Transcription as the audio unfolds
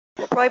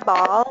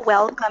Roybal.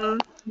 Welcome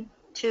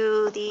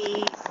to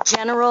the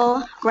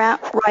general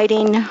grant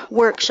writing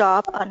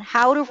workshop on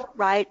how to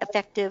write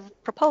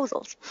effective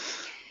proposals.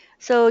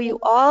 So you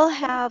all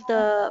have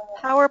the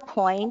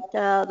PowerPoint.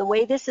 The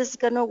way this is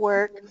going to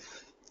work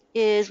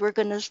is we're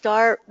going to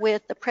start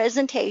with the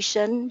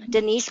presentation.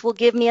 Denise will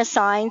give me a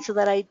sign so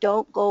that I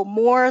don't go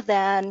more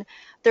than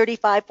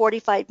 35,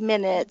 45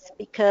 minutes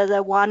because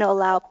I want to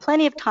allow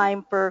plenty of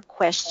time for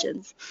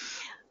questions.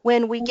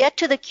 When we get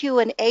to the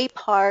Q&A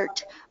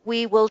part,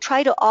 we will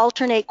try to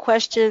alternate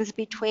questions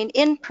between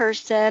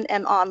in-person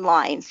and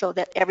online so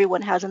that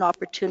everyone has an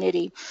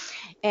opportunity.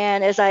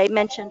 And as I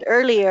mentioned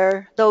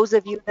earlier, those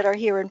of you that are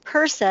here in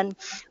person,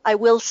 I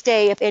will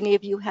stay if any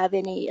of you have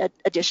any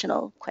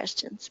additional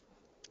questions.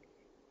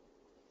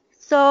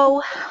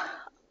 So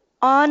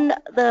on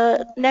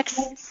the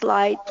next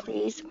slide,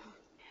 please,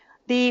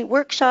 the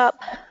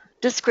workshop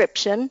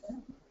description.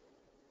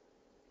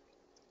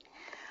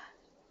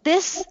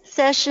 This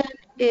session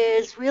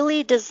is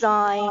really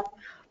designed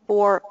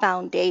for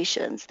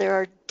foundations. There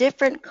are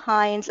different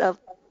kinds of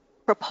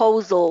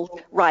proposal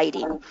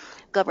writing,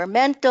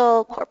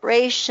 governmental,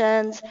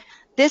 corporations.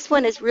 This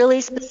one is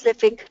really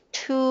specific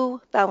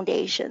to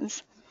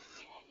foundations.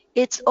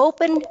 It's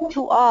open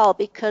to all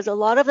because a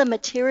lot of the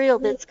material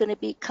that's going to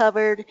be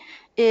covered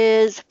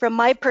is from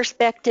my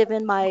perspective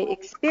and my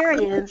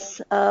experience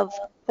of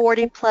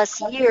 40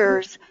 plus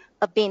years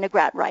of being a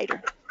grant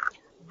writer,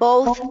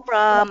 both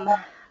from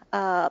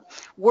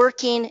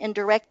working and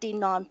directing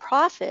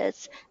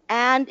nonprofits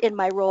and in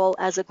my role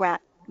as a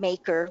grant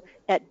maker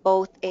at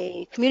both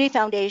a community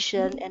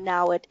foundation and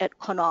now at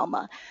Con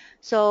Alma.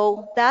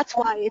 So that's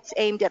why it's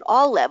aimed at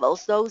all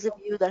levels. Those of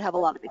you that have a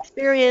lot of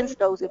experience,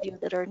 those of you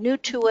that are new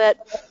to it,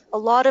 a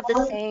lot of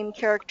the same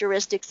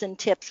characteristics and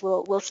tips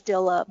will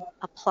still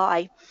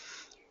apply.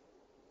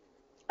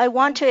 I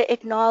want to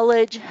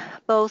acknowledge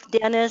both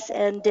Dennis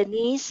and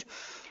Denise,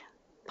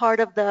 part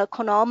of the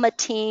Con Alma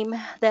team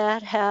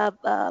that have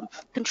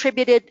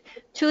contributed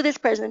to this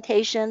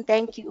presentation.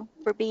 Thank you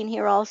for being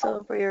here also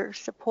and for your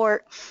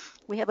support.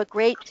 We have a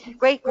great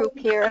group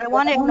here. And I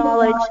want to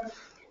acknowledge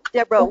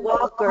Deborah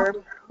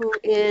Walker, who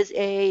is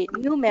a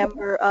new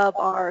member of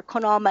our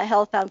Con Alma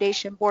Health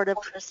Foundation Board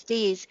of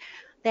Trustees.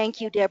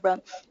 Thank you,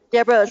 Deborah.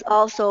 Deborah is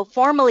also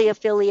formally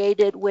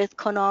affiliated with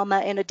Con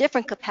Alma in a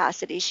different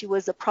capacity. She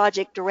was a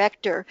project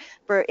director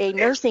for a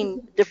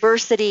nursing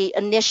diversity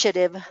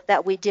initiative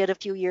that we did a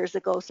few years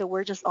ago, so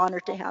we're just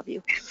honored to have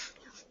you.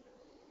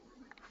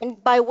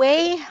 And by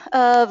way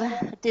of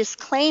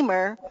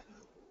disclaimer,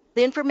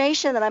 the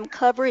information that I'm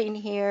covering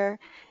here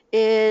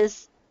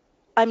is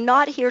I'm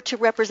not here to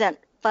represent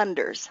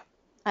funders.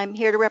 I'm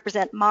here to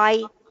represent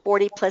my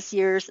 40 plus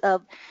years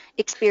of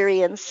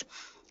experience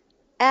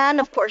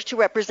and of course to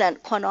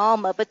represent Con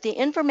Alma, but the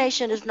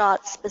information is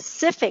not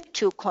specific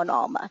to Con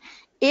Alma.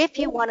 If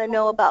you want to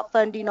know about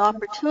funding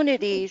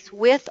opportunities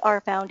with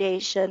our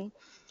foundation,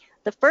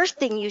 the first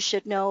thing you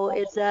should know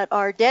is that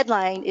our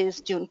deadline is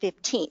June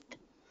 15th.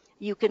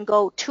 You can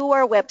go to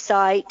our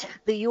website.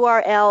 The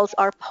URLs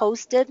are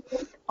posted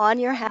on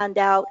your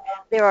handout.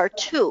 There are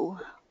two.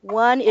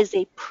 One is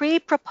a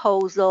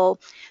pre-proposal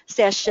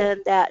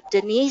session that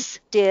Denise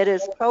did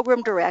as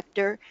program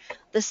director.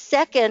 The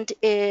second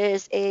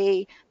is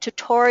a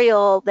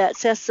tutorial that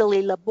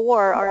Cecily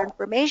Labor, our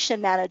information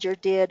manager,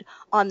 did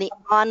on the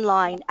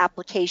online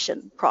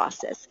application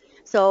process.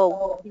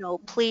 So,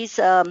 please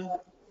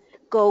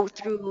go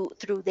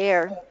through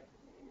there.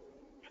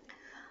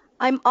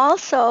 I'm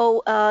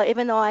also,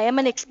 even though I am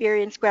an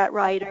experienced grant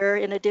writer,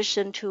 in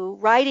addition to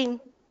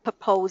writing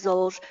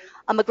proposals,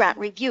 I'm a grant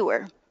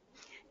reviewer.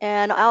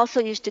 And I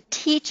also used to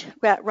teach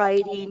grant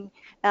writing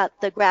at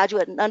the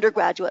graduate and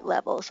undergraduate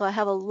level. So I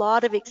have a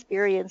lot of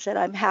experience that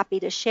I'm happy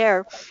to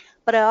share.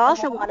 But I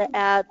also want to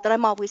add that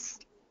I'm always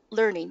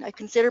learning. I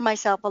consider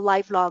myself a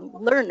lifelong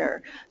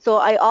learner. So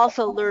I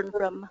also learn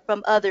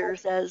from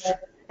others as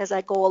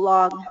I go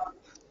along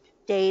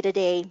day to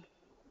day.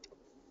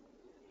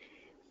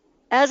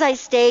 As I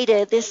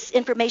stated, this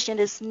information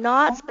is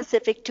not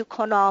specific to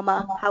Con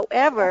Alma.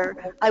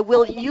 However, I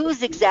will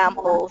use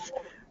examples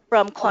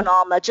from Con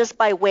Alma just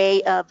by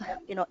way of,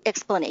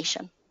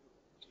 explanation.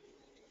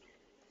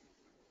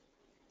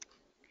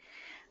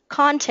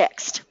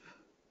 Context.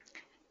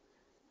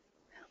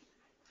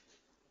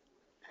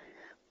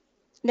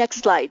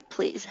 Next slide,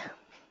 please.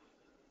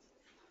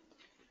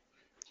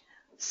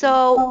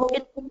 So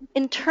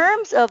in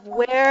terms of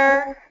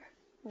where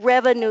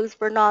revenues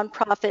for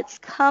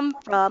nonprofits come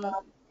from,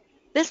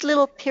 this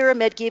little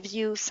pyramid gives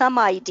you some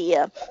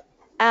idea.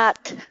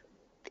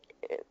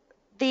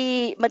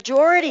 The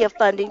majority of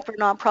funding for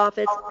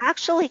nonprofits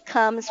actually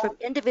comes from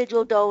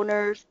individual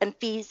donors and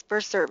fees for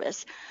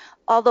service,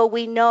 although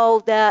we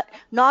know that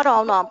not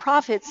all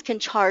nonprofits can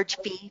charge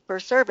fee for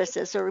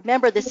services. So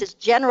remember, this is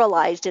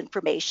generalized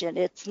information.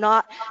 It's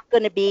not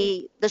going to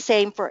be the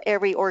same for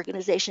every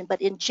organization,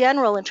 but in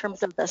general, in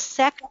terms of the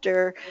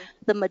sector,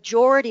 the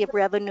majority of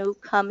revenue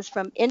comes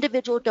from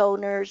individual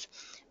donors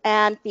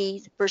and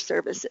fees for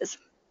services.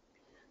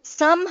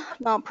 Some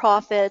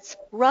nonprofits,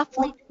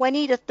 roughly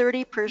 20 to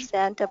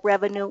 30% of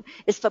revenue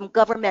is from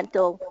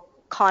governmental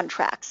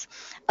contracts.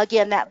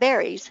 Again, that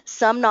varies.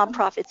 Some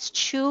nonprofits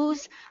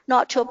choose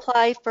not to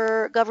apply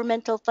for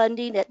governmental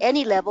funding at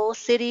any level,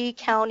 city,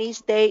 county,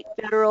 state,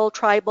 federal,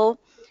 tribal.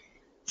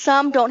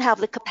 Some don't have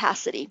the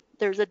capacity.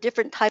 There's a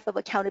different type of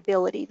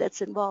accountability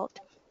that's involved.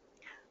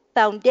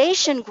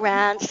 Foundation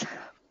grants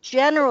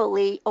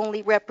generally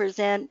only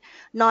represent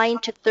 9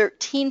 to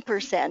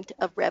 13%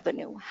 of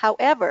revenue.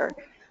 However,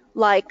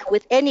 like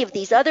with any of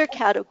these other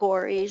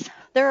categories,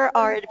 there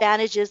are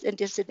advantages and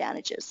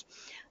disadvantages.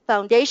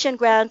 Foundation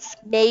grants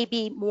may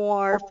be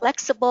more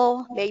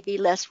flexible, may be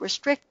less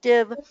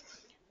restrictive.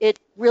 It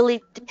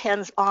really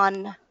depends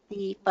on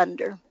the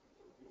funder.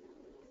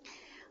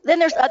 Then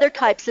there's other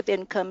types of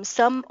income.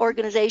 Some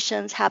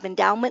organizations have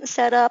endowments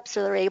set up,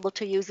 so they're able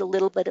to use a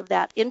little bit of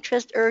that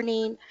interest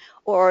earning,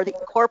 or the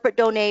corporate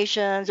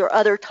donations, or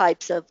other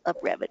types of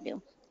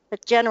revenue.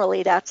 But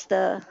generally, that's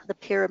the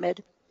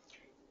pyramid.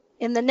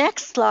 In the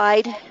next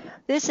slide,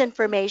 this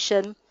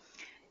information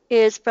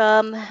is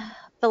from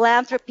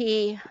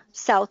Philanthropy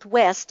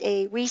Southwest,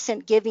 a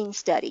recent giving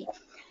study.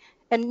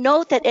 And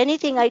note that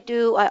anything I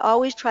do, I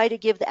always try to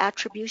give the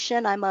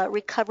attribution. I'm a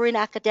recovering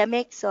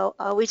academic, so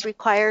I always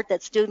require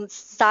that students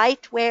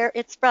cite where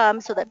it's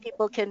from so that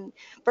people can,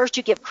 first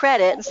you give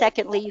credit, and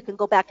secondly, you can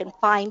go back and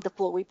find the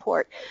full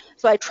report.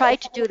 So I try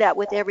to do that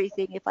with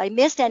everything. If I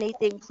missed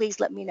anything, please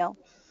let me know.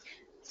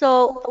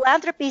 So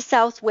Philanthropy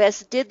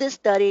Southwest did this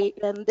study,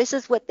 and this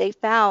is what they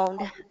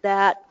found,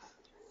 that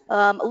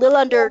a little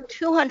under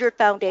 200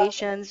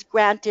 foundations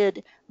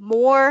granted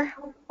more,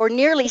 or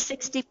nearly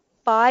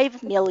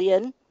 65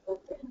 million,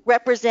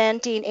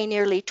 representing a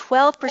nearly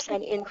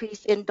 12%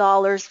 increase in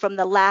dollars from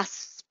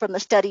the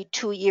study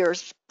 2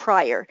 years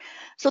prior.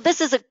 So this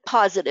is a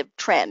positive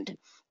trend,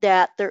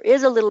 that there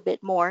is a little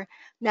bit more.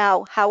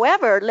 Now,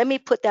 however, let me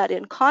put that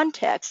in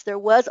context. There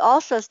was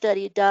also a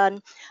study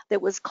done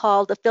that was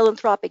called the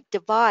Philanthropic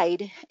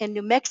Divide, and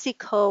New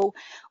Mexico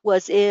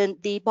was in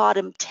the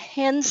bottom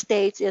 10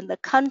 states in the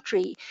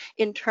country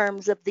in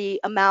terms of the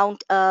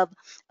amount of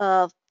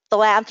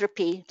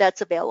philanthropy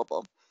that's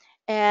available.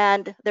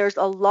 And there's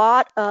a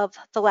lot of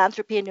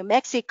philanthropy in New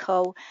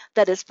Mexico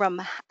that is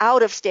from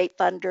out-of-state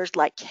funders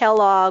like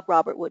Kellogg,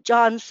 Robert Wood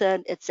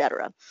Johnson,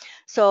 etc.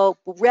 So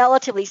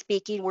relatively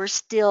speaking, we're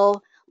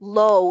still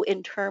low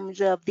in terms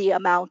of the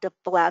amount of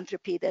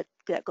philanthropy that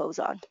goes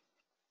on.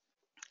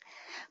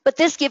 But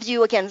this gives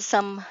you, again,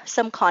 some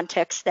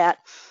context that,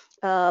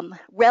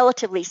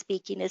 relatively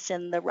speaking, is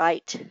in the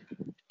right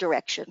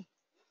direction.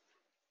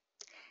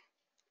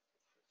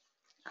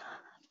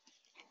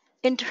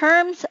 In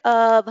terms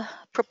of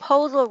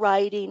proposal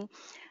writing,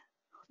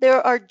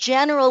 there are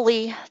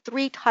generally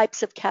 3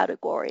 types of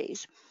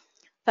categories: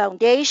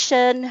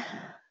 foundation,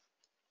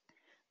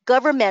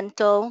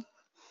 governmental,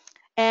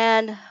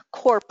 and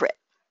corporate.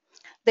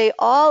 They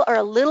all are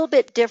a little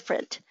bit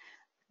different.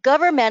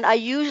 Government, I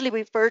usually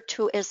refer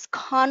to as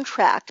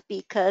contract,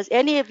 because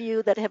any of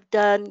you that have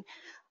done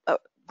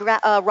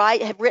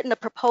have written a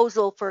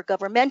proposal for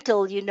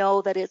governmental, you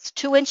know that it's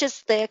 2 inches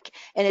thick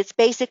and it's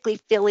basically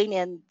filling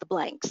in the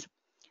blanks.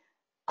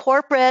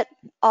 Corporate,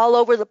 all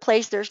over the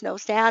place, there's no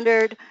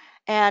standard.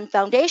 And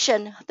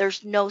foundation,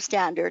 there's no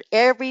standard.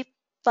 Every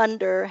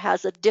funder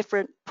has a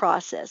different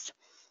process.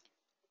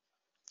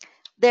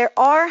 There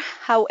are,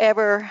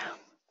 however,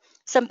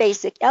 some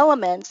basic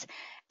elements,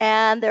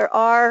 and there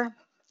are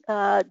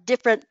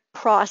different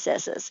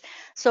processes.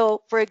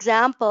 So, for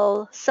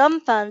example,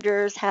 some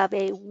funders have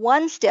a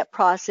one-step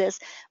process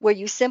where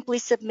you simply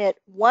submit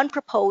one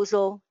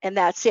proposal and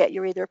that's it.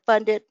 You're either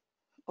funded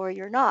or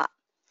you're not.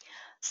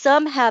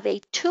 Some have a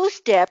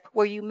 2-step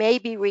where you may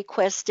be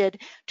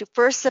requested to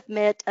first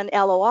submit an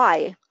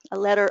LOI, a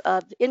letter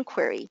of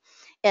inquiry,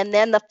 and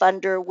then the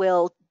funder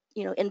will,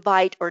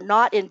 invite or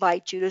not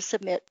invite you to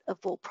submit a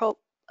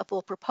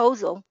full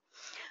proposal.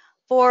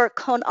 For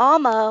Con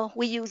Alma,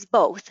 we use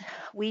both.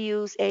 We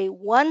use a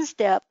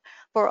 1-step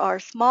for our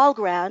small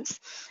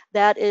grants,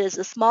 that is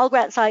a small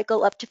grant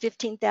cycle up to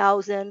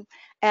 $15,000,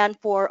 and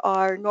for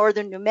our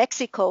Northern New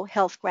Mexico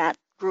Health Grant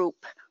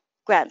Group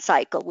grant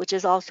cycle, which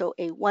is also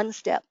a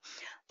 1-step.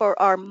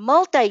 For our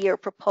multi-year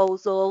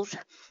proposals,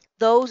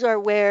 those are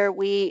where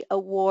we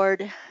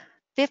award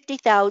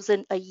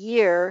 $50,000 a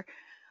year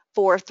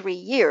for 3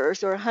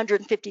 years, or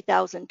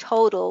 $150,000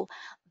 total.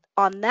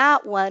 On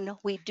that one,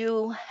 we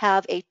do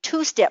have a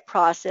 2-step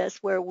process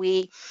where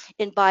we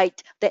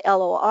invite the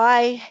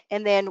LOI,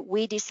 and then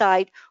we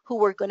decide who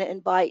we're going to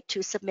invite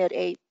to submit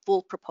a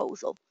full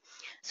proposal.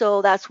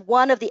 So that's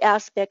one of the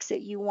aspects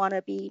that you want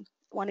to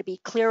be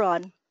clear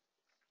on.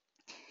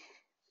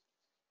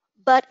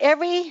 But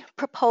every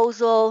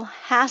proposal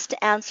has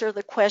to answer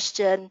the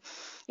question,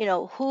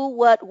 who,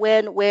 what,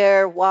 when,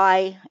 where,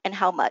 why, and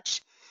how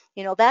much.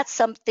 That's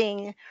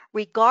something,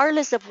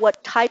 regardless of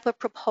what type of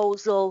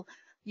proposal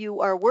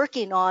you are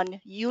working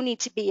on, you need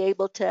to be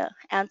able to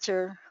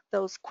answer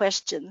those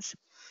questions.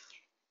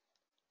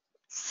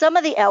 Some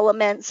of the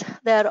elements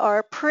that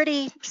are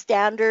pretty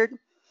standard,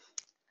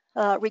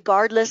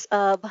 regardless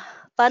of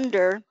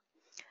funder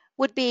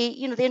would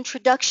be, the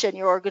introduction,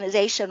 your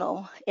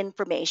organizational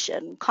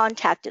information,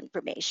 contact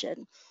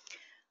information,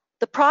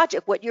 the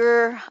project, what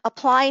you're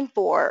applying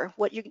for,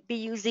 what you'd be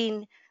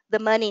using the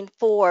money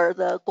for,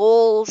 the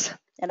goals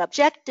and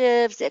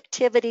objectives,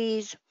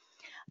 activities,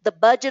 the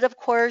budget, of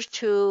course,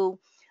 to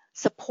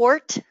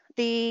support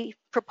the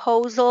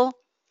proposal,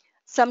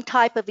 some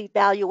type of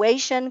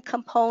evaluation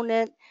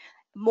component.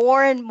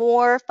 More and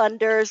more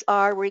funders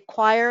are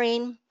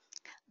requiring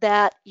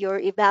that your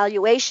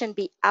evaluation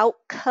be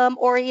outcome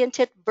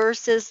oriented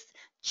versus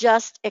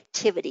just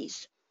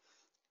activities.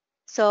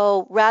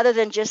 So rather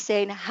than just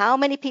saying how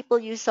many people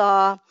you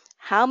saw,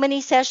 how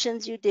many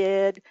sessions you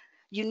did,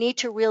 you need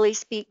to really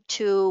speak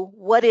to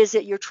what is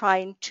it you're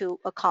trying to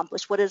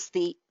accomplish? What is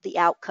the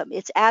outcome?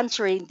 It's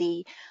answering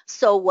the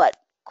so what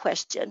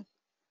question.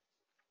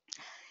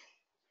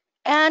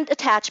 And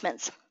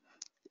attachments.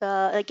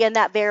 Again,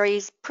 that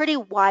varies pretty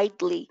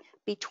widely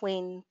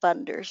between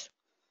funders.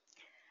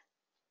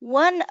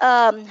 One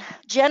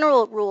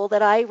general rule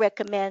that I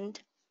recommend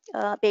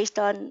based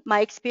on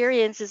my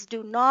experience is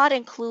do not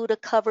include a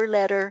cover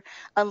letter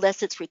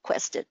unless it's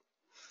requested.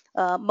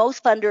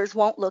 Most funders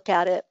won't look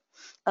at it.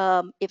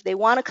 If they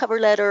want a cover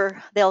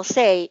letter, they'll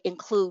say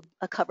include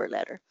a cover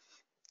letter.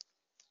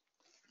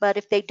 But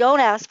if they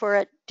don't ask for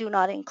it, do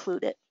not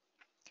include it.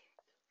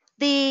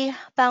 The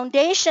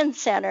Foundation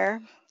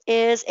Center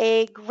is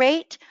a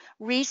great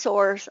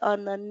resource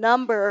on a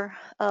number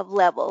of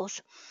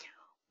levels.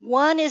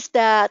 One is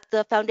that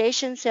the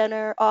Foundation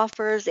Center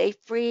offers a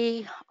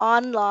free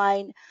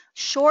online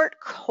short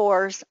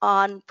course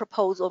on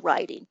proposal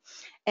writing.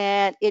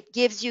 And it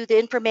gives you the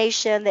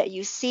information that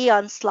you see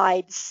on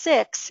slide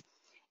 6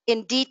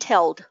 in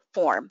detailed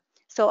form.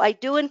 So I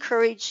do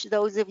encourage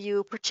those of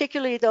you,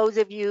 particularly those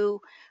of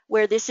you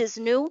where this is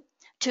new,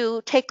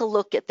 to take a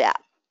look at that.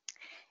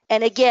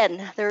 And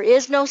again, there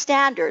is no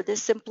standard.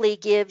 This simply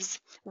gives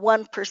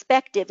one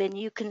perspective, and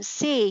you can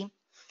see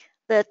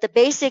that the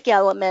basic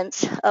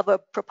elements of a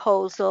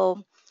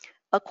proposal,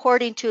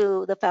 according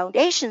to the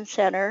Foundation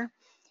Center,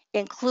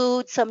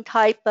 include some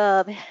type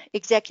of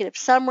executive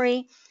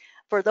summary.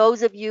 For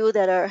those of you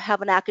that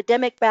have an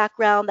academic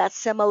background, that's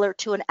similar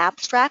to an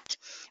abstract,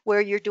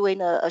 where you're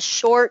doing a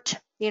short,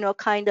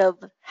 kind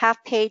of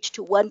half-page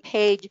to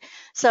one-page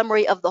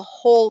summary of the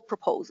whole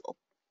proposal.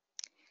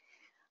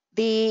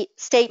 The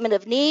statement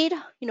of need,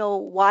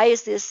 why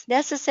is this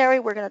necessary?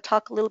 We're going to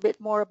talk a little bit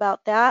more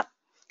about that.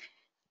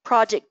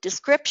 Project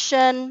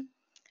description,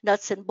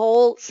 nuts and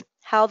bolts,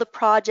 how the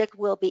project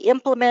will be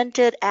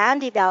implemented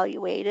and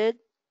evaluated.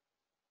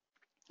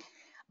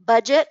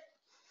 Budget,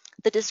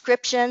 the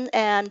description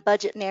and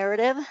budget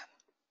narrative.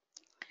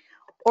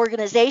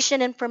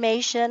 Organization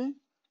information,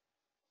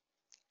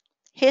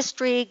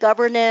 history,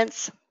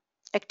 governance,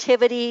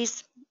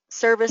 activities,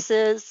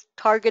 services,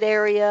 target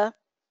area.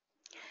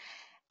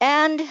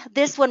 And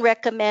this one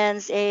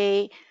recommends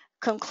a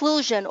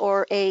conclusion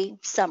or a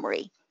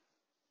summary.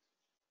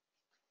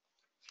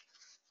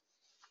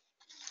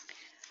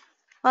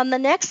 On the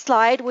next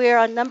slide, we're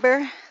on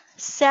number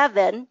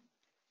 7.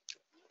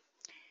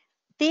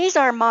 These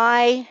are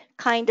my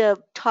kind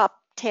of top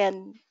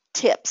 10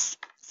 tips.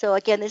 So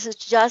again, this is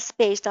just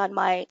based on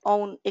my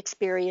own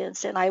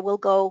experience, and I will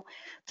go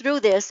through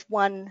this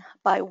one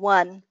by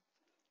one.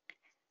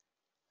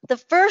 The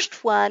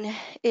first one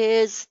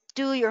is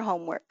do your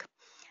homework.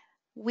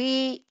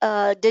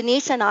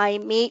 Denise and I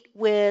meet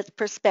with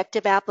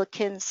prospective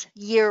applicants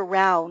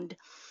year-round.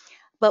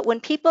 But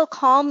when people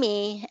call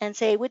me and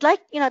say,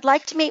 I'd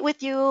like to meet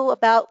with you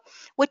about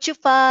what you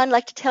found,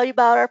 like to tell you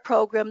about our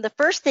program, the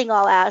first thing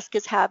I'll ask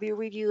is, have you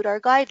reviewed our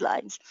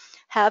guidelines?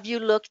 Have you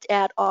looked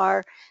at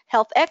our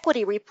health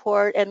equity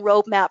report and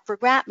roadmap for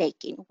grant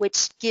making,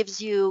 which gives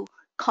you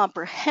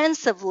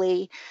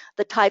comprehensively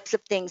the types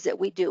of things that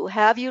we do?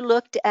 Have you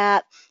looked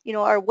at,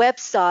 our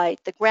website,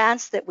 the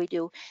grants that we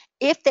do?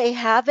 If they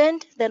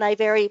haven't, then I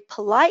very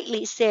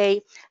politely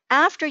say,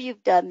 after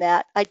you've done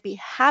that, I'd be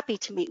happy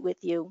to meet with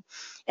you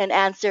and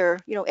answer,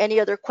 any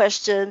other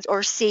questions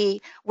or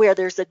see where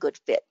there's a good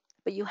fit.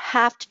 But you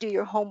have to do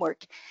your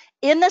homework.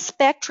 In the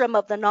spectrum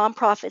of the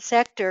nonprofit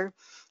sector,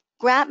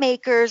 grant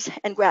makers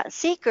and grant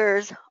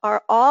seekers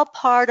are all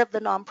part of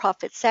the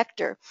nonprofit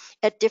sector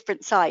at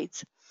different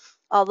sides,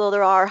 although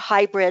there are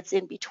hybrids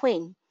in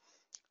between.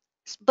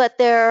 But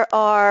there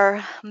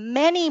are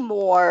many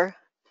more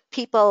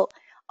people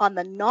on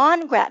the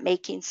non-grant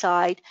making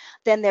side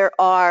than there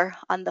are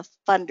on the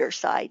funder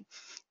side.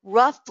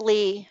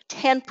 Roughly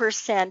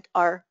 10%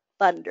 are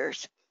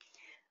funders.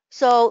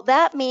 So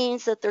that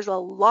means that there's a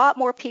lot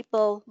more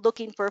people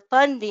looking for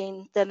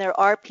funding than there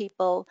are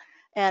people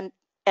and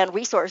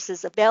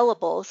resources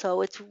available.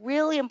 So it's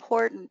really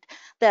important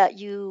that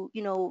you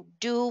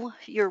do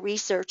your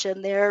research,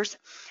 and there's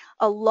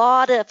a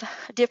lot of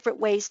different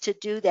ways to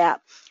do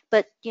that.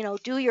 But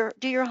do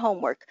your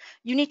homework.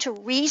 You need to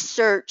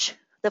research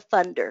the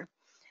funder.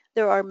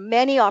 There are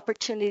many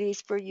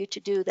opportunities for you to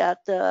do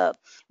that. The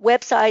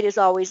website is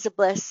always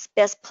the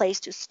best place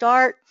to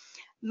start.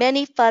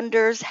 Many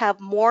funders have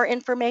more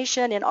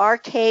information. In our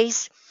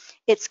case,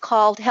 It's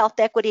called Health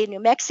Equity in New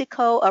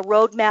Mexico, a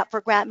roadmap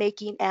for grant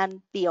making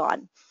and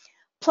beyond.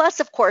 Plus,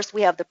 of course,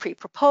 we have the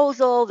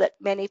pre-proposal that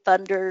many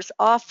funders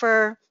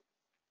offer.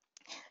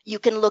 You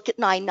can look at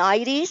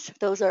 990s.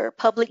 Those are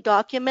public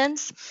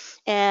documents,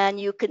 and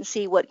you can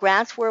see what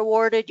grants were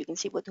awarded. You can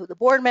see who the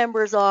board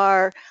members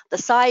are, the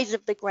size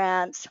of the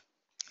grants,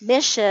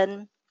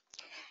 mission,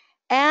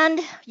 and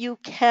you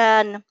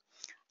can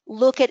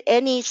look at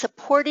any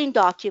supporting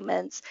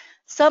documents.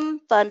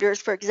 Some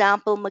funders, for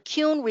example,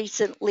 McCune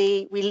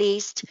recently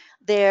released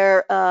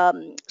their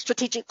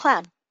strategic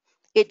plan.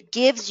 It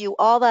gives you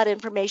all that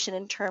information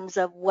in terms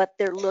of what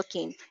they're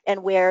looking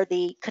and where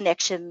the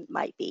connection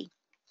might be.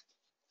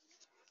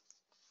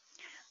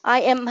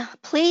 I am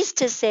pleased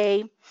to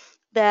say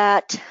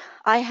that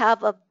I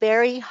have a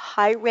very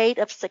high rate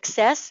of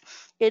success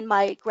in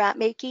my grant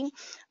making.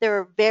 There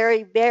are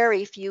very,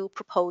 very few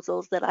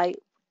proposals that I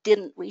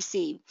didn't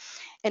receive.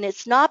 And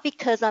it's not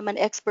because I'm an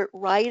expert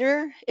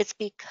writer, it's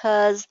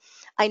because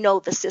I know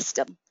the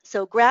system.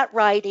 So grant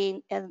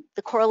writing and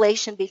the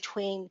correlation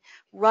between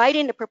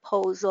writing a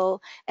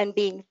proposal and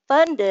being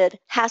funded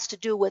has to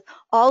do with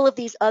all of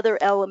these other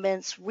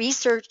elements,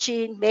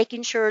 researching,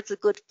 making sure it's a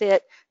good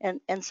fit,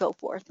 and so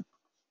forth.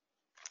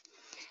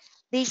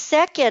 The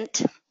second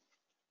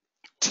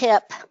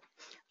tip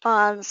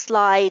on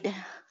slide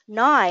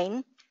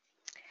 9,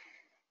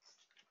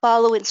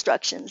 follow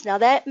instructions. Now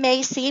that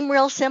may seem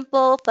real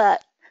simple,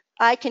 but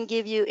I can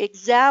give you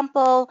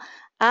example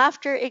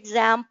after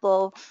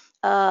example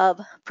of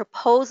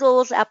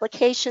proposals,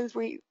 applications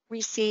we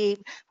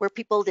received where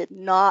people did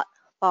not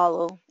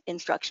follow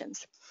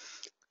instructions.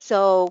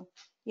 So,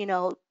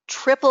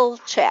 triple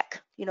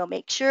check,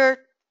 make sure,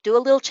 do a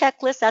little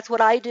checklist. That's what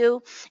I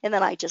do. And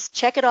then I just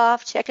check it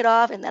off,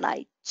 and then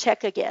I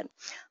check again.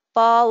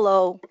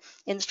 Follow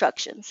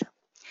instructions.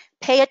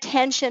 Pay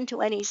attention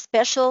to any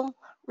special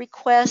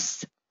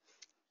requests.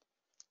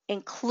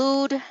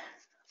 Include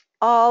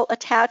all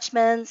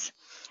attachments.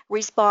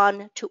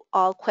 Respond to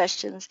all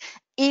questions,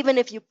 even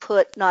if you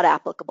put not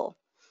applicable.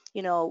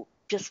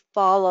 Just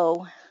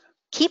follow.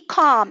 Keep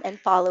calm and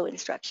follow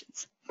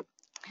instructions.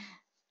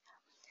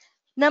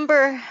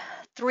 Number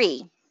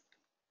 3,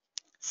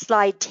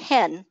 slide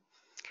 10.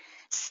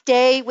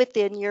 Stay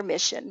within your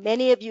mission.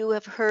 Many of you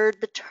have heard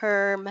the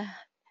term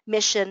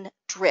mission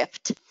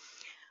drift.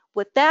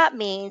 What that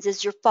means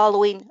is you're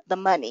following the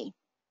money.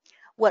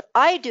 What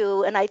I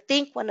do, and I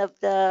think one of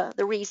the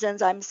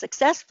reasons I'm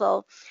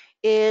successful,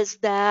 is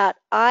that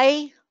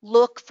I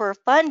look for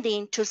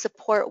funding to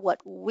support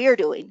what we're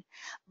doing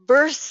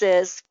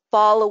versus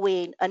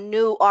following a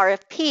new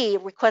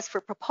RFP, request for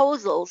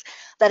proposals,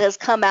 that has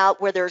come out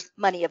where there's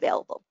money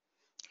available.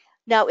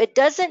 Now, it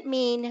doesn't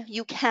mean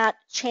you can't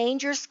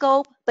change your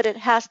scope, but it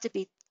has to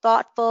be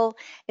thoughtful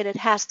and it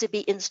has to be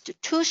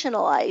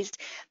institutionalized,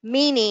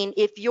 meaning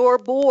if your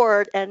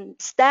board and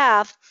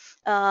staff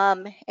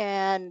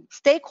and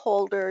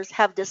stakeholders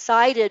have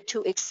decided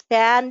to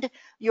expand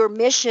your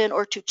mission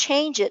or to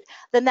change it,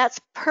 then that's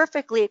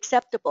perfectly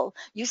acceptable.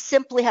 You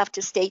simply have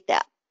to state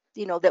that,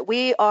 that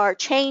we are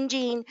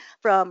changing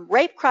from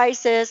rape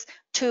crisis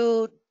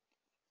to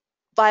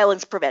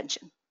violence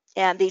prevention.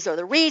 And these are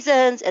the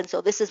reasons, and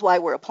so this is why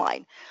we're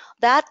applying.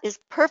 That is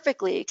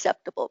perfectly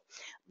acceptable.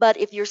 But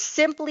if you're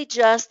simply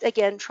just,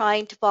 again,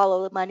 trying to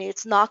follow the money,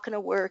 it's not going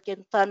to work,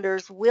 and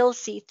funders will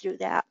see through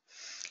that.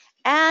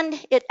 And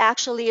it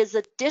actually is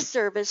a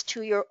disservice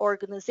to your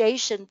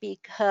organization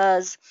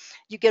because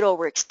you get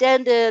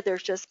overextended.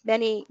 There's just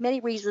many, many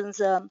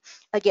reasons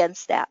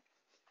against that.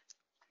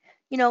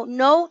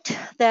 Note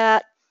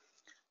that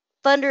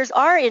funders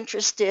are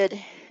interested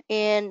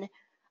in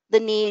the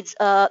needs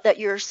that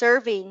you're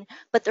serving,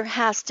 but there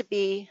has to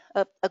be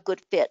a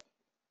good fit.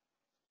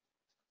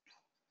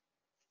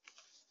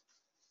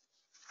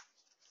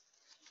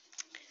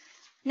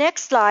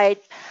 Next slide,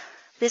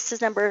 this is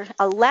number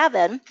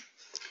 11.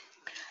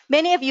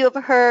 Many of you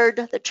have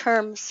heard the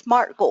term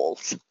SMART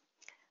goals.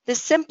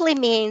 This simply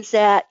means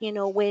that,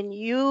 when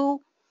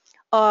you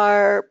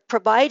are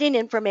providing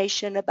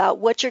information about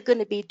what you're going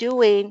to be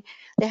doing,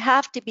 they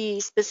have to be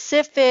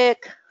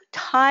specific,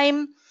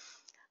 time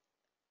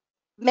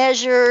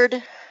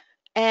measured,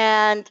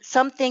 and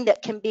something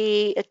that can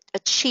be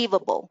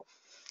achievable.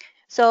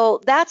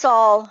 So that's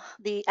all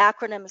the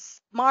acronym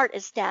SMART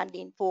is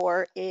standing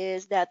for,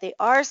 is that they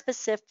are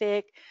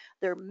specific,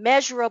 they're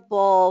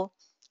measurable,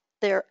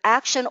 they're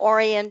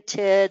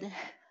action-oriented,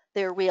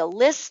 they're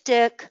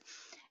realistic,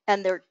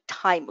 and they're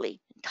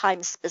timely,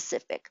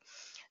 time-specific.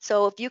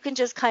 So if you can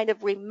just kind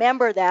of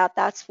remember that,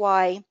 that's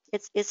why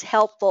it's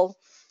helpful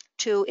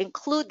to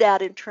include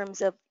that in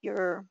terms of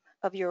your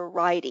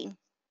writing.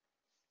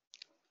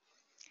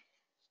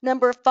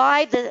 Number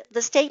 5,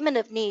 the statement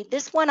of need.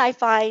 This one I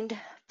find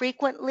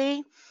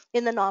frequently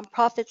in the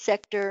nonprofit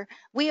sector.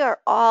 We are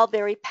all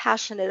very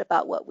passionate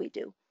about what we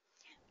do,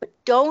 but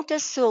don't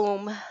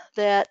assume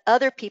that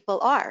other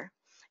people are.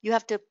 You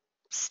have to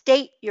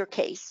state your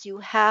case. You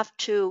have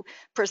to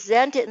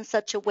present it in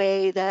such a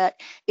way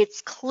that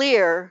it's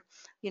clear,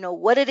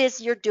 what it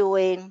is you're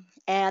doing,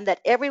 and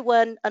that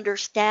everyone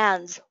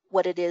understands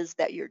what it is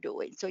that you're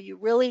doing. So you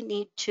really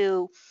need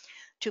to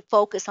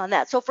focus on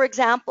that. So for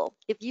example,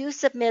 if you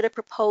submit a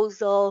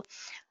proposal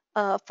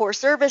for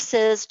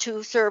services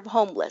to serve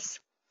homeless,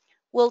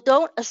 well,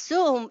 don't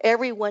assume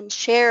everyone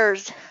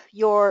shares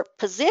your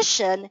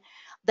position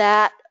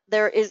that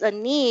there is a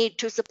need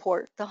to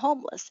support the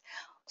homeless.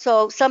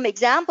 So some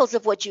examples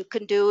of what you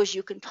can do is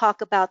you can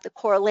talk about the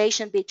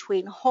correlation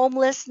between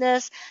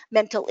homelessness,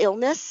 mental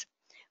illness,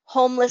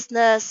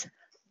 homelessness,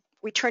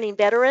 returning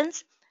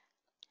veterans.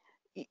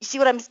 You see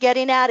what I'm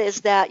getting at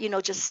is that,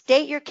 just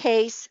state your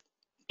case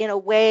in a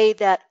way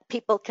that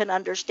people can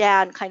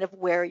understand kind of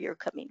where you're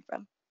coming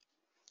from.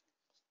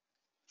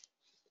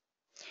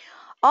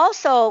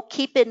 Also,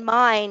 keep in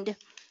mind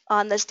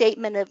on the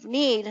statement of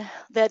need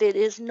that it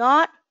is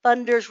not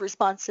funders'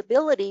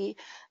 responsibility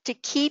to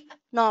keep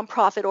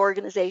nonprofit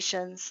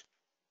organizations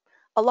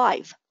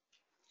alive.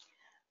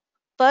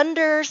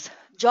 Funders'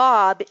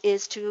 job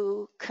is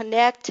to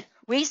connect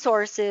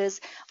resources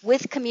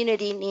with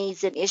community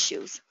needs and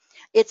issues.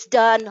 It's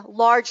done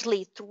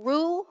largely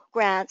through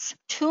grants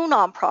to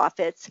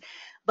nonprofits,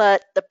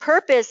 but the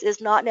purpose is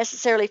not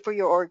necessarily for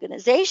your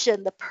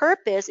organization. The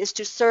purpose is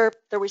to serve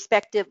the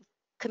respective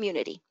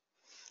community.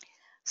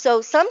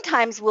 So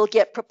sometimes we'll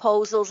get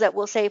proposals that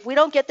will say, if we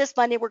don't get this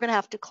funding, we're going to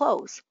have to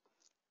close.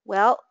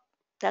 Well,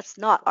 that's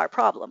not our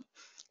problem,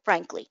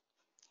 frankly.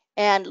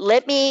 And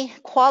let me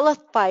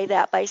qualify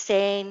that by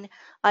saying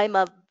I'm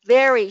a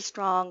very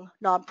strong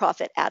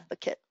nonprofit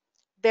advocate,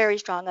 very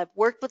strong. I've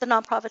worked with the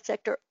nonprofit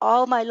sector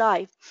all my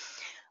life.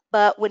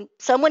 But when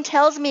someone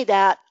tells me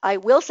that, I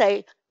will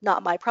say,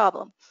 not my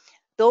problem.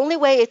 The only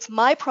way it's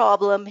my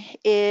problem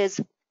is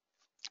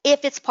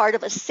if it's part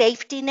of a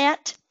safety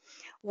net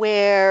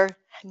where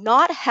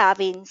not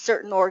having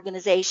certain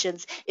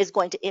organizations is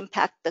going to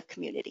impact the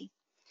community.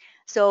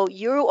 So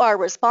you are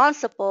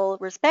responsible,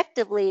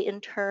 respectively,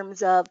 in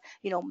terms of,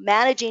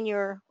 managing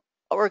your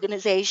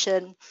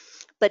organization,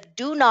 but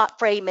do not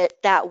frame it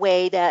that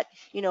way that,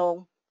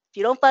 if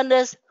you don't fund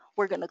us,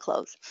 we're going to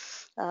close.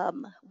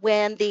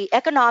 When the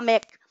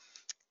economic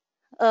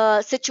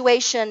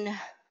situation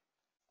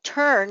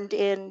turned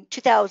in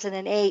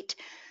 2008,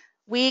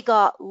 we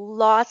got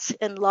lots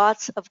and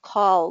lots of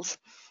calls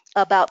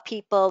about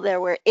people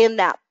that were in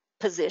that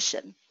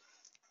position.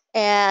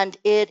 And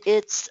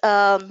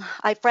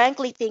I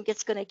frankly think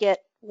it's going to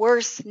get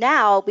worse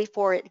now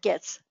before it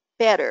gets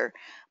better.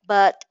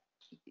 But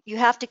you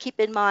have to keep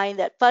in mind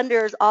that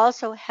funders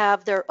also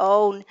have their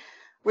own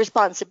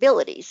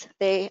responsibilities.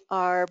 They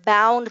are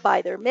bound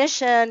by their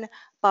mission,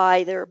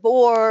 by their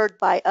board,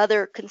 by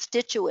other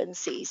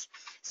constituencies.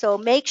 So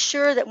make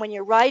sure that when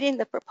you're writing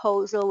the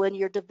proposal and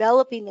you're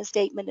developing the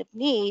statement of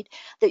need,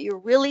 that you're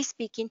really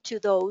speaking to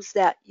those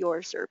that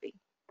you're serving.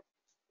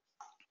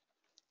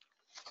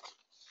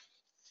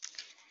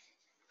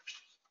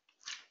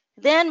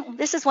 Then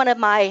this is one of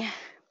my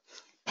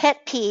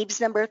pet peeves,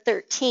 number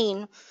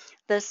 13,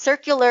 the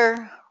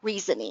circular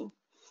reasoning,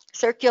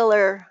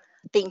 circular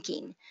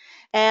thinking.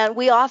 And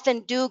we often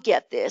do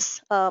get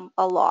this a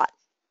lot.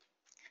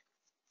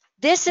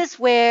 This is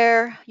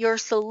where your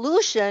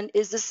solution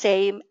is the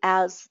same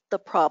as the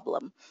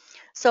problem.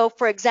 So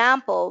for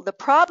example, the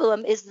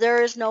problem is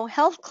there is no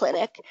health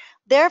clinic.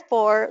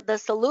 Therefore, the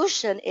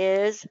solution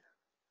is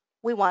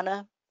we want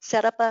to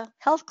set up a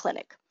health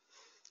clinic.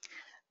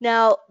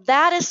 Now,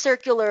 that is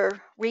circular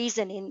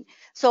reasoning.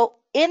 So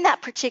in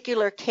that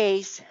particular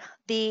case,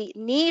 the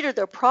need or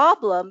the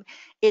problem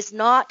is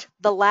not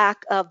the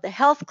lack of the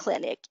health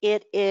clinic.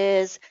 It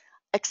is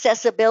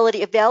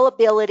accessibility,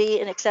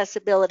 availability, and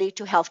accessibility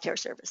to healthcare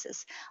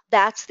services.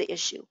 That's the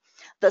issue.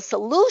 The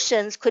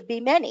solutions could be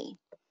many.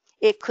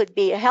 It could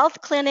be a health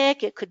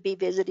clinic, it could be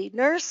visiting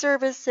nurse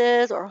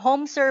services or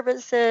home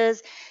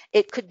services,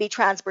 it could be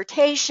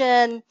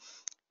transportation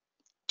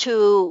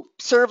to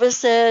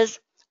services,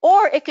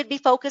 or it could be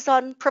focused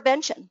on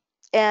prevention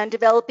and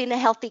developing a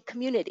healthy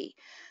community.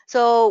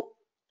 So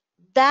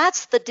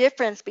that's the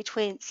difference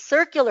between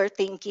circular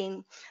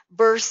thinking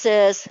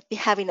versus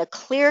having a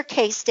clear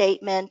case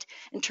statement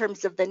in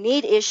terms of the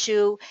need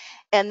issue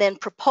and then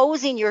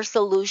proposing your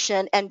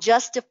solution and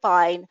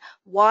justifying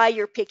why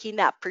you're picking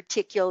that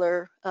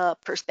particular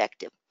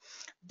perspective.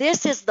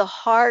 This is the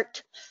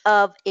heart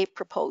of a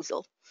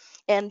proposal.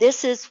 And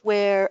this is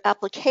where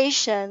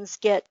applications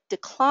get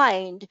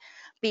declined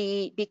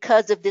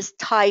because of this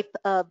type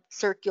of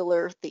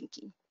circular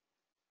thinking.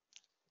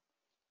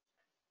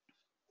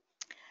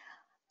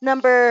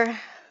 Number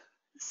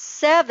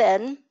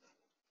 7,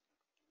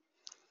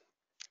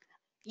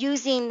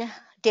 using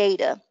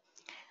data.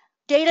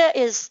 Data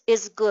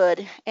is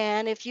good,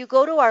 and if you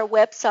go to our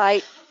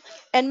website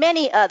and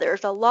many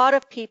others, a lot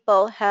of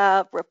people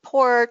have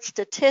reports,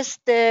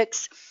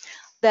 statistics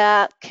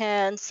that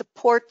can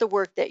support the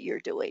work that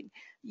you're doing.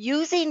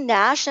 Using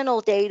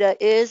national data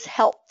is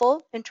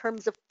helpful in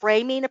terms of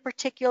framing a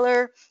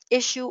particular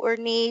issue or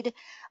need,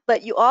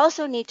 but you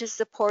also need to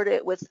support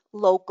it with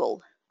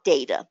local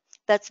data.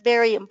 That's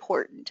very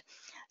important.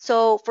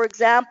 So, for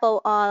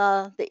example,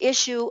 the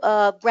issue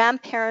of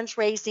grandparents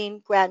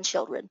raising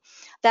grandchildren,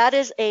 that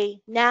is a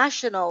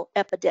national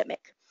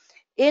epidemic.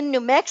 In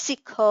New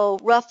Mexico,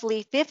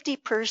 roughly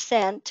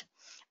 50%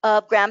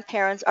 of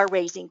grandparents are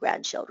raising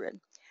grandchildren.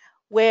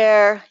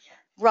 Where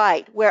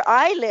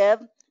I live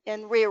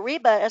in Rio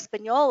Arriba,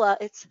 Espanola,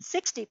 it's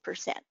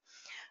 60%.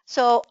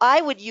 So I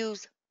would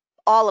use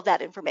all of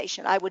that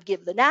information. I would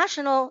give the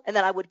national, and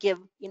then I would give,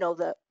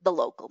 the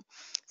local.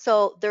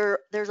 So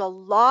there's a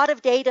lot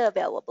of data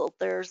available.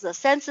 There's the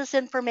census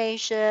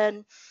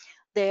information,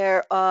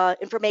 there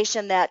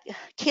information that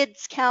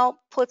Kids Count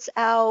puts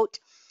out.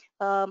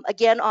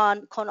 Again,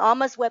 on Con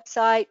Alma's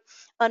website,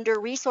 under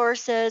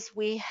resources,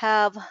 we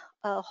have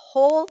a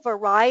whole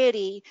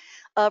variety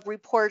of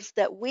reports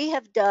that we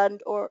have done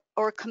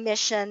or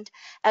commissioned,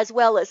 as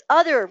well as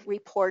other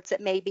reports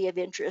that may be of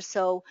interest.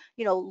 So,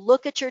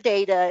 look at your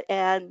data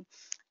and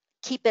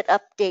keep it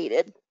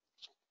updated.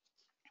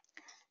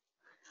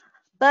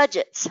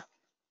 Budgets.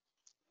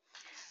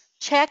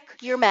 Check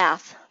your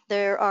math.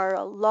 There are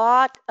a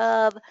lot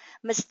of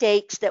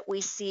mistakes that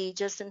we see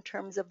just in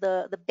terms of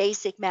the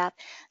basic math.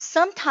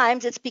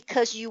 Sometimes it's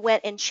because you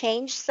went and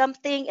changed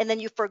something and then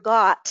you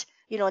forgot,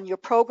 in your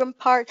program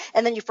part,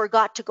 and then you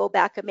forgot to go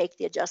back and make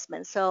the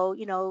adjustment. So,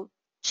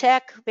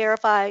 check,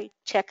 verify,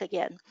 check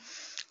again.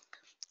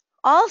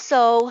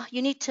 Also,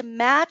 you need to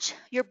match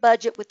your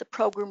budget with the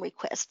program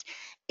request.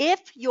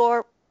 If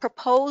your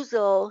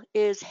proposal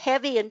is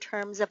heavy in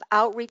terms of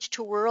outreach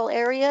to rural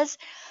areas,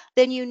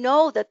 then you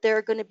know that there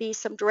are going to be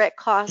some direct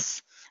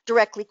costs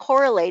directly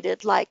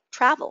correlated, like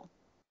travel,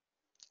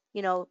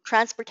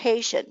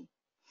 transportation.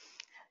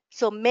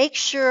 So make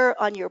sure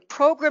on your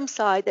program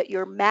side that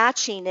you're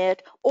matching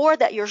it, or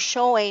that you're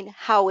showing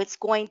how it's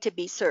going to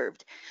be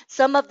served.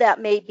 Some of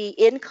that may be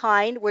in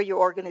kind where your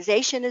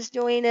organization is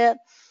doing it,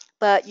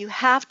 but you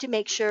have to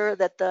make sure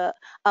that the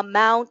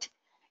amount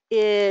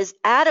is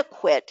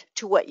adequate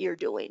to what you're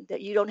doing,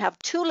 that you don't have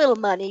too little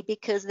money,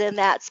 because then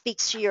that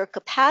speaks to your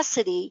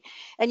capacity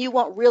and you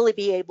won't really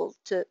be able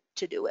to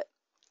do it.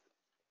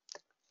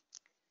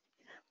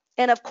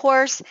 And of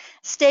course,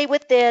 stay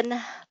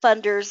within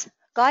funders'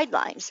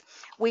 guidelines.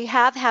 We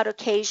have had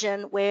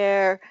occasion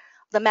where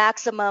the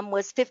maximum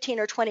was 15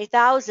 or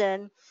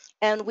 20,000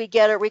 and we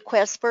get a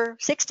request for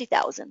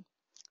 60,000.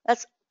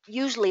 That's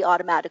usually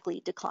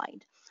automatically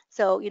declined.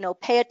 So,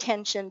 pay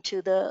attention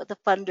to the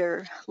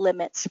funder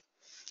limits.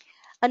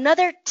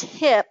 Another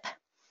tip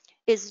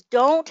is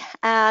don't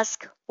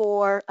ask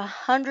for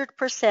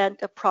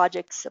 100% of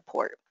project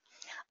support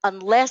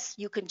unless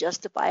you can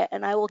justify it.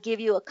 And I will give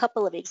you a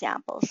couple of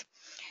examples.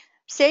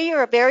 Say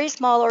you're a very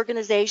small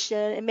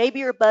organization and maybe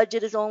your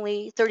budget is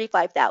only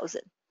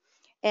 35,000.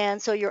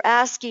 And so you're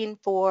asking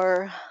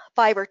for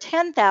 5 or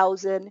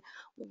 10,000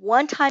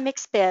 one-time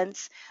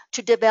expense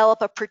to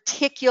develop a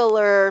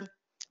particular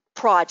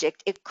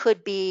project. It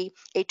could be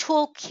a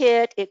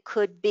toolkit, it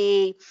could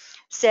be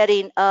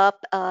setting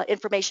up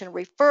information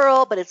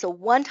referral, but it's a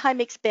one-time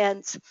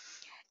expense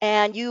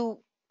and you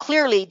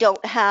clearly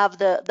don't have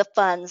the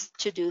funds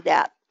to do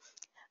that.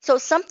 So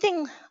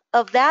something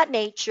of that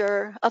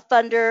nature, a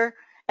funder,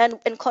 and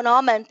Con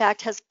Alma, in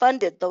fact, has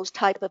funded those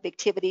type of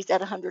activities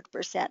at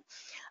 100%.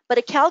 But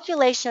a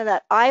calculation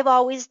that I've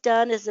always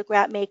done as a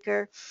grant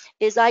maker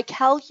is I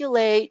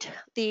calculate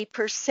the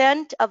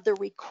percent of the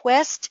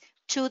request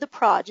to the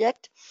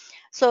project.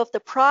 So if the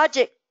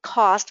project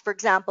cost, for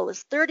example,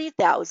 is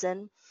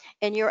 30,000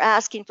 and you're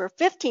asking for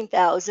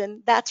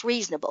 15,000, that's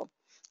reasonable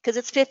because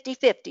it's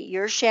 50-50.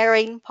 You're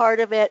sharing part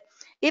of it,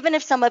 even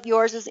if some of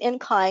yours is in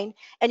kind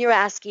and you're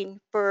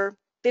asking for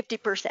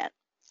 50%.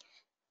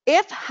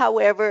 If,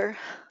 however,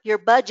 your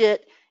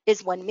budget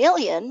is 1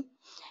 million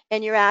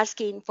and you're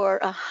asking for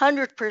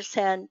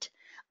 100%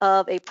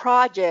 of a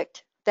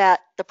project,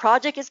 that the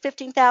project is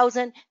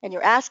 15,000 and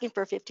you're asking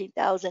for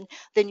 15,000,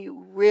 then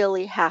you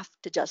really have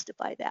to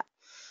justify that.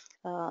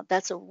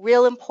 That's a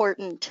real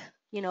important,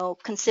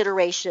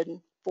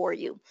 consideration for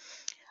you.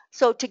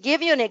 So to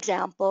give you an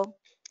example,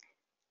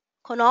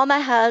 Con Alma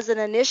has an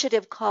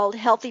initiative called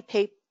Healthy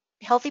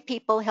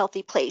People,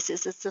 Healthy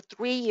Places. It's a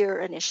 3-year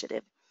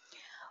initiative.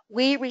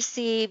 We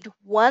received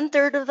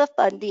 1/3 of the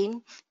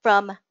funding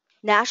from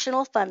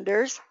national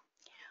funders.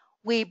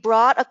 We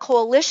brought a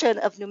coalition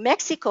of New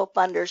Mexico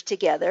funders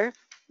together.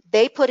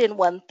 They put in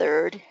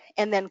 1/3,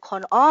 and then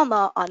Con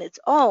Alma on its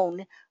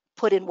own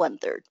put in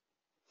 1/3.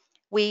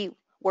 We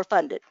were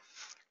funded.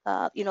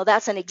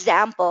 That's an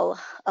example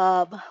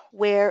of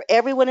where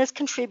everyone is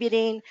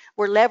contributing,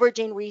 we're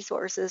leveraging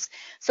resources.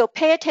 So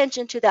pay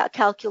attention to that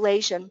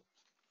calculation.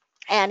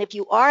 And if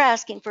you are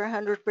asking for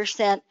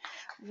 100%,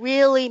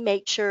 really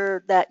make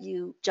sure that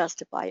you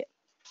justify it.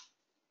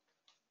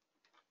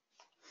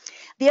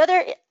 The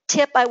other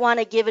tip I want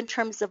to give in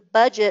terms of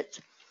budget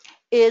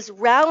is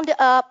round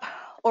up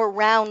or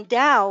round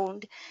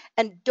down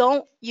and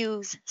don't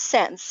use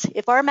cents.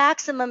 If our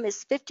maximum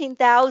is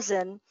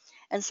 15,000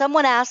 and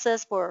someone asks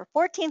us for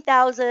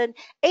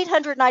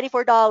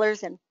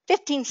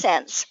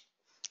 $14,894.15,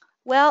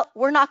 well,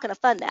 we're not going to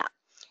fund that.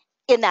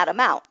 in that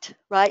amount,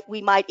 right?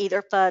 We might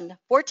either fund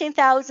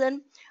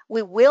 14,000,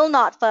 we will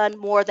not fund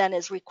more than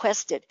is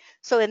requested.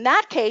 So in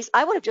that case,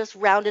 I would have just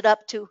rounded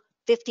up to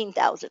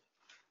 15,000.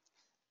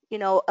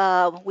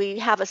 We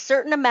have a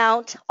certain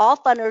amount, all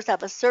funders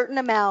have a certain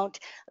amount.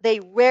 They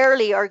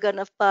rarely are going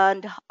to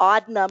fund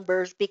odd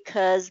numbers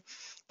because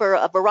for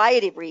a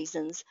variety of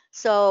reasons.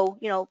 So,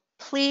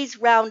 please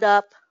round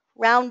up,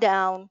 round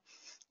down,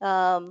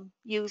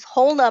 use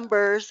whole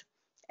numbers,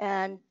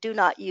 and do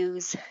not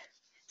use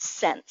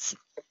cents.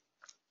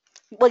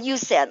 Well,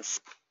 use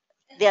cents,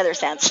 the other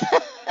cents,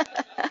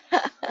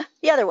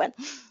 the other one.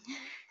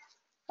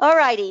 All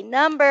righty,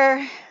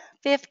 number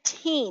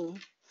 15.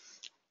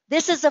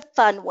 This is a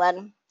fun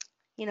one.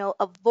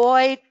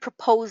 Avoid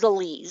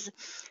proposalese.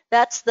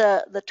 That's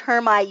the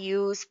term I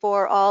use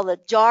for all the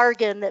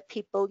jargon that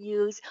people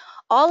use.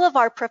 All of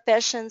our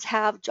professions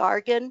have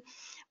jargon.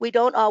 We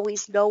don't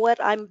always know it.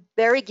 I'm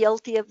very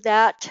guilty of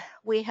that.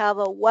 We have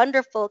a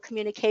wonderful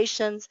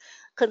communications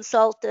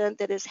consultant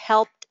that has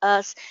helped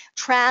us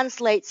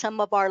translate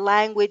some of our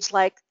language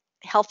like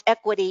health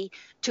equity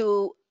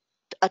to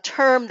a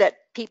term that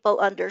people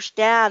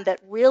understand that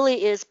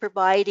really is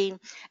providing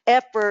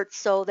effort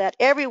so that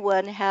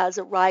everyone has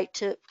a right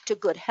to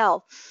good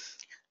health.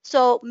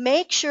 So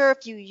make sure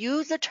if you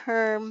use a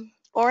term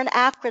or an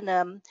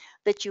acronym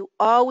that you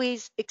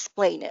always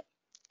explain it.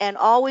 And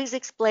always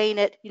explain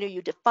it,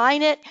 you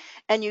define it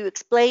and you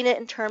explain it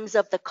in terms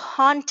of the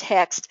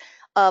context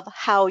of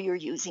how you're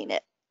using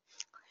it.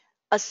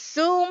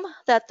 Assume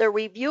that the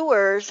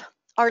reviewers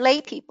are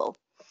lay people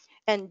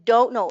and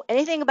don't know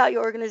anything about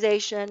your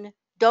organization,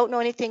 don't know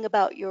anything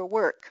about your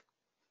work.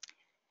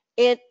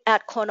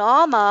 At Con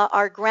Alma,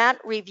 our grant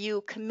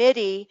review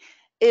committee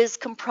is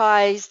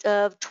comprised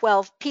of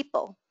 12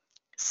 people.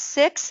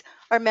 6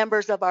 are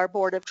members of our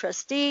board of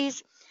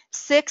trustees,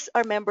 6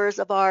 are members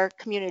of our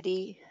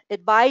community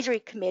advisory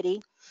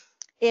committee,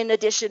 in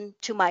addition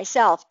to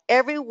myself.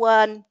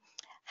 Everyone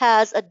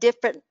has a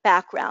different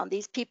background.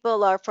 These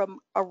people are from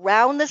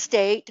around the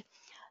state.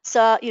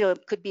 So,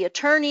 it could be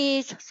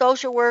attorneys,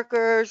 social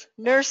workers,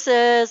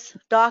 nurses,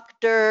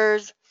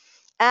 doctors,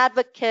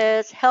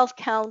 advocates, health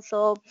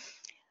counsel.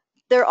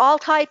 They're all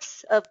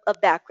types of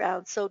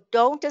backgrounds. So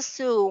don't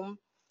assume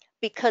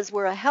because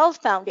we're a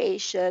health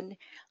foundation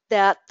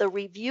that the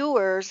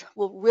reviewers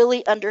will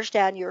really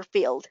understand your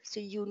field. So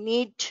you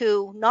need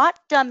to not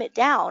dumb it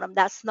down.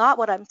 That's not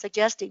what I'm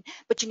suggesting,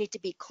 but you need to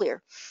be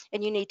clear.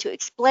 And you need to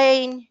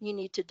explain, you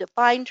need to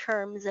define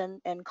terms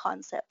and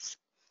concepts.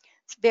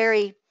 It's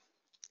very,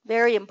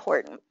 very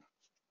important.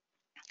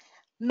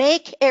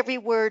 Make every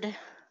word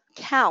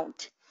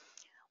count.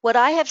 What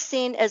I have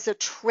seen as a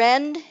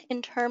trend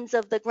in terms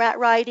of the grant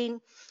writing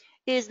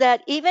is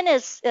that even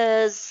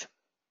as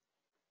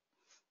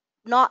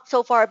not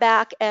so far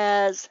back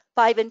as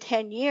 5 and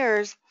 10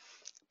 years,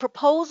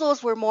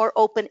 proposals were more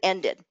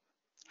open-ended.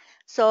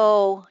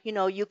 So,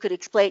 you could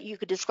explain, you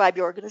could describe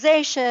your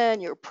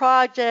organization, your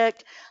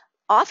project.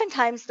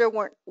 Oftentimes there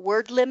weren't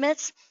word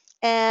limits,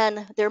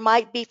 and there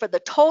might be for the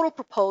total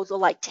proposal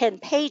like 10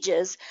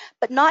 pages,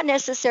 but not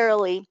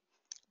necessarily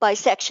by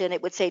section.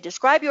 It would say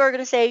describe your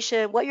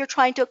organization, what you're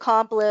trying to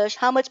accomplish,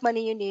 how much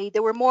money you need. They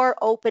were more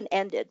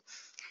open-ended.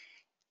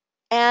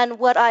 And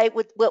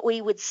what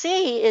we would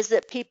see is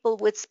that people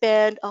would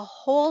spend a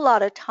whole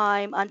lot of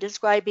time on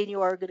describing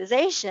your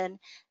organization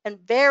and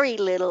very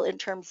little in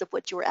terms of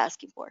what you were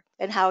asking for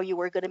and how you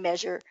were going to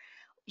measure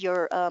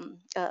your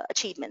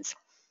achievements.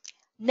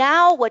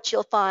 Now what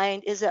you'll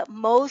find is that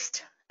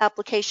most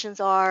applications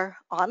are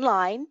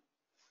online.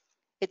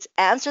 It's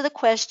answer the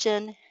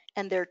question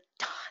and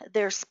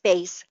they're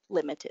space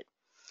limited.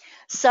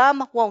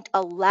 Some won't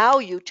allow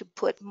you to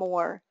put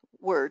more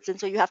words, and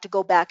so you have to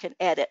go back and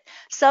edit.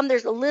 Some,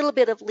 there's a little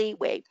bit of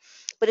leeway,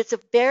 but it's a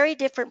very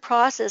different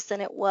process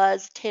than it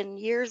was 10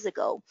 years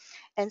ago.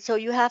 And so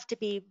you have to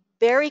be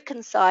very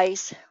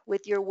concise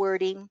with your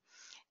wording,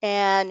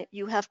 and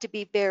you have to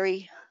be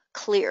very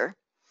clear.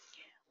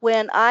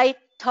 When I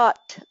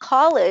taught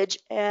college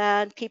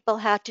and people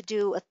had to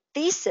do a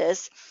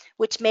thesis,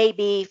 which may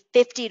be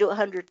 50 to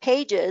 100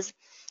 pages,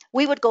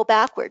 we would go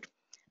backward.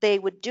 They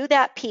would do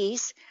that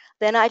piece,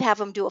 then I'd have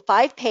them do a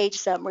 5-page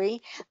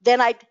summary,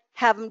 then I'd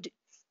have them,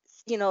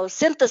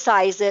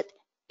 synthesize it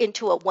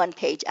into a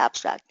 1-page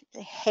abstract.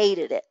 I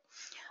hated it,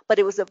 but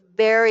it was a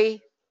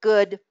very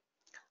good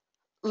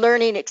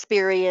learning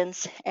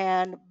experience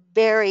and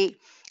very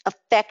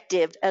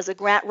effective as a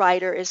grant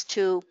writer is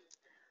to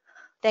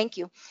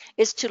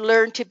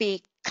learn to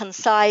be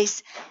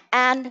concise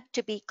and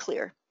to be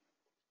clear.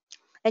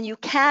 And you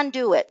can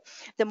do it.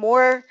 The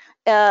more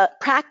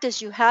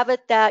practice you have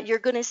at that, you're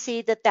going to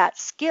see that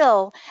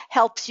skill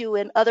helps you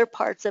in other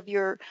parts of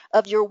your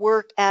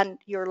work and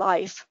your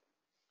life.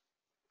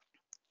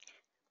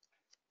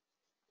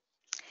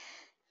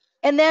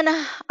 And then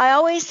I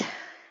always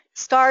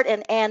start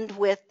and end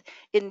with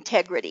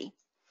integrity.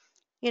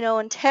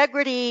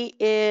 Integrity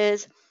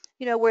is,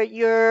 where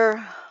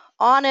you're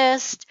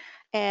honest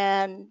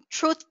and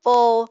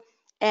truthful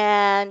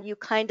and you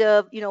kind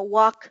of,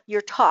 walk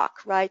your talk,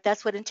 right?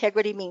 That's what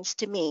integrity means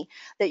to me,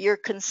 that you're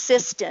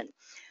consistent.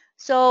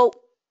 So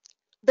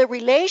the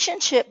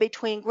relationship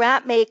between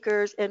grant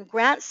makers and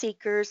grant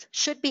seekers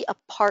should be a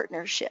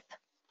partnership.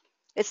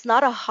 It's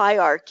not a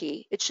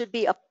hierarchy. It should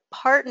be a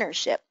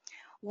partnership.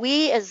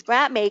 We as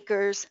grant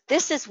makers,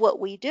 this is what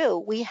we do.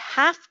 We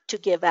have to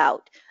give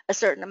out a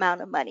certain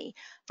amount of money.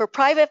 For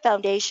private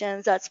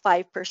foundations, that's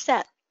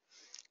 5%.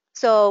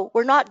 So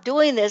we're not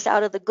doing this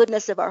out of the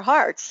goodness of our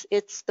hearts.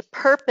 It's the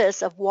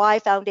purpose of why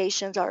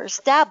foundations are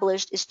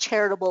established is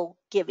charitable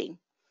giving.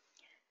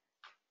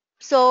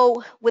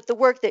 So with the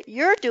work that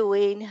you're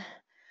doing,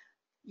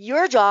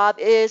 your job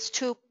is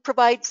to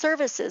provide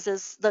services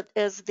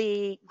as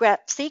the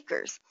grant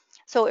seekers.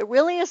 So it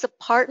really is a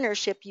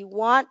partnership. You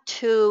want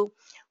to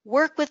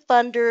work with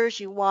funders.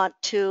 You want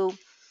to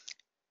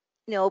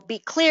be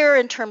clear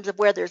in terms of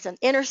where there's an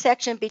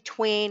intersection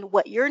between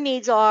what your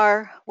needs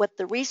are, what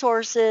the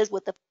resources,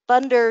 what the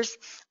funders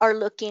are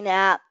looking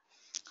at,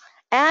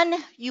 and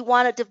you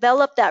want to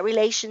develop that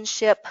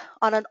relationship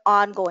on an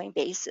ongoing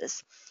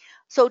basis.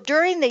 So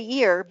during the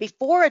year,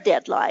 before a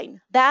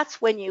deadline, that's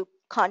when you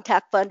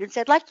contact funders and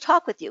say, I'd like to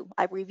talk with you.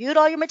 I've reviewed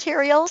all your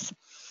materials.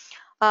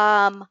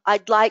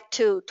 I'd like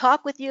to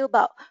talk with you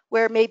about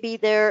where maybe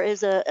there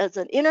is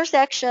an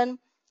intersection.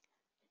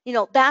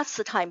 That's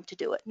the time to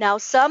do it. Now,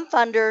 some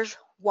funders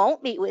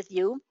won't meet with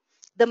you.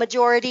 The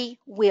majority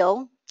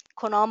will.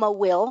 Con Alma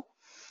will.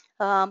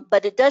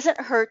 But it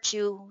doesn't hurt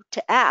you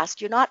to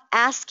ask. You're not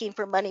asking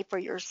for money for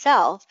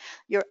yourself.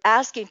 You're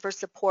asking for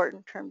support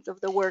in terms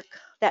of the work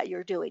that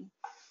you're doing.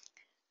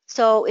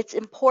 So it's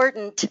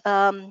important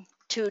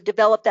to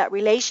develop that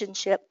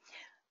relationship.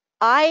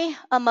 I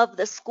am of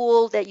the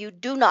school that you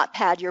do not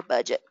pad your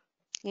budget.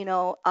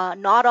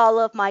 Not all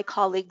of my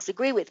colleagues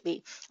agree with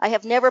me. I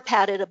have never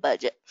padded a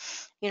budget.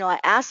 I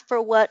ask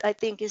for what I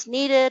think is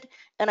needed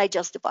and I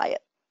justify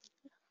it.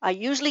 I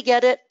usually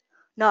get it,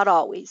 not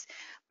always,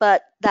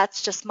 but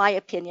that's just my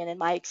opinion and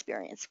my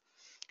experience.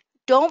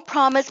 Don't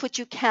promise what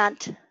you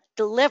can't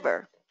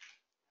deliver.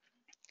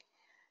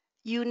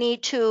 You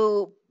need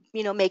to,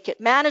 make it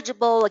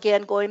manageable.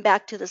 Again, going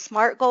back to the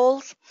SMART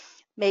goals,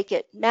 make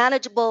it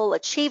manageable,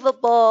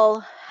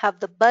 achievable, have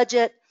the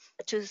budget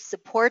to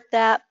support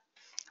that.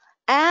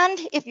 And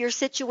if your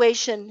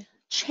situation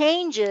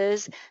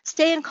changes,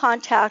 stay in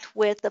contact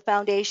with the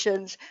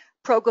foundation's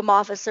program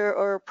officer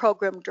or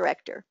program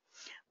director.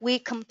 We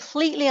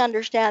completely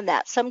understand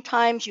that.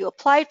 Sometimes you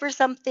applied for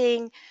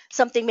something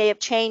may have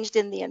changed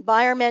in the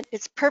environment.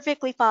 It's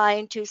perfectly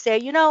fine to say,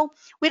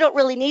 we don't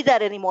really need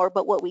that anymore,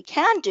 but what we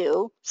can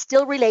do,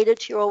 still related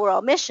to your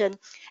overall mission,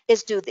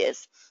 is do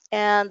this.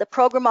 And the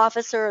program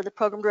officer or the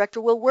program director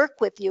will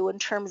work with you in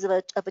terms of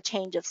a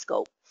change of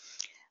scope.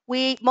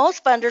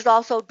 Most funders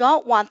also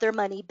don't want their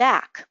money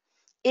back.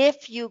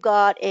 If you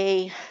got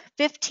a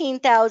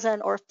 $15,000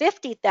 or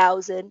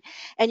 $50,000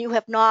 and you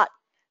have not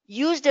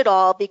used it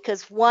all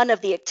because one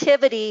of the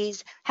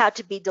activities had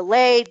to be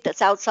delayed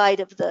that's outside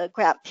of the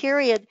grant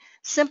period,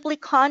 simply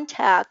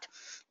contact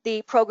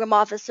the program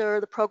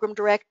officer, the program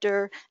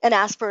director, and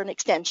ask for an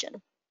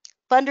extension.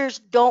 Funders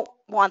don't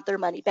want their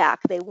money back.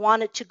 They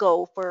want it to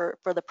go for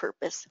the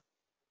purpose.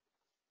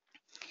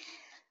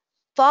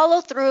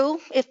 Follow through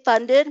if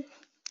funded.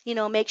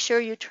 Make sure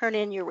you turn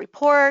in your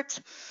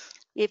reports.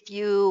 If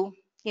you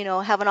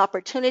have an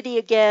opportunity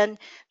again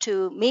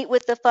to meet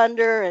with the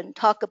funder and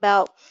talk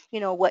about,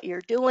 what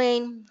you're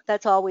doing,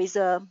 that's always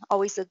a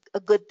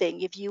good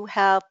thing. If you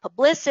have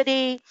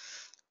publicity,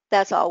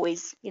 that's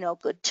always,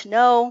 good to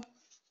know.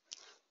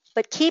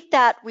 But keep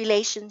that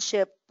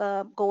relationship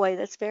going.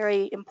 That's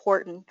very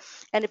important.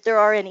 And if there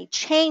are any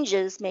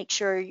changes, make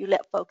sure you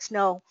let folks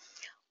know.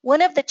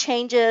 One of the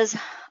changes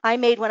I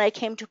made when I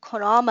came to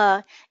Con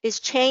Alma is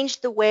change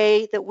the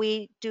way that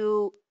we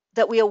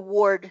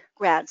award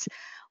grants.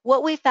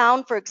 What we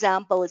found, for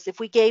example, is if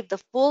we gave the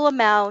full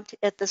amount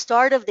at the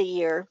start of the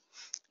year,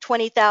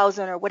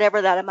 20,000 or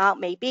whatever that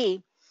amount may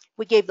be,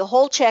 we gave the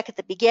whole check at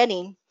the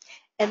beginning,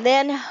 and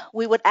then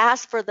we would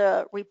ask for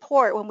the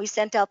report when we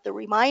sent out the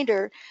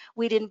reminder.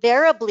 We'd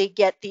invariably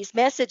get these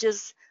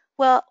messages,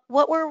 well,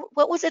 what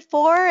was it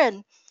for?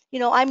 And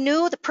I'm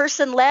new, the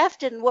person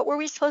left, and what were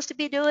we supposed to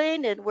be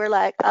doing? And we're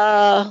like,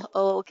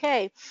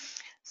 okay.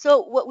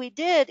 So what we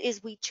did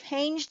is we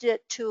changed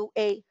it to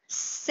a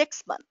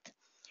 6-month,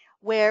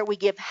 where we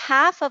give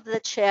half of the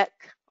check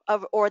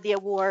or the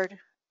award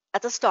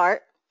at the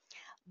start.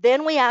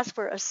 Then we ask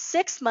for a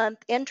 6-month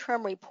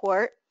interim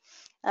report.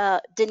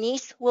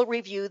 Denise will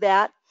review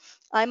that.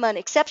 I'm an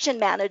exception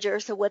manager,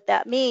 so what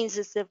that means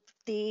is if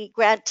the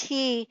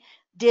grantee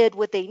did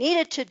what they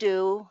needed to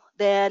do,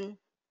 then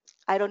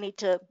I don't need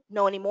to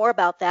know any more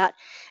about that.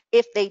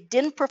 If they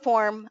didn't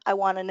perform, I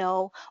want to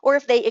know. Or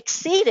if they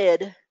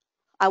exceeded,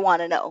 I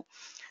want to know.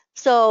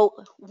 So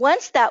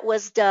once that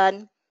was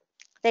done,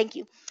 thank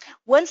you.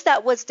 Once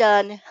that was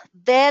done,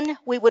 then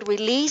we would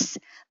release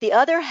the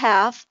other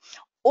half,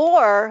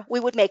 or we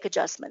would make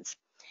adjustments.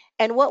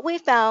 And what we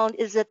found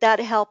is that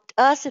that helped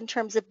us in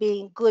terms of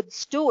being good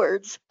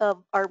stewards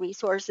of our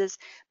resources,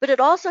 but it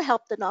also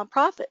helped the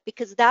nonprofit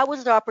because that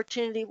was the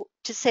opportunity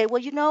to say,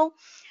 well, you know,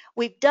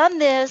 we've done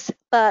this,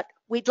 but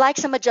we'd like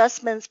some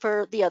adjustments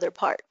for the other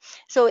part.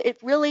 So it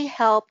really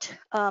helped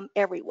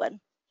everyone.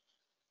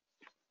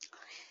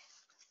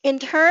 In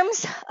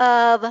terms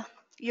of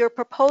your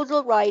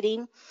proposal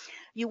writing,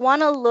 you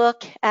want to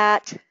look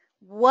at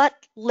what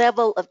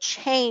level of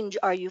change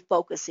are you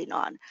focusing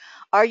on?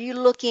 Are you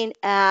looking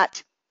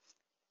at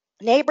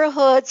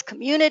neighborhoods,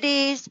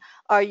 communities?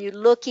 Are you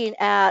looking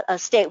at a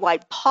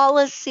statewide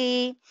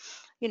policy?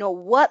 You know,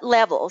 what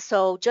level?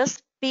 So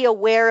just be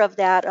aware of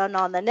that. And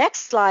on the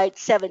next slide,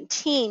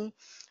 17,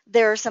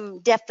 there are some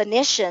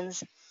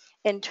definitions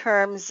in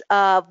terms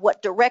of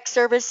what direct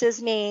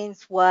services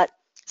means, what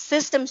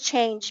systems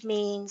change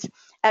means.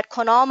 At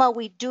Con Alma,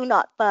 we do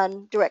not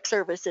fund direct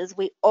services.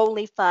 We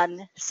only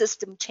fund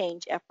system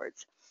change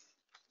efforts.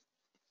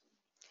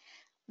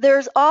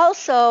 There's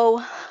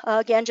also,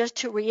 again, just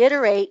to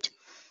reiterate,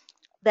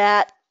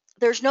 that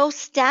there's no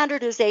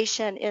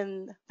standardization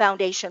in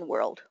foundation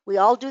world. We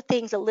all do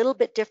things a little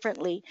bit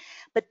differently,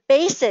 but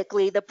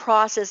basically the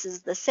process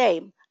is the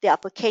same. The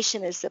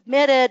application is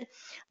submitted.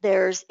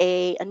 There's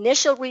an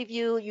initial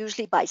review,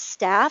 usually by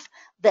staff,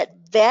 that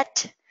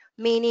vet,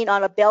 meaning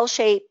on a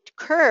bell-shaped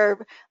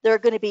curve, there are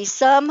going to be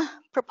some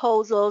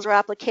proposals or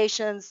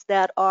applications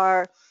that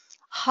are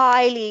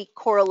highly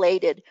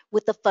correlated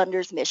with the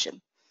funder's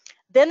mission.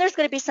 Then there's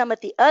going to be some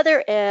at the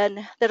other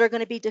end that are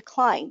going to be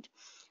declined.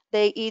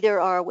 They either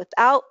are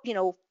without,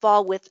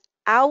 fall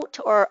without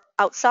or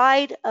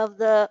outside of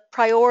the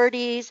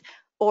priorities,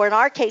 or in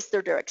our case,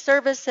 they're direct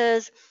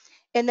services.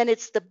 And then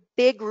it's the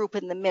big group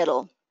in the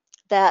middle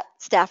that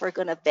staff are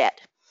going to vet.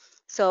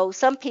 So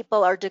some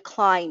people are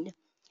declined.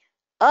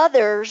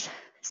 Others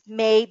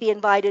may be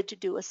invited to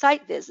do a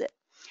site visit.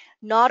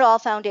 Not all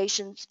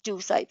foundations do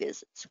site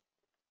visits.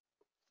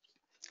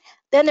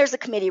 Then there's a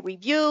committee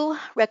review,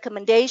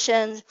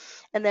 recommendations,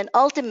 and then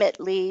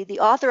ultimately the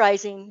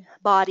authorizing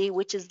body,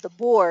 which is the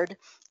board,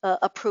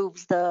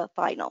 approves the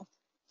final.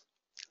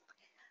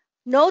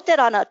 Note that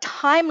on a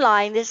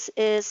timeline, this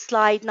is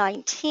slide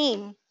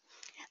 19,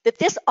 that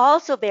this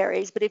also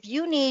varies, but if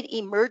you need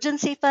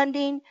emergency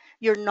funding,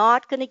 you're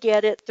not going to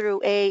get it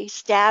through a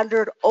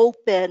standard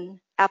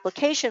open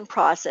application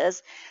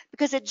process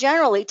because it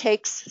generally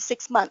takes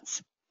 6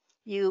 months.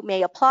 You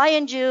may apply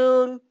in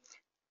June.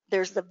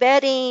 There's the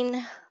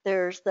vetting,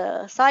 there's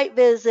the site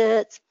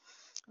visits,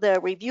 the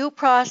review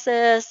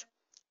process,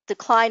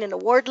 decline in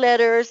award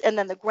letters, and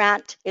then the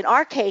grant, in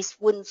our case,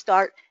 wouldn't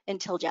start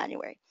until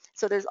January.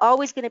 So there's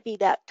always going to be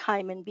that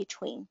time in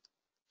between.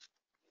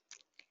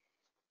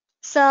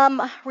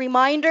 Some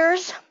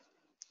reminders,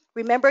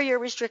 remember your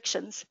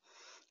restrictions.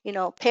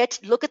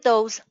 Look at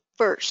those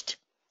first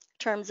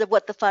in terms of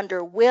what the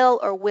funder will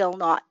or will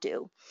not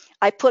do.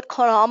 I put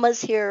Con Alma's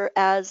here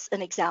as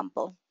an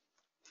example,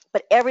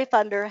 but every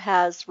funder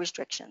has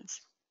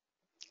restrictions.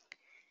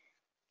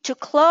 To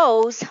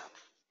close,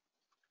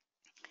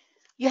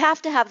 you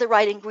have to have the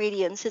right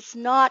ingredients. It's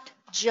not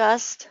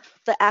just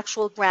the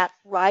actual grant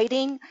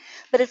writing,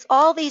 but it's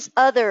all these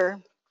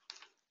other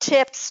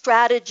tips,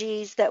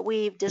 strategies that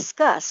we've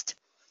discussed.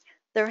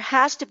 There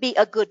has to be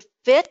a good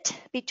fit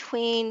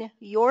between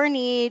your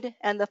need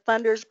and the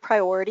funder's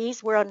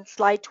priorities. We're on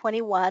slide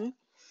 21.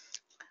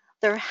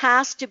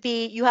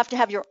 You have to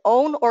have your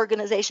own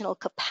organizational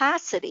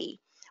capacity.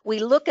 We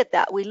look at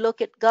that. We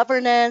look at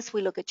governance.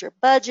 We look at your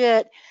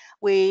budget.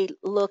 We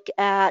look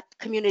at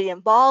community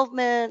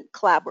involvement,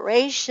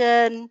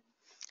 collaboration,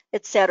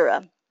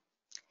 etc.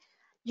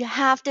 You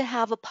have to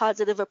have a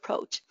positive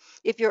approach.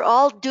 If you're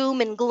all doom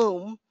and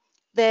gloom,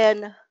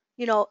 then,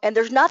 and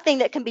there's nothing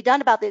that can be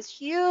done about this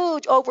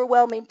huge,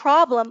 overwhelming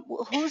problem,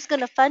 who's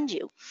going to fund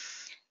you?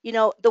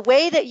 The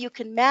way that you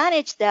can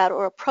manage that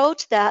or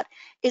approach that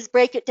is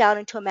break it down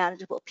into a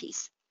manageable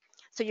piece.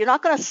 So you're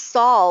not going to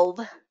solve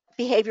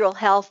behavioral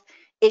health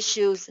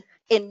issues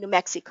in New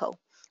Mexico.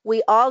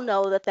 We all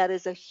know that that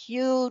is a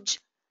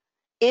huge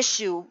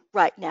issue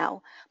right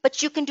now,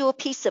 but you can do a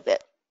piece of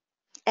it.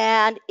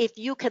 And if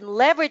you can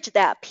leverage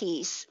that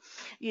piece,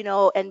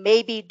 and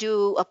maybe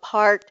do a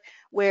part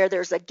where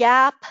there's a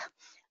gap,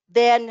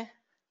 then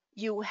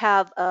you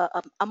have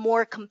a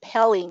more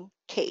compelling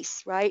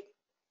case, right?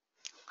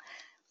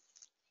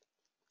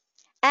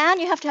 And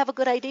you have to have a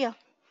good idea,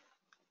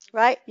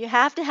 right? You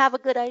have to have a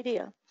good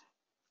idea.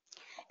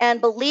 And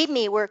believe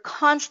me, we're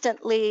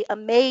constantly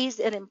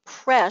amazed and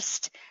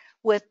impressed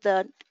with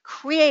the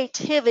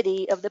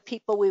creativity of the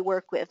people we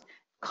work with.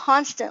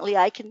 Constantly,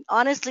 I can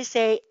honestly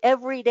say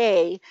every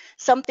day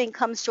something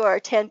comes to our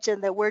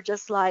attention that we're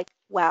just like,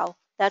 wow,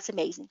 that's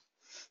amazing.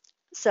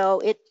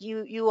 So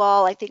you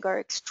all, I think, are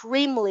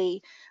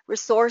extremely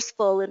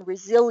resourceful and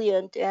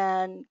resilient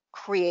and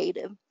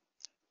creative.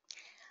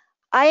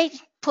 I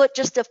put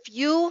just a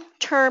few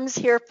terms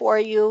here for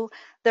you.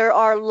 There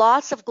are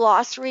lots of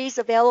glossaries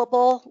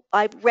available.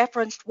 I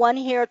referenced one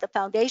here at the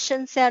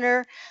Foundation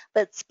Center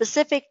that's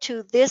specific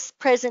to this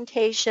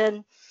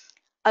presentation.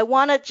 I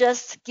want to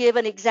just give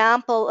an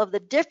example of the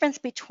difference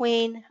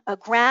between a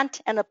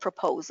grant and a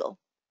proposal.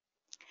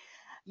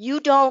 You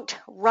don't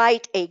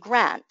write a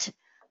grant,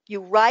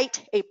 you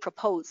write a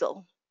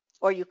proposal,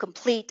 or you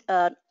complete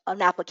an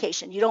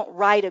application. You don't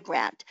write a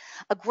grant.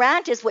 A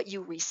grant is what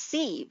you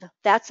receive.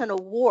 That's an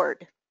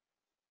award.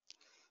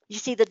 You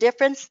see the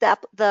difference?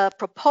 That the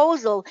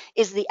proposal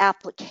is the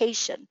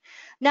application.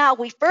 Now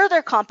we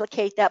further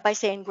complicate that by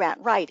saying grant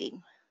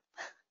writing.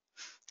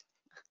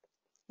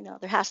 You know,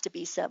 there has to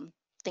be something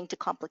to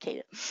complicate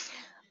it.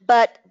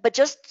 But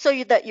just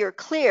so that you're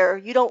clear,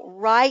 you don't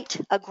write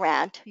a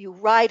grant, you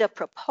write a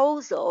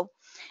proposal,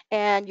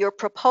 and your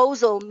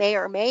proposal may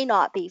or may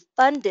not be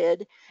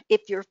funded.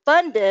 If you're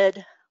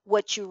funded,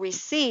 what you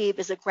receive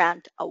is a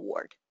grant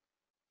award.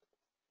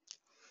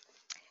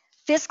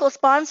 Fiscal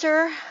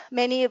sponsor,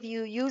 many of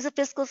you use a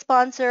fiscal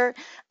sponsor.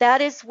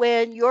 That is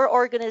when your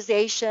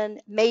organization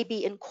may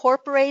be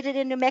incorporated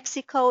in New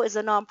Mexico as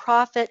a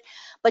nonprofit,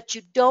 but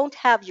you don't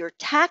have your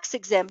tax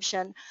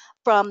exemption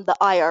from the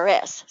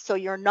IRS. So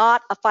you're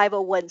not a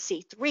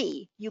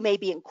 501c3. You may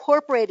be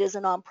incorporated as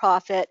a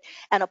nonprofit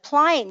and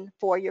applying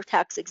for your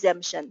tax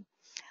exemption.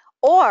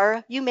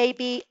 Or you may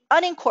be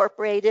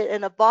unincorporated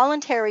in a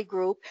voluntary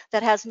group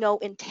that has no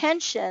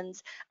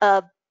intentions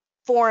of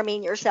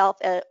forming yourself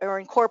or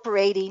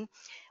incorporating,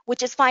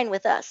 which is fine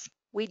with us.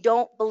 We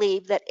don't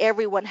believe that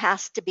everyone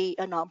has to be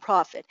a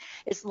nonprofit.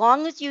 As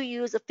long as you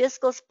use a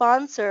fiscal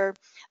sponsor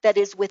that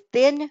is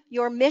within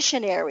your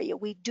mission area,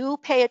 we do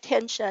pay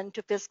attention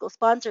to fiscal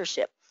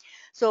sponsorship.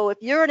 So if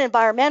you're an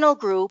environmental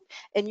group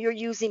and you're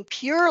using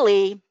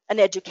purely an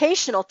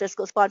educational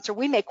fiscal sponsor,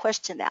 we may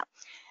question that,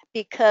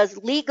 because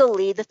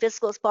legally the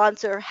fiscal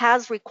sponsor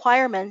has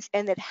requirements,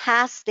 and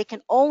they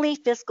can only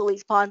fiscally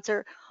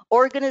sponsor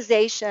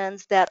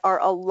organizations that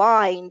are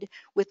aligned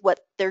with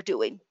what they're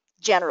doing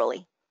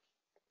generally.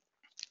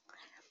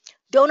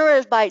 Donor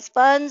advised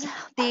funds,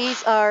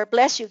 these are,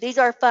 bless you, these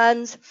are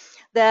funds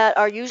that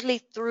are usually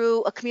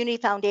through a community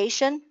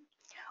foundation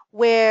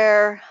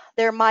where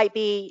there might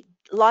be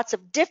lots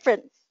of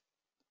different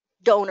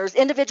donors,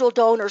 individual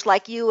donors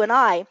like you and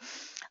I,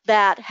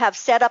 that have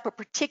set up a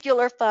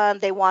particular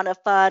fund. They want to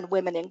fund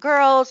women and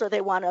girls, or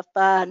they want to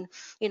fund,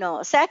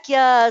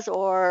 acequias,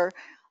 or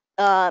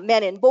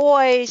men and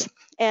boys,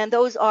 and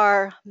those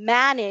are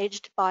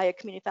managed by a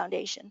community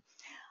foundation.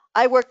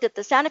 I worked at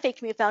the Santa Fe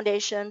Community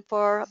Foundation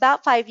for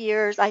about 5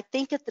 years. I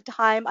think at the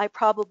time I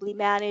probably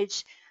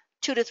managed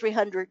 200 to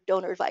 300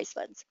 donor advised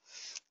funds.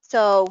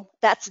 So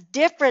that's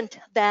different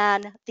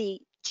than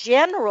the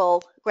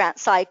general grant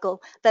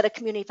cycle that a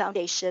community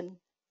foundation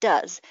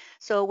does.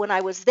 So when I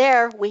was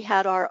there, we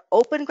had our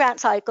open grant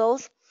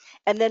cycles,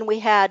 and then we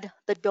had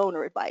the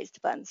donor advised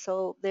funds.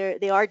 So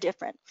they are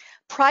different.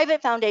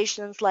 Private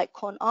foundations like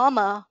Con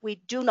Alma, we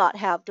do not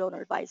have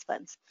donor advised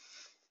funds.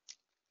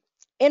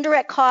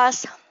 Indirect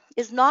costs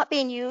is not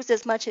being used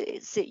as much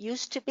as it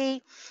used to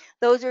be.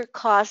 Those are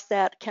costs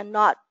that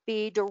cannot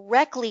be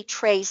directly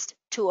traced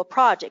to a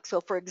project.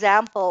 So for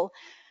example,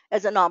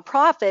 as a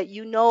nonprofit,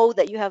 you know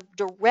that you have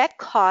direct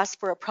costs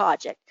for a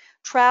project: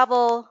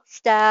 travel,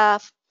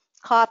 staff,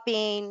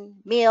 copying,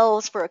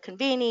 meals for a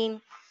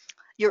convening.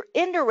 Your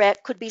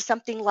indirect could be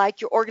something like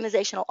your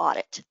organizational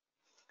audit.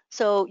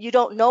 So you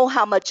don't know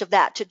how much of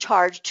that to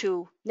charge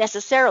to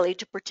necessarily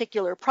to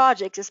particular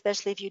projects,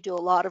 especially if you do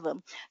a lot of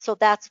them. So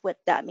that's what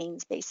that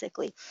means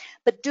basically.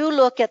 But do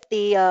look at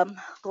the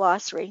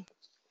glossary.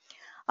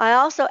 I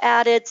also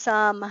added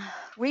some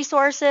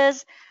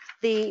resources.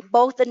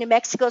 Both the New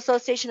Mexico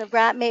Association of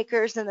Grant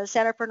Makers and the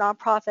Center for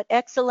Nonprofit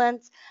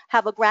Excellence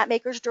have a grant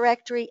makers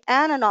directory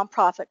and a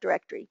nonprofit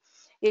directory.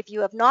 If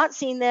you have not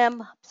seen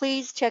them,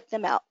 please check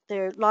them out.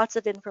 There's lots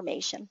of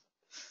information.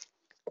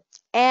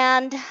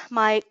 And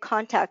my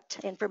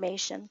contact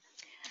information.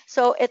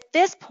 So at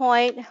this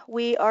point,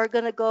 we are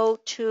going to go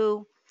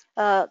to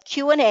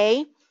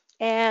Q&A,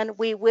 and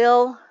we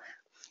will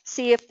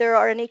see if there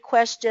are any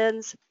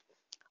questions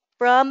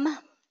from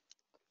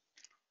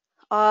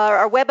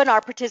our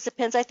webinar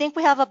participants. I think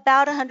we have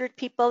about 100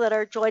 people that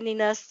are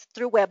joining us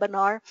through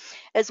webinar,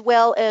 as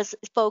well as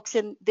folks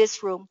in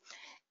this room.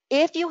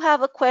 If you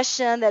have a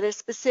question that is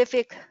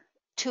specific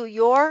to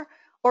your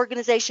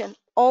organization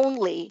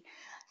only,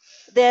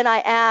 then I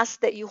ask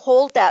that you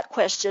hold that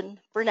question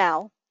for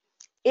now.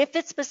 If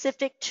it's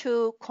specific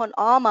to Con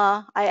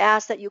Alma, I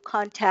ask that you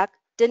contact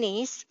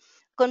Denise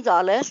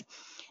Gonzalez.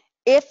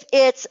 If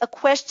it's a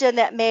question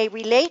that may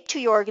relate to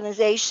your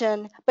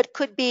organization, but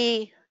could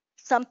be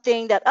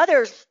something that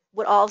others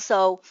would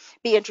also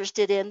be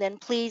interested in, then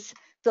please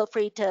feel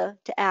free to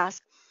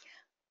ask.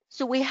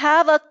 So we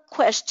have a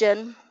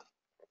question.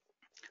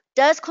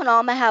 Does Con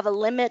Alma have a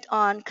limit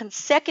on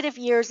consecutive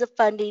years of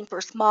funding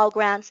for small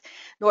grants,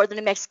 Northern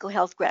New Mexico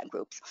Health Grant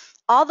Groups?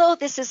 Although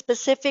this is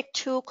specific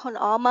to Con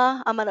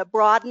Alma, I'm going to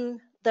broaden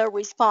the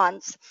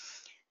response.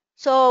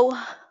 So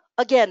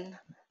again,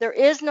 there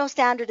is no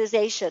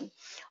standardization.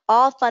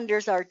 All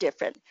funders are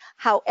different.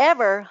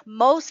 However,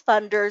 most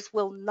funders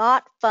will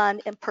not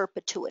fund in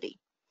perpetuity.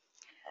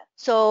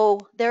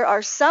 So there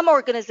are some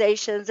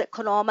organizations that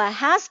Con Alma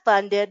has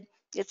funded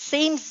It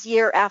seems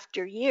year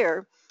after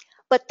year,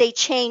 but they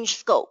change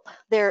scope.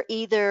 They're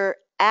either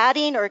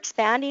adding or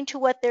expanding to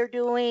what they're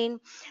doing,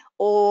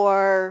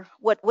 or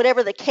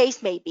whatever the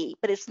case may be,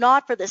 but it's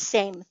not for the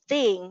same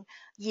thing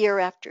year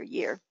after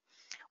year.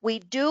 We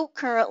do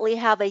currently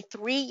have a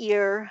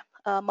 3-year,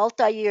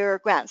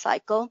 multi-year grant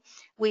cycle.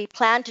 We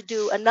plan to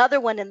do another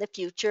one in the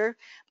future,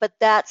 but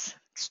that's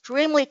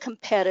extremely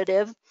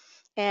competitive.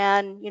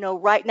 And,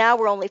 right now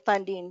we're only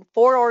funding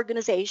 4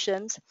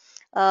 organizations.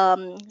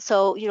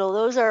 So,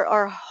 those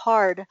are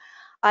hard.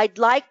 I'd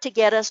like to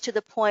get us to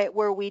the point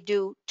where we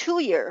do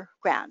 2-year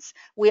grants.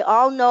 We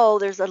all know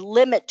there's a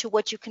limit to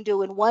what you can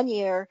do in 1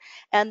 year,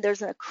 and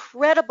there's an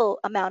incredible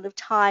amount of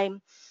time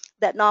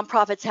that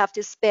nonprofits have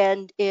to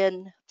spend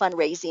in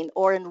fundraising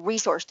or in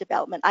resource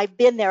development. I've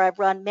been there, I've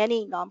run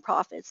many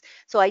nonprofits,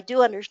 so I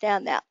do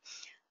understand that.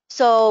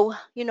 So,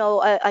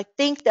 I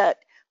think that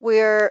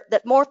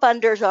more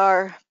funders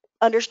are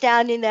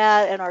understanding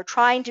that and are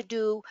trying to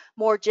do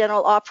more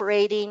general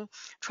operating,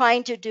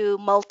 trying to do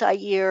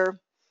multi-year,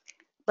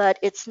 but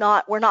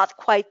we're not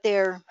quite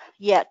there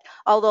yet.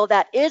 Although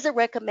that is a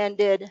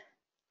recommended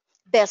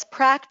best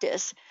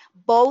practice,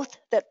 both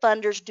that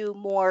funders do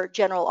more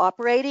general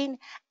operating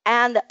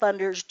and that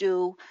funders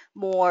do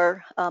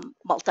more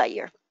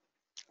multi-year.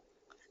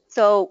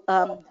 So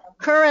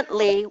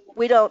currently,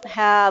 we don't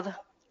have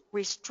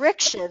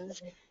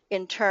restrictions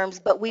in terms,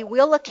 but we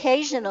will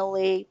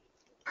occasionally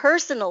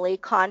personally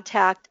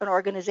contact an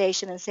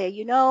organization and say,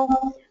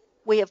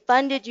 we have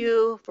funded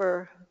you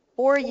for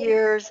 4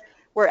 years.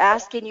 We're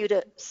asking you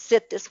to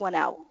sit this one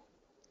out.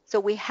 So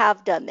we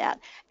have done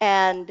that.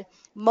 And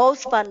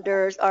most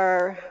funders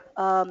are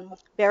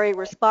very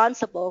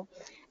responsible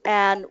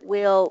and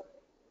will,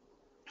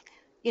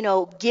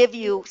 give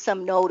you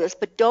some notice,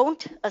 but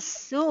don't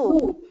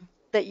assume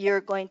that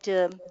you're going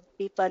to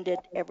be funded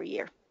every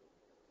year.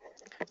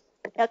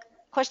 A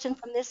question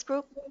from this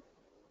group?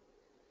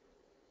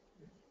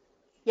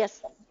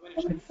 Yes.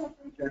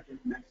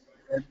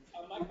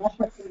 My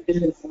question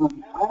is, I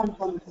am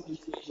from a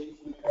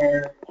situation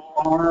where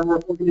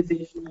our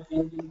organization is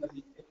ending, but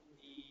we pick the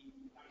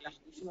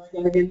foundation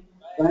slogan,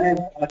 but I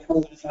have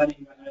trouble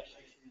deciding whether I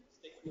should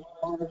stick with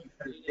our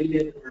because they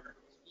did or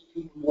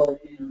keep more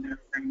in their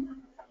framework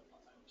of how the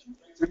foundation.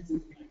 For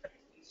instance, we have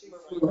consumer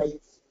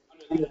rights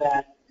under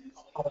that is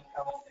public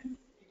health, and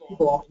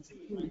people often say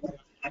human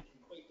rights, and I can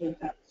equate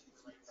that with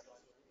consumer rights, so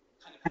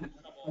kind of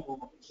trouble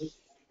with this.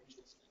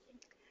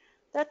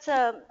 That's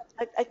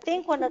I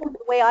think one of the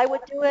way I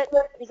would do it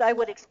is I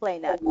would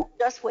explain that,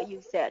 just what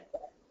you said,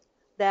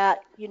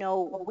 that,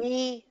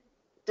 we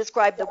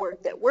describe the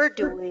work that we're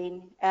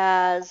doing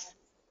as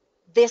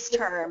this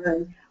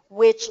term,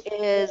 which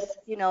is,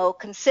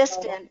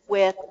 consistent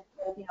with,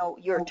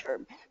 your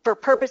term. For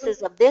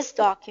purposes of this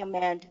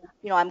document,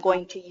 I'm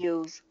going to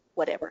use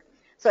whatever.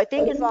 So I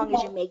think as long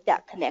as you make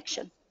that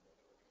connection.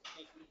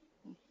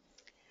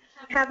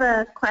 I have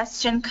a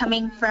question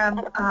coming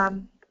from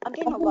I'm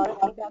getting a lot of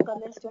feedback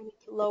on this. Do I need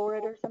to lower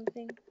it or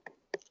something?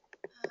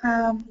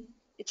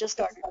 It just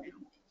started.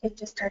 It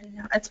just started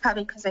now. It's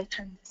probably because I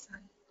turned this on.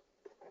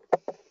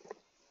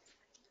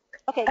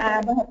 Okay.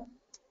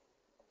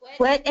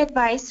 What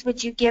advice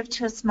would you give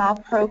to a small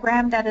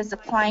program that is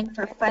applying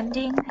for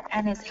funding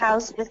and is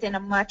housed within a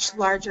much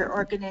larger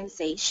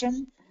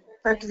organization?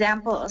 For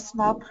example, a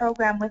small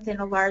program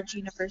within a large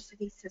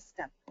university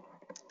system.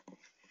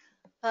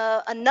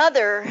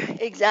 Another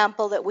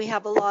example that we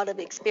have a lot of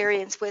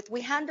experience with,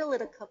 we handle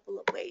it a couple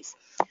of ways.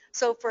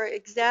 So for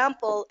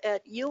example,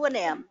 at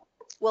UNM,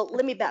 well,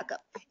 let me back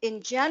up.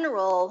 In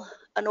general,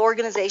 an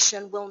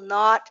organization will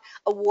not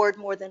award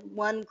more than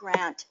 1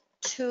 grant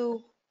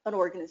to an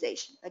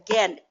organization.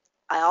 Again,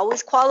 I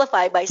always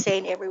qualify by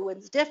saying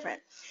everyone's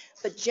different,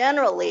 but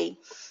generally,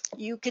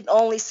 you can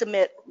only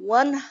submit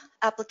 1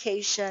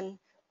 application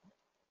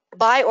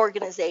by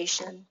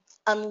organization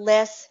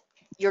unless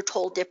you're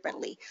told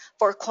differently.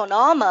 For Con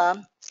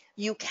Alma,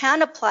 you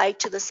can apply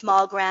to the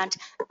small grant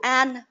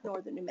and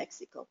Northern New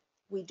Mexico.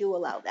 We do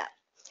allow that.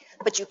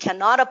 But you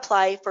cannot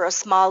apply for a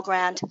small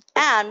grant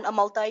and a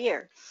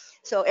multi-year.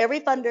 So every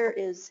funder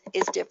is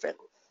different.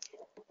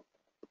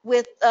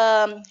 With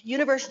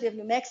University of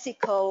New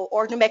Mexico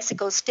or New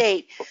Mexico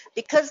State,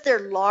 because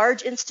they're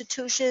large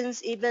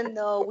institutions, even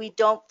though we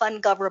don't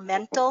fund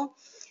governmental,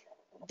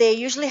 they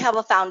usually have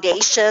a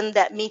foundation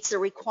that meets the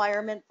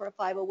requirement for a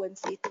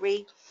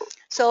 501c3.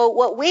 So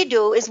what we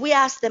do is we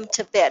ask them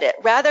to vet it.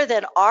 Rather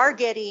than our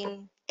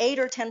getting 8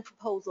 or 10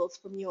 proposals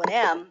from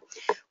UNM,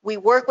 we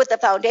work with the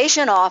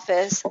foundation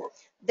office.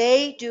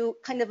 They do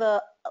kind of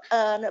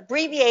an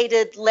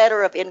abbreviated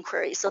letter of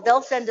inquiry. So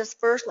they'll send us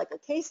first like a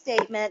case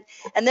statement,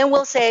 and then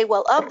we'll say,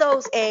 well, of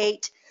those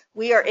 8,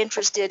 we are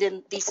interested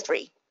in these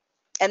 3.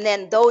 And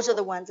then those are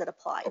the ones that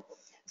apply.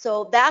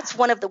 So that's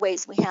one of the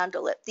ways we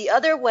handle it. The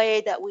other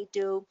way that we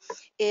do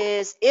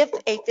is if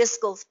a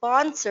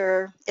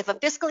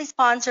fiscally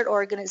sponsored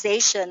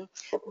organization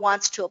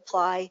wants to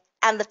apply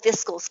and the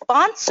fiscal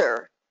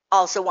sponsor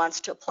also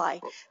wants to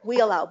apply, we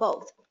allow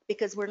both.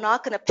 because we're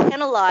not going to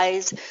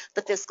penalize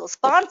the fiscal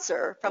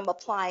sponsor from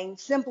applying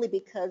simply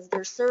because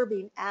they're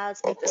serving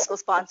as a fiscal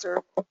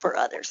sponsor for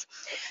others.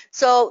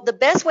 So the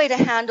best way to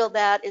handle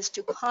that is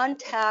to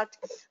contact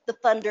the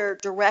funder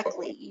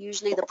directly,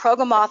 usually the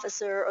program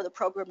officer or the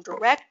program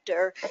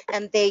director,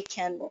 and they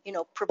can,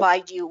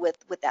 provide you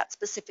with that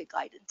specific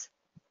guidance.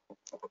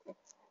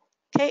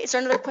 Okay, is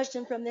there another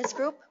question from this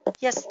group?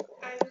 Yes.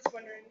 I was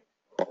wondering,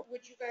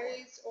 would you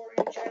guys, or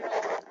in general,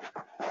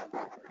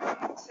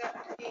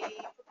 accept a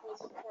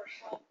proposal for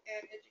health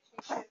and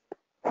education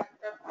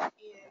wrapped up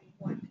in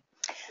one?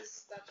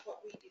 Because that's what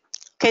we do.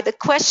 Okay, the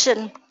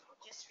question.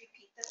 Just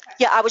repeat the question.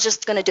 Yeah, I was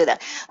just going to do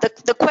that.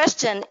 The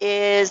question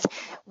is,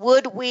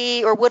 would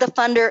we or would a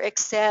funder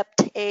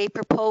accept a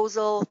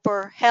proposal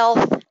for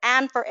health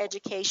and for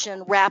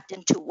education wrapped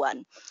into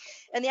one?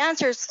 And the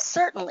answer is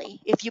certainly,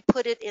 if you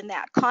put it in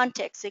that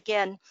context.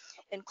 Again,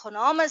 in Con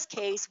Alma's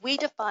case, we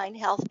define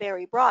health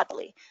very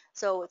broadly.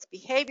 So it's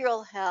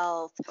behavioral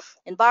health,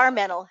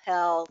 environmental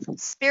health,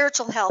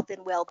 spiritual health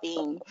and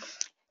well-being.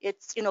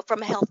 It's,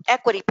 from a health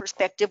equity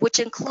perspective, which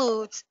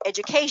includes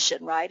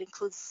education, right?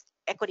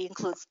 Equity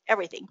includes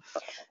everything.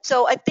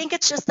 So I think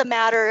it's just a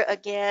matter,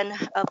 again,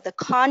 of the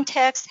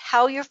context,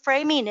 how you're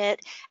framing it,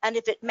 and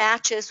if it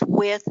matches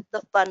with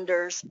the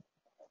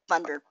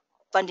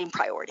funding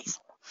priorities.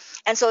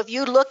 And so if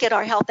you look at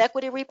our health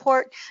equity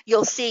report,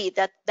 you'll see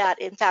that that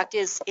in fact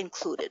is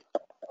included.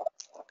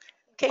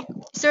 Okay,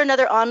 is there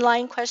another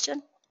online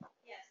question?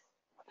 Yes.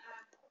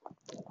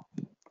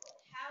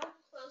 How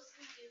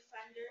closely do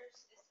funders,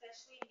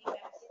 especially in New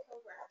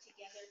Mexico, work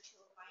together to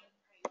align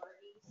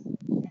priorities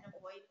and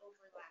avoid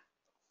overlap?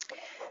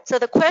 So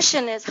the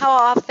question is, how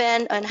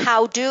often and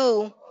how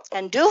do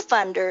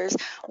funders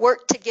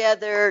work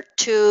together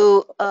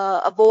to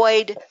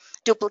avoid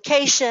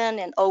duplication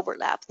and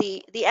overlap?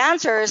 The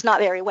answer is not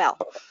very well.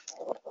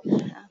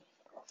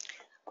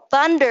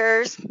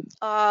 Funders,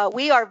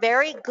 we are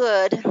very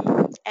good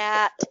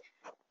at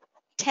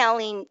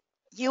telling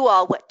you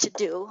all what to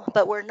do,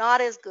 but we're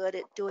not as good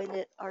at doing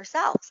it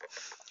ourselves.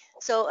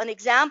 So an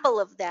example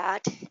of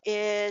that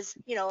is,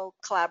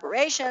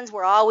 collaborations.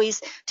 We're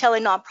always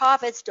telling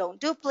nonprofits, don't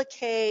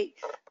duplicate,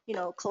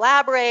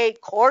 collaborate,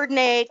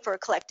 coordinate for a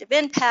collective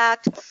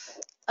impact.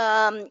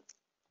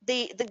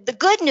 The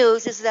good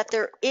news is that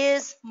there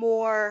is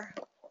more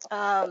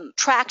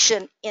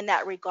traction in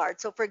that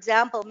regard. So for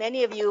example,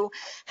 many of you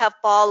have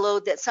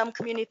followed that some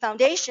community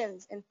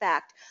foundations, in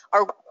fact,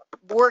 are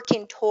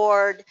working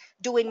toward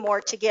doing more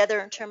together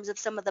in terms of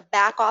some of the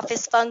back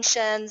office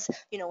functions,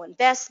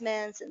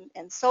 investments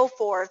and so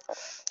forth.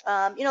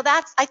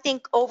 That's, I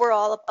think,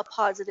 overall a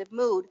positive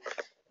move.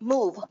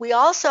 We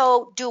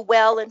also do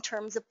well in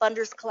terms of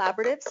funders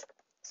collaboratives.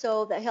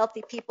 So the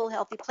Healthy People,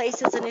 Healthy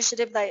Places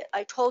initiative that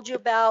I told you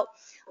about,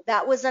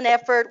 that was an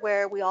effort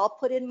where we all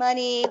put in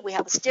money. We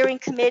have a steering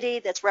committee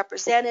that's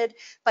represented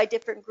by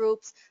different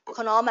groups.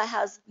 Con Alma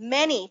has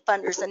many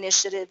funders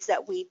initiatives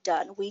that we've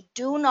done. We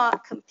do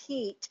not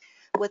compete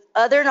with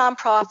other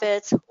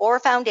nonprofits or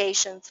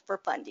foundations for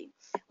funding.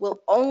 We'll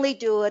only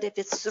do it if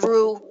it's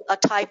through a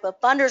type of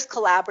funders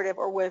collaborative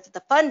or where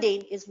the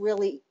funding is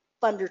really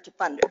funder to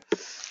funder.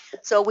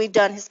 So we've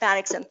done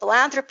Hispanics in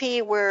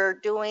philanthropy. We're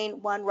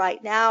doing one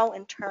right now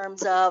in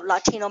terms of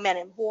Latino men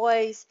and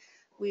boys.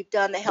 We've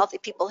done the Healthy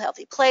People,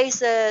 Healthy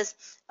Places,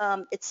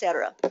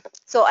 etc.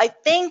 So I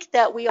think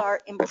that we are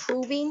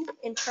improving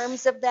in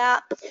terms of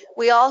that.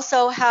 We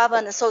also have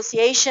an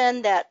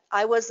association that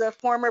I was a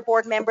former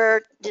board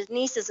member.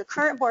 Denise is a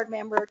current board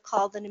member,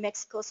 called the New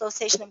Mexico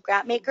Association of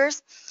Grant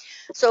Makers.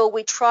 So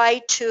we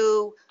try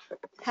to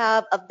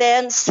have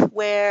events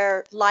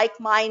where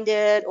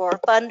like-minded or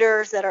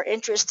funders that are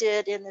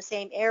interested in the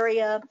same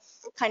area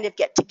kind of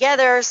get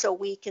together so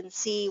we can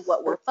see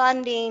what we're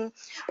funding.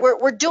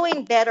 We're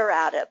doing better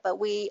at it, but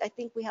I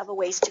think we have a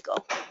ways to go.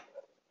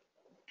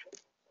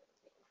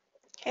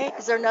 Okay,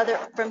 is there another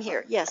from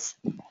here? Yes.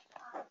 We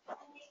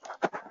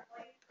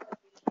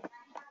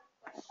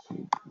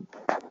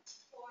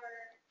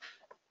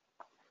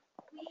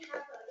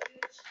have a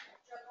huge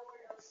drug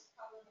overdose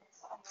problem in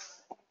Sonora.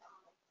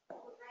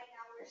 Right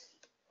now we're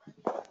seeking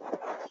funding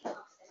for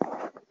detox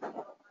centers.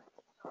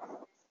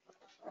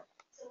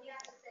 So we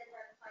have to send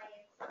our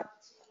clients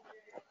out to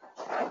either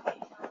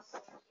treatment house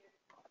or here in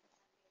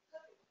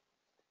recovery.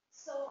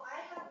 So I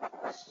have a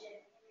question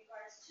in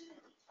regards to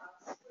the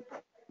detox. Would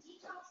a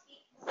detox be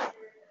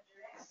considered a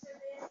direct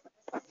service,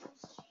 a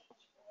systems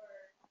change, or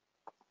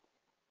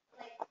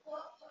like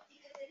what?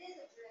 Because it is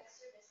a direct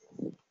service,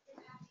 it's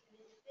impacting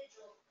an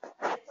individual,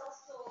 but it's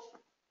also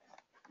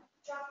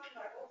dropping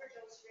our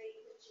overdose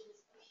rate, which is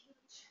a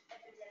huge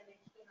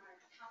epidemic in our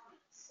county.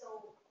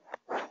 So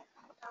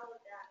how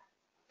would that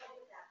be?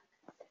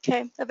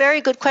 Okay, a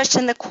very good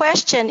question. The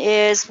question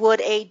is,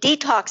 would a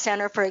detox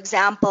center, for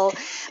example,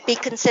 be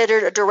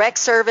considered a direct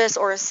service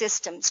or a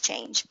systems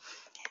change?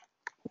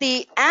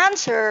 The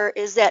answer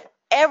is that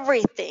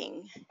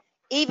everything,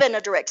 even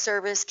a direct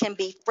service, can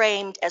be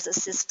framed as a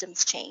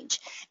systems change.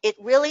 It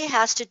really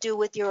has to do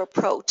with your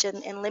approach,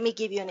 and let me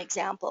give you an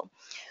example.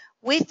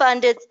 We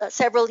funded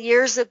several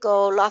years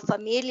ago La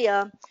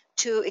Familia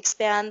to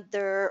expand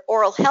their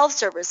oral health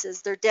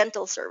services, their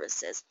dental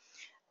services.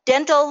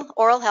 Dental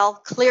oral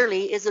health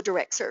clearly is a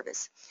direct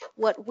service.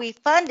 What we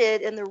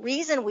funded, and the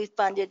reason we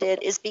funded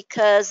it, is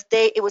because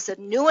it was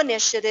a new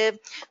initiative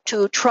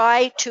to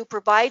try to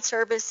provide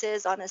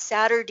services on a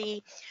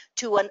Saturday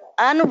to an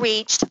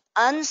unreached,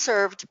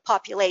 unserved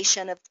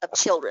population of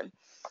children.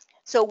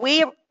 So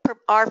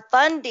our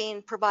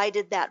funding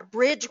provided that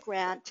bridge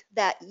grant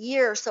that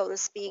year, so to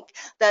speak,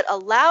 that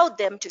allowed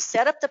them to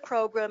set up the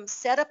program,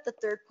 set up the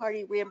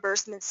third-party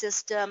reimbursement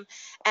system,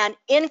 and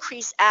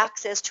increase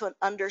access to an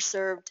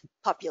underserved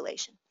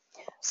population.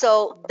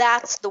 So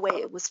that's the way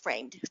it was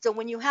framed. So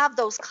when you have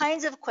those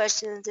kinds of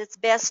questions, it's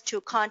best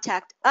to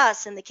contact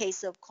us in the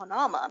case of Con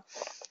Alma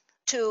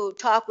to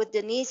talk with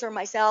Denise or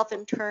myself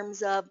in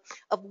terms of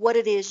what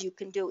it is you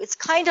can do. It's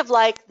kind of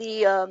like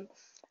the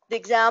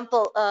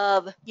example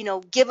of,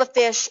 give a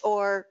fish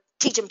or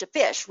teach them to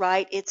fish,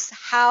 right? It's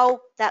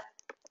how that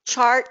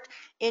chart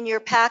in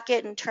your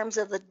packet in terms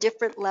of the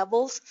different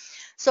levels.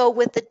 So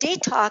with the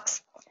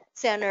detox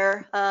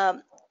center,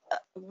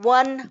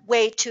 one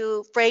way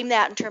to frame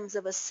that in terms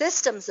of a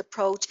systems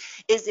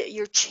approach is that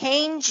you're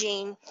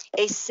changing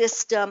a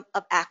system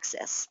of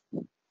access,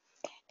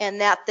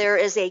 and that there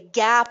is a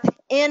gap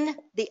in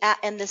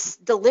the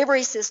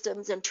delivery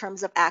systems in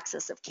terms of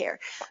access of care.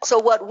 So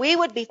what we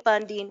would be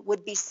funding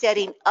would be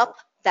setting up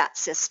that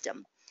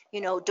system,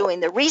 doing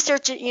the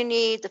research that you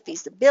need, the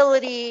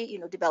feasibility,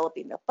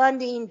 developing the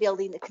funding,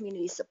 building the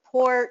community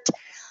support.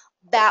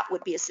 That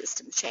would be a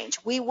system change.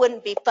 We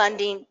wouldn't be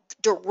funding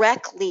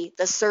directly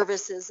the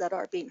services that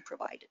are being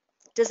provided.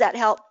 Does that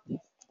help?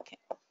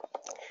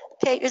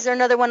 Okay, is there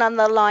another one on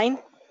the line?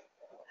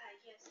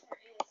 Yes, there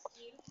is.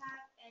 Do you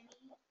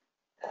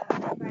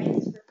have any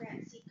advice for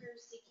grant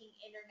seekers seeking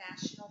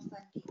international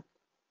funding?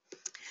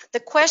 The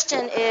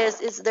question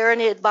is there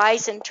any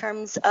advice in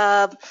terms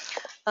of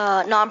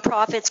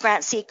nonprofits,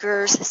 grant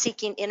seekers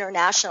seeking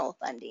international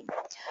funding?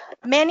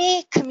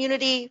 Many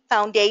community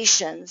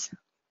foundations,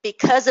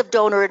 because of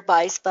donor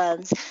advice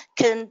funds,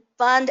 can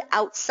fund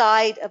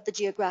outside of the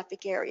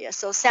geographic area.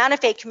 So Santa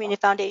Fe Community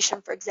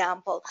Foundation, for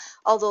example,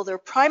 although their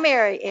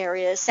primary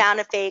area is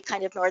Santa Fe,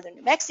 kind of northern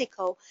New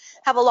Mexico,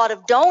 have a lot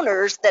of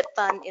donors that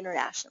fund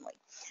internationally.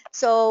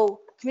 So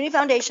community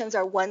foundations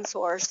are one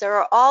source. There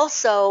are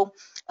also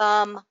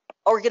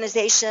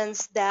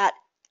organizations that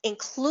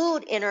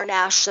include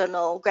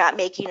international grant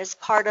making as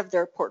part of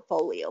their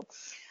portfolio.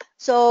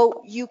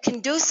 So you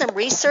can do some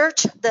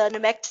research. The New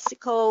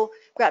Mexico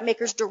Grant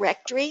Makers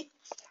Directory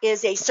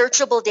is a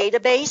searchable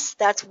database.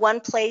 That's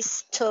one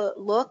place to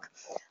look.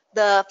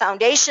 The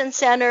Foundation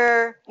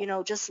Center,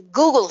 just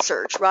Google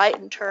search, right,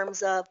 in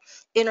terms of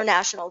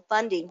international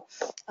funding.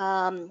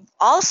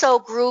 Also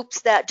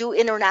groups that do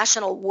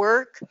international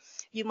work,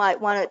 you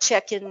might want to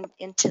check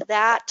into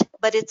that,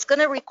 but it's going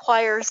to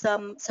require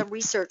some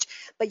research.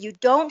 But you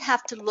don't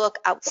have to look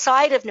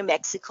outside of New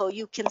Mexico.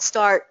 You can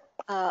start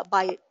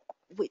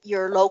with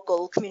your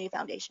local community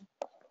foundation.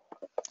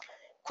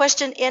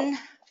 Question in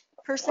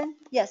person?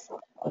 Yes.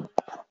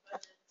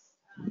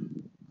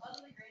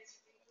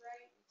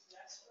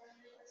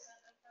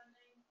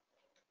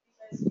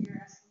 You're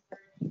asking for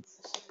a new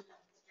position and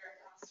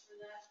direct costs for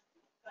that,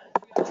 but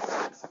we also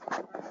ask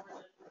for more than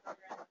the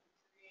program that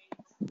we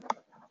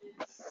create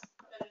is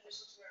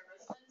beneficial to our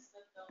residents,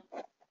 that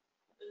they'll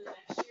in the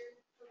next year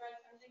provide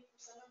funding for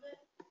some of it.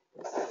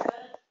 So is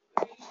that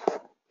would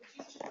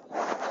you include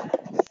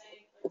that in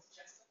saying let's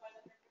justify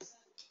the 100%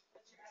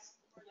 that you're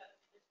asking for, that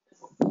if this is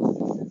a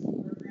successful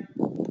program,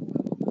 what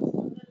will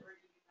fund it, or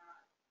do you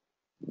not?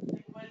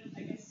 Like what,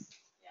 I guess,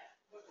 yeah,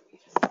 what would be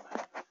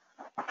justified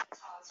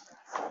cause for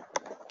asking?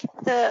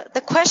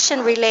 The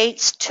question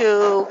relates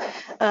to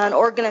an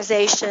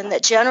organization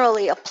that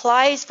generally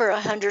applies for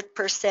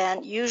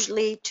 100%,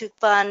 usually to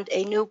fund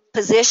a new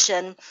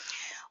position,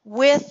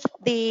 with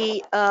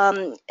the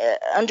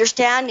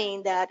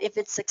understanding that if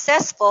it's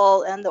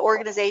successful and the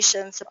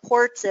organization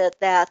supports it,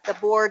 that the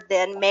board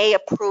then may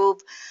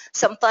approve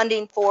some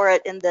funding for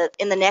it in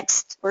the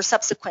next or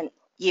subsequent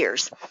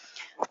years.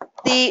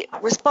 The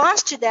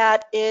response to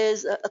that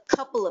is a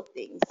couple of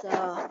things.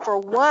 For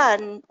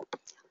one,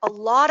 a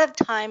lot of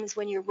times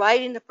when you're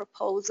writing a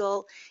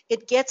proposal,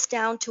 it gets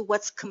down to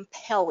what's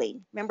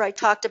compelling. Remember, I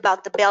talked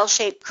about the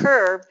bell-shaped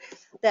curve,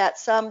 that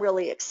some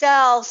really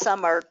excel,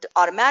 some are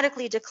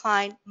automatically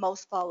decline,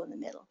 most fall in the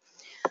middle.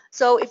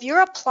 So if you're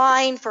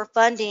applying for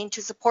funding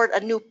to support a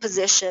new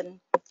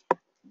position,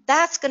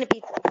 that's going to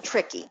be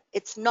tricky.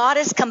 It's not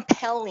as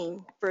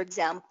compelling, for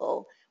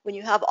example, when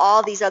you have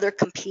all these other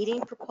competing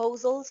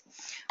proposals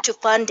to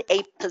fund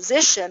a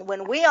position,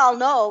 when we all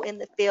know in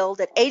the field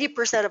that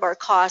 80% of our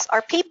costs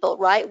are people,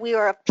 right? We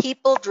are a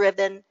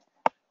people-driven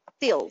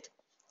field.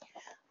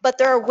 But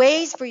there are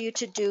ways for you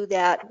to do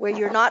that where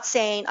you're not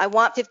saying, I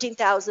want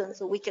 15,000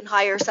 so we can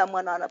hire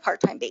someone on a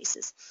part-time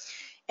basis.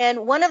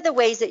 And one of the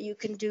ways that you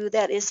can do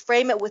that is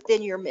frame it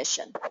within your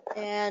mission.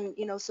 And,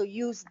 so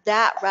use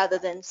that rather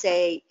than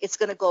say it's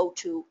going to go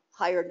to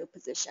hire a new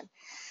position.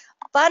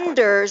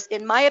 funders,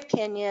 in my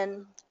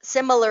opinion,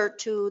 similar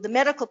to the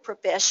medical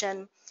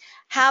profession,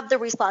 have the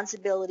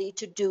responsibility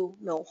to do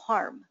no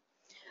harm.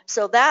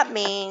 So that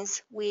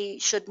means we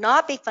should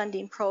not be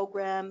funding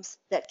programs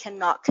that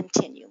cannot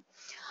continue.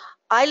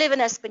 I live in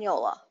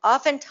Espanola.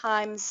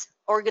 Oftentimes,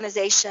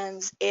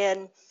 organizations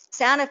in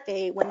Santa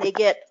Fe, when they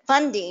get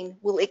funding,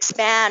 will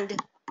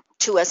expand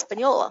to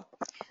Espanola.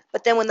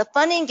 But then when the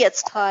funding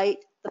gets tight,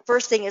 the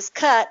first thing is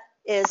cut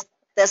is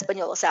the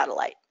Espanola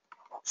satellite.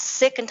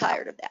 Sick and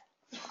tired of that.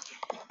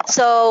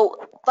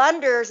 So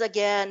funders,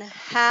 again,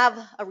 have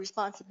a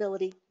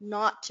responsibility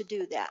not to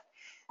do that.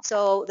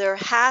 So there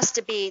has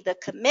to be the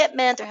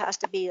commitment, there has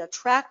to be a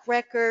track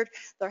record,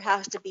 there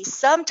has to be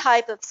some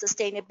type of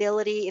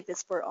sustainability if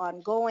it's for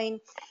ongoing.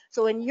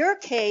 So in your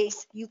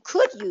case, you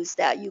could use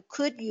that. You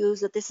could use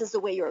that this is the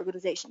way your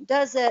organization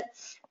does it,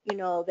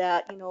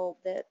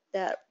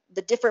 that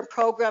the different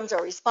programs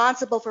are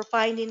responsible for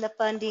finding the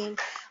funding,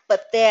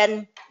 but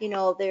then,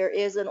 there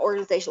is an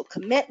organizational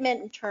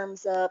commitment in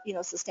terms of,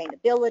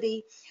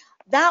 sustainability.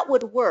 That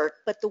would work,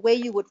 but the way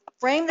you would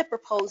frame the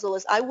proposal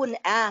is I wouldn't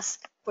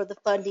ask for the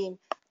funding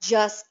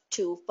just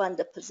to fund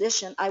a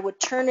position. I would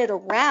turn it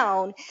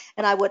around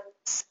and I would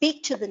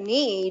speak to the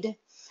need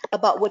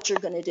about what you're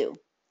going to do.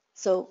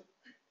 So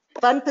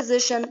fund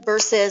position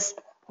versus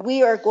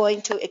we are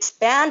going to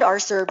expand our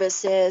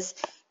services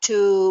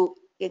to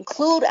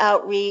include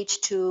outreach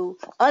to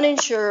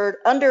uninsured,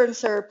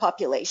 underserved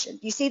population.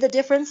 You see the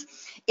difference?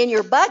 In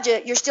your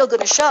budget, you're still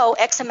going to show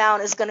X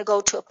amount is going to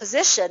go to a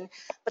position,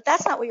 but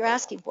that's not what you're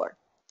asking for.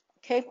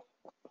 Okay?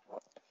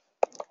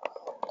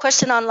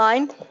 Question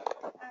online? Do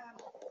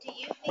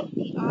you think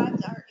the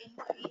odds are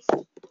increased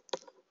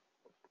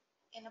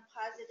in a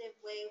positive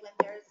way when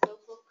there's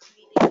local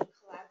community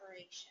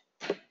collaboration?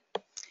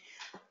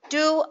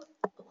 Do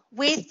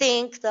we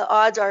think the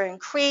odds are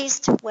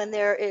increased when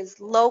there is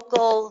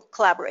local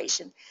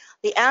collaboration?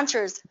 The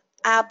answer is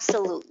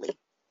absolutely.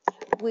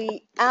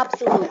 We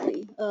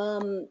absolutely.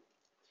 There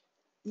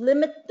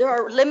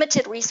are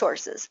limited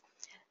resources.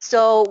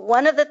 So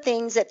one of the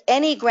things that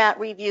any grant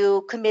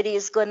review committee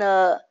is going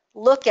to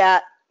look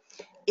at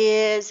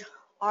is,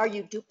 are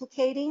you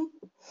duplicating?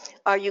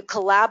 Are you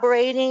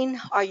collaborating?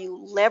 Are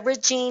you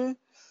leveraging?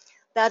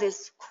 That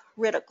is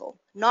critical,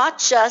 not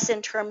just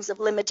in terms of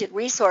limited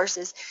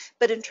resources,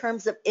 but in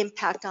terms of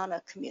impact on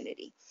a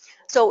community.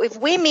 So if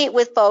we meet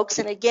with folks,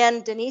 and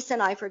again, Denise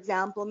and I, for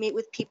example, meet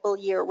with people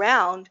year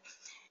round,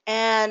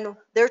 and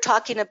they're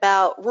talking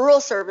about rural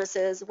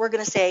services, we're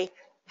going to say,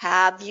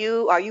 are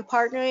you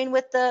partnering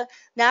with the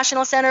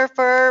National Center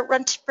for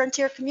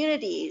Frontier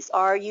Communities?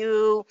 Are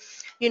you,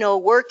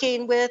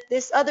 working with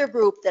this other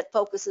group that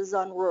focuses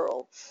on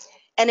rural?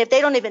 And if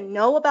they don't even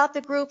know about the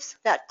groups,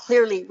 that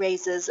clearly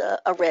raises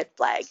a red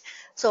flag.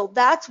 So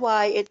that's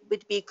why it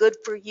would be good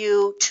for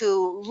you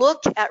to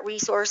look at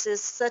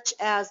resources such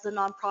as the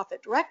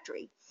nonprofit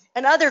directory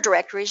and other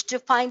directories to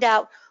find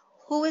out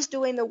who is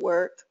doing the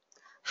work,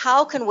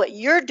 how can what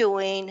you're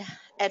doing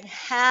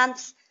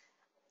enhance,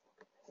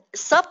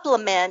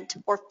 supplement,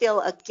 or fill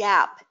a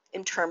gap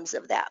in terms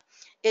of that.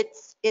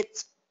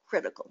 It's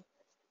critical.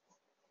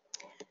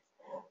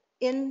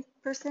 In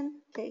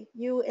person? Okay,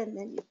 you and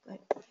then you. Go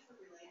ahead.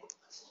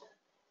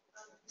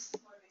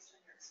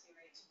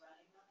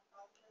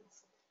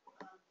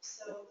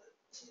 So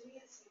to me,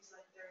 it seems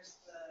like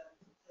there's the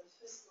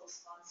fiscal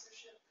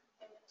sponsorship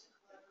component to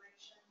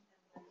collaboration,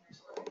 and then there's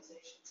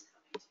organizations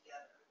coming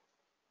together.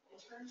 In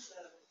terms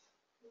of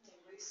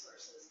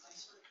resources, I'm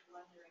sort of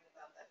wondering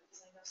about that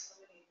because I know so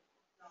many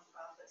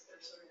nonprofits that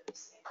are sort of in the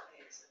same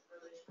phase of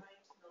really trying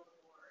to build a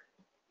board.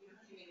 You know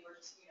what I mean? We're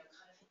just,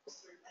 kind of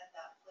sort of at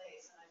that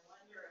place, and I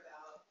wonder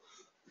about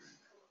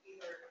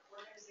either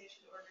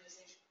organization to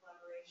organization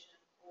collaboration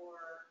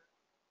or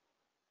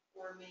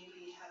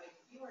maybe having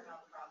fewer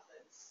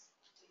nonprofits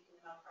taking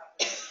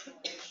nonprofit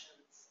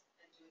donations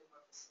and doing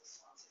more fiscal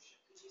sponsorship.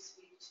 Could you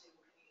speak to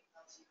any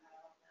thoughts you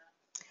have on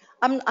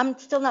that? I'm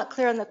still not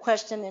clear on the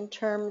question in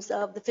terms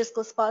of the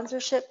fiscal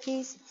sponsorship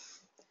piece.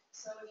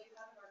 So if you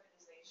have an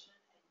organization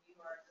and you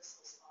are a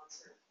fiscal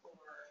sponsor for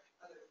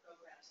other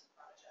programs and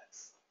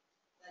projects,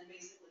 then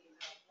basically you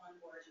have one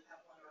board, you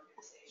have one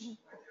organization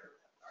where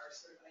there are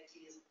sort of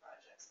ideas and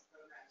projects and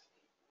programs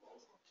being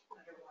pooled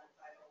under one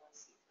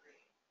 501c3.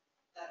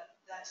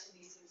 That to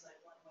me seems like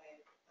one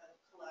way of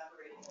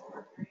collaborating,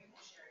 partnering,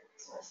 and sharing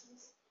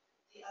resources.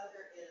 The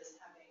other is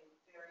having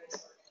various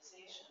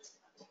organizations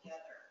come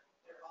together.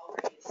 They're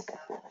already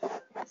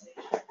established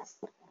organizations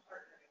and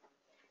partnering on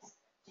things.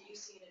 Do you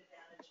see an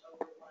advantage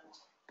over one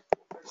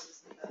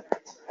versus the other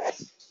in sort of a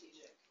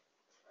strategic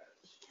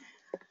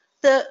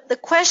approach? The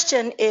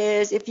question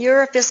is, if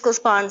you're a fiscal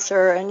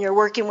sponsor and you're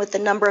working with a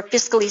number of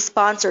fiscally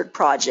sponsored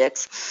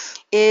projects,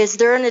 is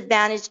there an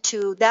advantage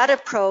to that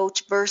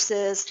approach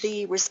versus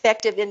the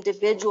respective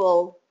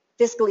individual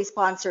fiscally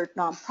sponsored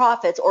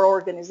nonprofits or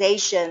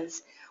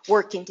organizations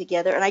working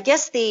together? And I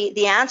guess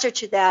the answer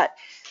to that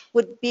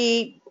would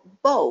be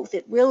both.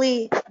 It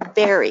really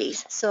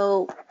varies.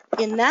 So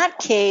in that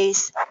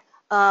case,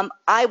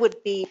 I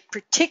would be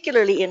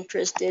particularly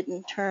interested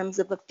in terms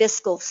of a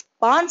fiscal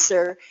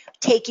sponsor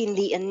taking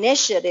the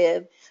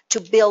initiative to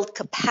build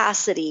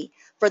capacity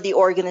for the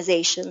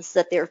organizations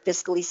that they're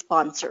fiscally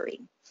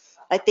sponsoring.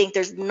 I think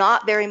there's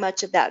not very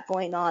much of that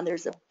going on.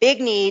 There's a big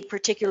need,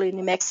 particularly in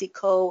New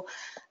Mexico.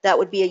 That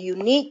would be a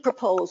unique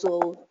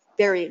proposal.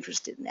 Very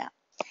interested in that.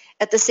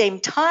 At the same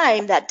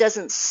time, that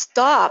doesn't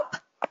stop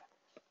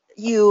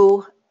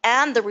you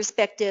and the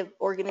respective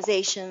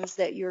organizations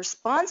that you're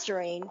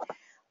sponsoring.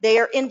 They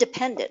are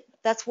independent.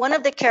 That's one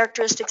of the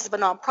characteristics of a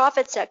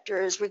nonprofit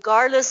sector, is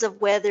regardless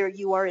of whether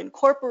you are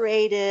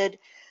incorporated,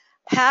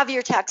 have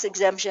your tax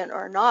exemption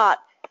or not,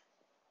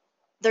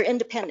 they're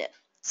independent.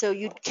 So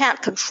you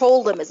can't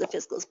control them as a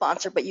fiscal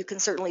sponsor, but you can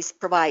certainly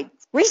provide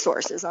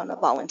resources on a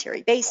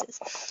voluntary basis.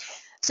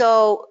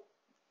 So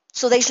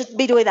they should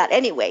be doing that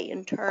anyway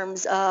in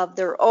terms of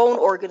their own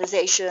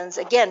organizations,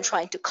 again,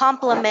 trying to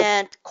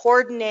complement,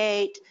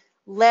 coordinate,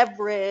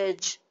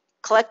 leverage,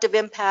 collective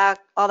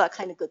impact, all that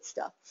kind of good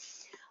stuff.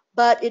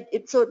 But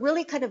so it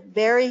really kind of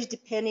varies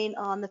depending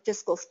on the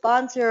fiscal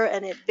sponsor,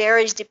 and it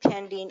varies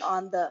depending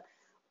on the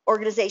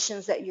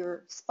organizations that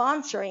you're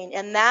sponsoring,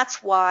 and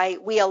that's why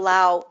we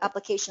allow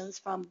applications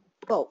from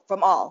both,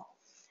 from all,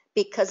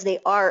 because they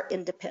are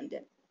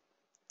independent.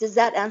 Does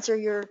that answer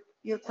your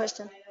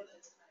question?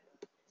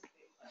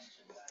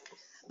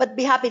 But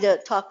be happy to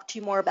talk to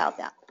you more about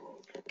that.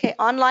 Okay,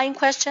 online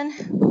question?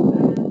 There's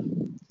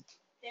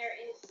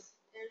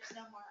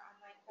no more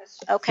online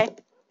questions. Okay.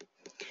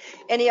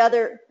 Any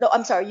other? No,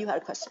 I'm sorry, you had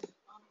a question.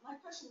 My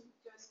question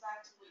goes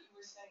back to what you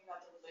were saying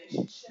about the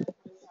relationship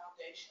with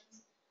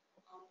foundations,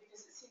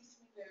 because it seems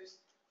to me those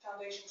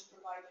foundations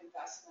provide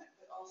investment,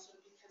 but also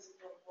because of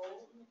their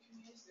role in the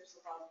communities, there's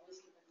a lot of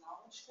wisdom and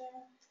knowledge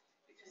there,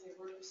 because they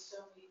work with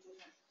so many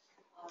different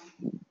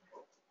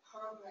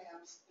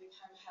programs. They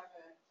kind of have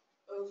an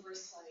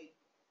oversight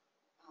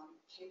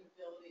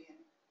capability, and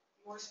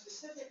more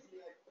specifically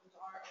with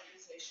our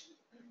organization,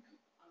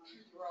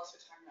 you were also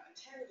talking about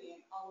integrity,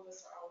 and all of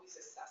us are always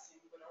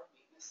assessing what our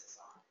weaknesses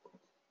are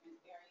in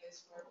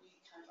areas where we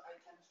kind of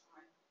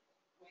identify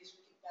ways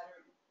we could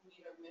better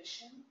meet our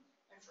mission.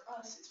 And for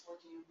us, it's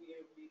working in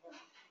Rio Viva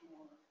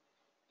more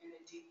in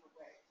a deeper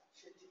way.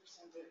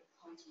 50% of the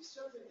clients we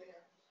serve are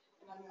there,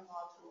 and I'm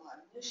involved in a lot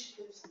of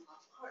initiatives and a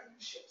lot of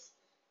partnerships.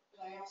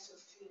 But I also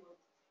feel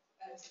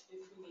as if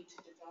we need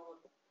to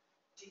develop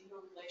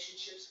deeper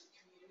relationships with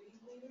community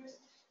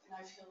leaders, and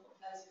I feel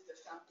as if the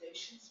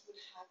foundations would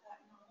have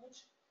that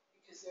knowledge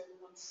because they're the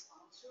ones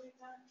sponsoring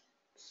that.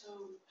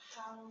 So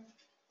how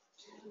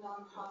do the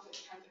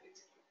nonprofits kind of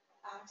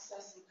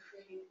access and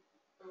create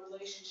a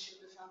relationship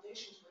with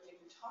foundations where they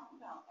can talk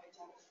about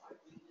identified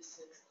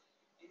weaknesses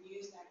and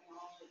use that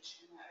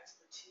knowledge and that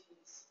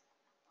expertise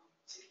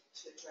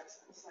to address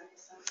that? Does that make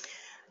sense?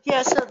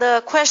 Yeah, so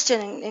the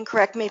question, and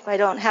correct me if I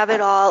don't have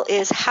it all,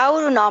 is how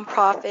do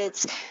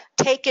nonprofits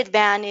take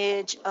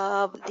advantage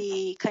of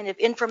the kind of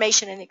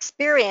information and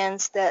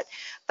experience that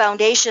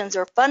foundations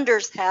or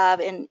funders have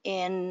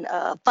in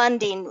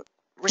funding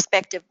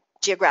respective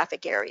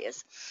geographic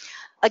areas?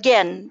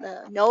 Again,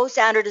 no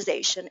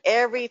standardization.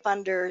 Every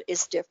funder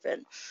is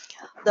different.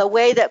 The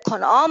way that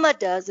Con Alma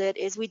does it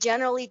is we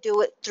generally do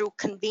it through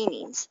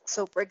convenings.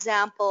 So, for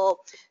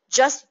example,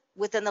 just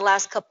within the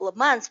last couple of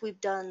months,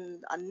 we've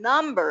done a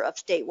number of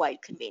statewide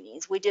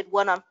convenings. We did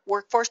one on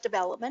workforce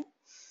development,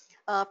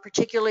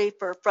 particularly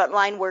for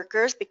frontline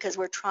workers, because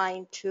we're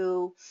trying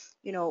to,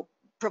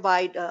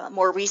 provide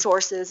more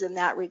resources in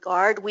that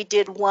regard. We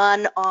did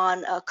one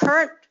on a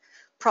current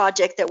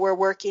project that we're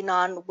working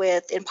on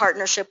in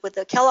partnership with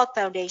the Kellogg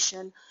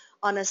Foundation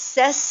on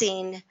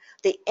assessing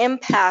the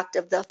impact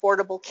of the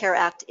Affordable Care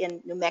Act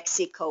in New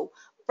Mexico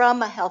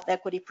from a health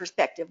equity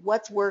perspective.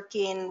 What's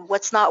working,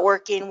 what's not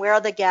working, where are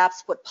the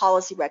gaps, what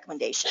policy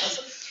recommendations.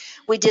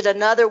 We did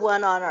another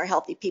one on our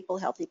Healthy People,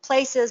 Healthy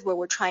Places, where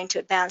we're trying to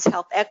advance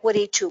health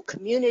equity to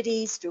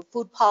communities through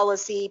food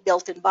policy,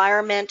 built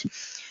environment.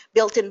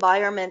 Built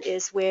environment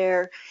is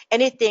where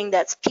anything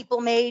that's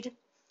people-made,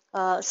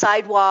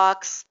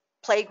 sidewalks,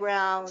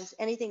 playgrounds,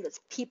 anything that's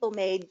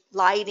people-made,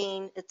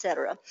 lighting,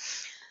 etc.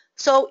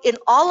 So in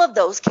all of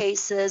those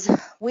cases,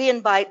 we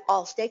invite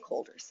all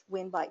stakeholders. We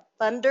invite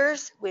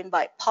funders, we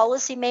invite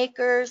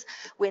policymakers,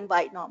 we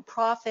invite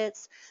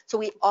nonprofits. So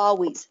we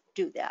always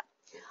do that.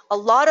 A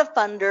lot of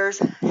funders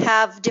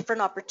have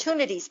different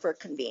opportunities for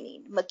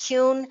convening.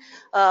 McCune,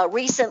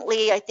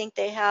 recently, I think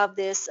they have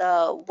this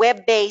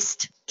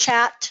web-based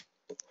chat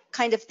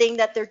kind of thing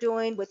that they're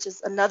doing, which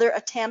is another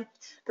attempt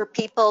for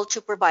people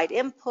to provide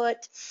input.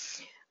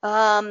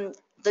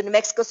 The New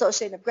Mexico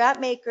Association of Grant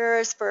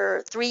Makers,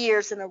 for 3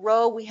 years in a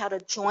row, we had a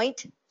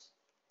joint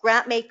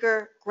grant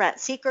maker, grant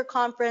seeker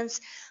conference.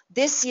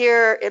 This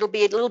year, it'll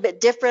be a little bit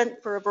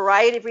different for a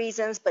variety of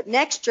reasons, but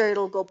next year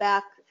it'll go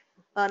back,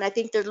 and I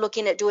think they're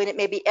looking at doing it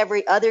maybe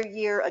every other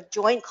year, a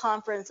joint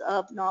conference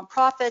of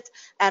nonprofits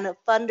and of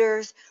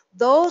funders.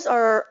 Those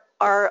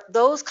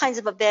kinds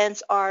of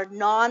events are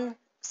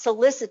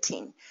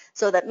soliciting.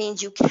 So that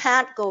means you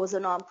can't go as a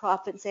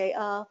nonprofit and say,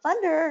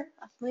 funder,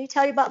 let me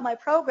tell you about my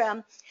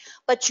program.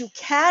 But you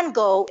can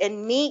go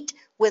and meet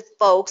with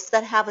folks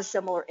that have a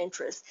similar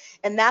interest.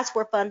 And that's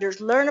where funders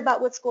learn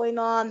about what's going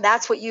on.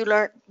 That's what you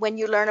learn when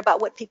you learn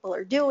about what people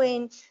are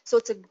doing. So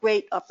it's a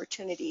great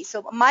opportunity.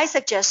 So my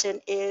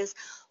suggestion is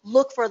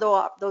look for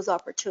those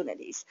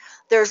opportunities.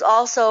 There's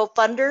also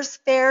funders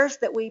fairs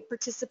that we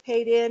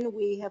participate in.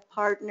 We have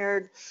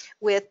partnered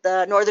with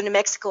the Northern New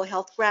Mexico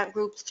Health Grant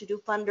Groups to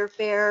do funder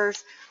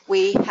fairs.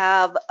 We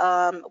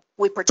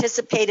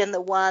participate in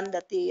the one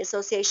that the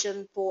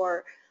Association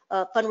for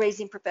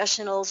Fundraising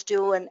Professionals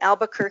do in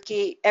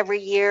Albuquerque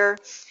every year.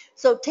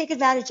 So take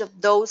advantage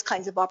of those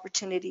kinds of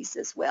opportunities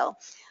as well.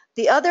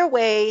 The other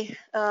way,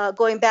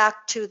 going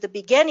back to the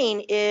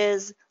beginning,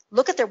 is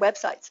look at their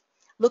websites.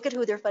 Look at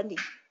who they're funding.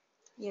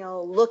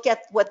 Look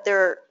at what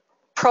their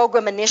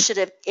program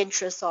initiative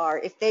interests are.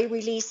 If they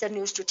release a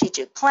new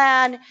strategic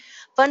plan,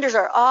 funders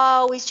are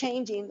always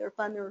changing their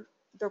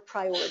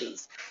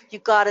priorities.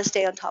 You've got to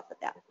stay on top of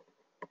that.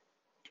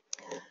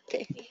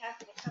 Okay. We have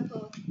a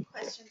couple of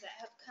questions that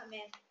have come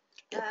in.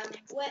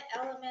 What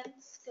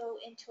elements go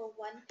into a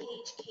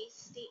one-page case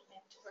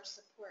statement for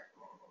support?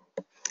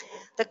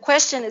 The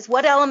question is,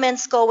 what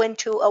elements go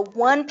into a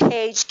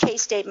one-page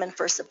case statement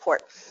for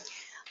support?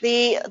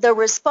 The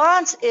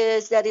response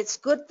is that it's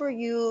good for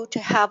you to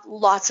have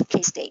lots of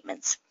case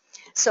statements,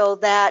 so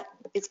that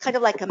it's kind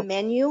of like a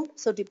menu.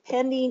 So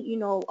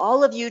depending,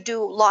 all of you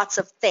do lots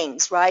of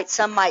things, right?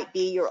 Some might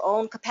be your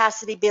own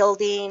capacity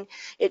building.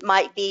 It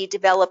might be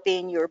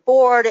developing your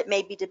board. It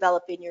may be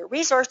developing your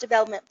resource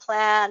development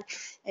plan.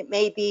 It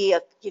may be,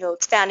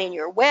 expanding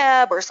your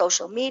web or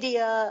social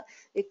media.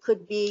 It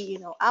could be,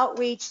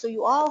 outreach. So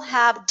you all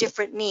have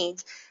different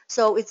needs.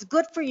 So it's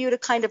good for you to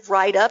kind of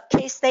write up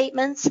case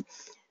statements,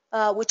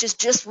 which is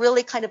just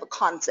really kind of a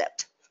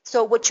concept.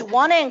 So what you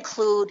want to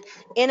include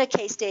in a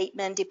case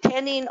statement,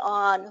 depending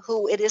on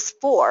who it is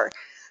for,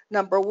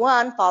 number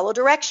one, follow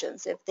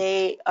directions. If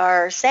they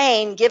are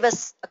saying, give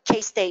us a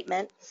case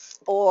statement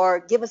or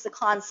give us a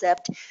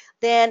concept,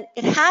 then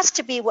it has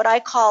to be what I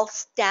call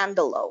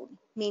standalone,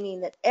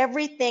 meaning that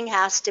everything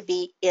has to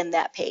be in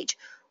that page.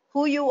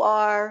 Who you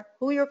are,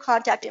 who your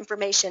contact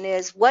information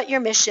is, what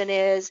your mission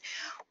is,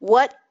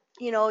 what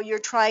you're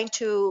trying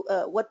to,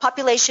 what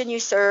population you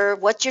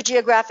serve, what's your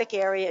geographic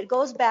area. It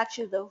goes back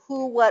to the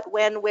who, what,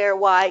 when, where,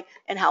 why,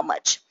 and how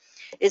much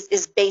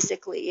is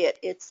basically it.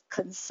 It's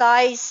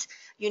concise.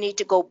 You need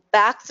to go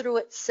back through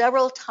it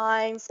several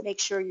times, make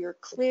sure you're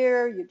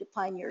clear, you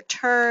define your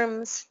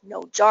terms,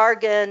 no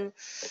jargon.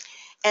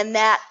 And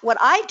that what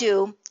I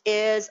do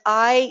is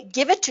I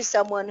give it to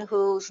someone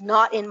who's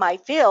not in my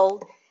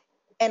field,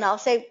 and I'll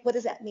say, what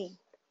does that mean?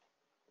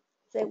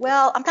 Say,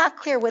 well, I'm not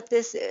clear what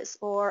this is,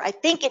 or I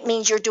think it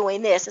means you're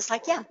doing this. It's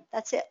like, yeah,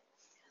 that's it.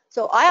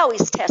 So I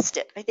always test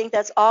it. I think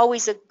that's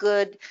always a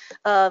good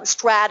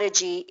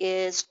strategy,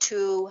 is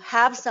to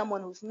have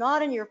someone who's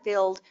not in your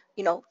field,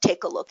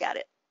 take a look at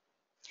it.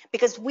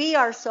 Because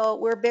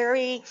we're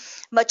very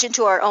much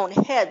into our own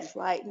heads,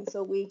 right? And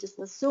so we just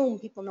assume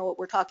people know what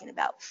we're talking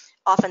about.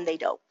 Often they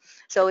don't.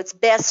 So it's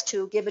best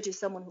to give it to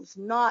someone who's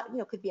not,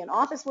 could be an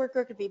office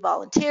worker, could be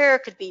volunteer,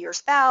 could be your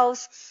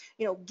spouse,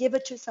 give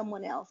it to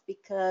someone else,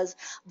 because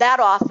that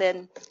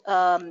often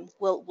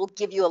will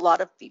give you a lot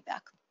of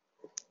feedback.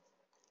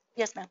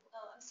 Yes, ma'am.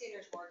 I'm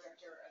Sanders Moore,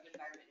 Director of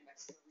Environment New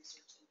Mexico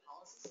Research and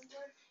Policy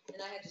Center.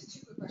 And I had just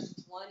two quick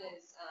questions. One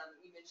is,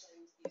 you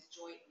mentioned these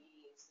joint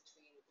meetings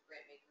between the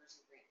grant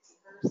makers and grant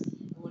seekers.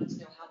 I wanted to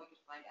know how we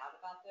could find out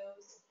about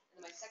those.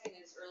 And then my second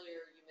is,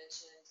 earlier you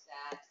mentioned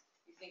that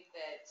you think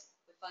that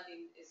the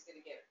funding is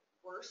going to get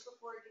worse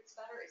before it gets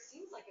better. It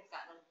seems like it's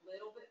gotten a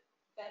little bit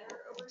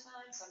better over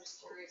time, so I'm just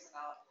curious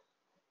about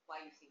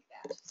why you think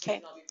that. So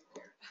I'll be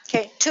prepared.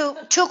 Okay,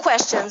 two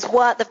questions.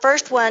 The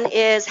first one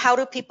is, how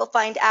do people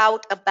find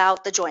out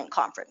about the joint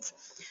conference?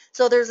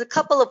 So there's a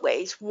couple of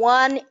ways.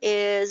 One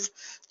is,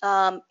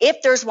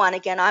 if there's one,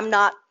 again, I'm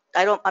not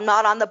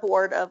on the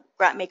board of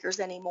grant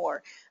makers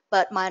anymore,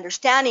 but my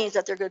understanding is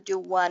that they're going to do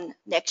one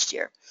next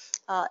year.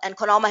 And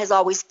Con Alma has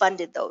always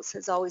funded those,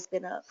 has always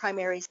been a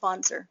primary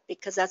sponsor,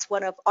 because that's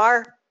one of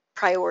our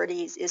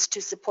priorities, is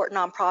to support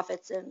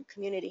nonprofits and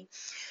community.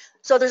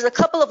 So there's a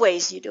couple of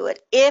ways you do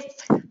it. If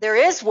there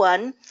is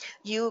one,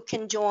 you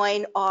can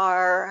join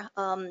our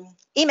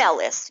email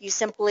list. You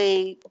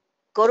simply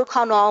go to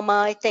Con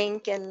Alma, I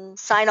think, and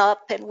sign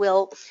up, and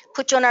we'll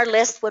put you on our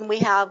list when we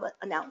have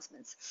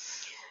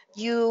announcements.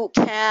 You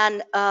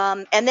can,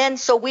 and then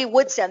so we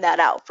would send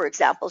that out, for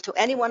example, to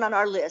anyone on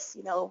our list.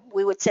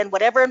 We would send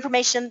whatever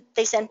information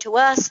they send to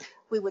us,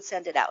 we would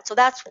send it out. So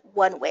that's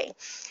one way.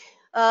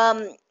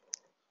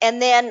 And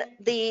then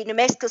the New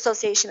Mexico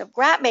Association of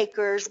Grant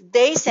Makers,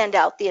 they send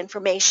out the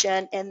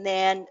information, and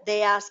then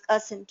they ask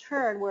us in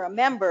turn, we're a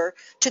member,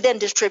 to then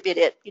distribute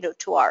it,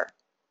 to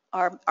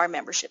our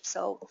membership.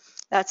 So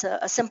that's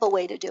a simple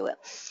way to do it.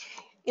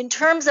 In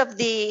terms of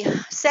the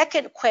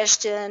second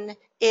question,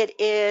 it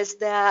is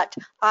that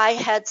I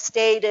had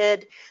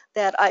stated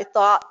that I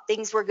thought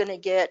things were going to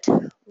get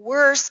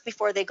worse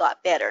before they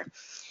got better.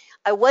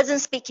 I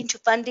wasn't speaking to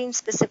funding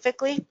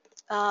specifically,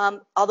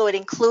 although it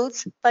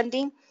includes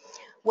funding.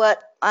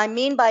 What I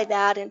mean by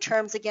that, in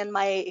terms, again,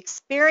 my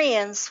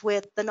experience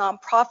with the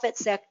nonprofit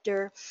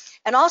sector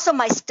and also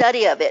my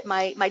study of it,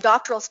 my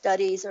doctoral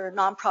studies are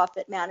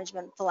nonprofit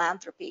management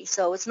philanthropy.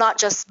 So it's not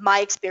just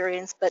my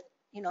experience, but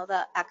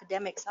the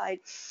academic side,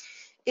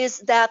 is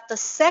that the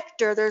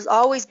sector, there's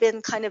always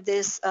been kind of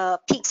this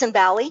peaks and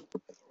valley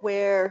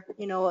where,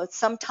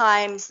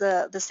 sometimes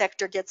the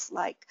sector gets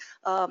like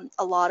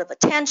a lot of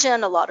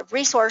attention, a lot of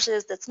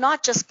resources. That's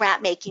not just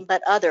grant making,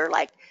 but other,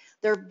 like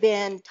there have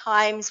been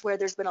times where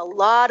there's been a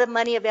lot of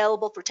money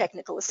available for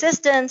technical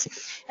assistance,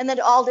 and then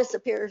it all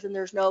disappears and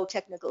there's no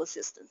technical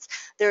assistance.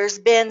 There's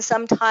been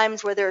some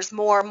times where there's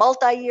more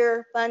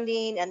multi-year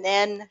funding and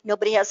then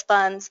nobody has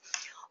funds.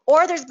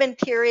 Or there's been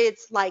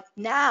periods like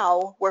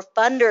now where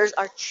funders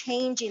are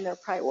changing their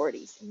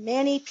priorities.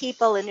 Many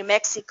people in New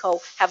Mexico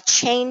have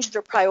changed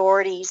their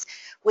priorities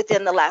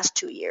within the last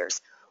 2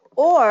 years.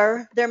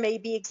 Or there may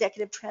be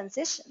executive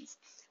transitions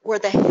where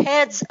the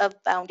heads of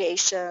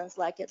foundations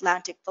like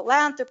Atlantic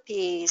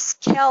Philanthropies,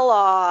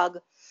 Kellogg,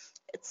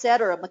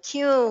 etc.,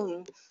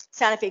 McCune,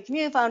 Santa Fe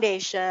Community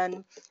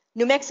Foundation,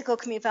 New Mexico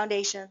Community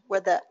Foundation, where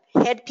the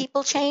head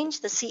people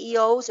change, the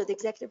CEOs or the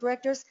executive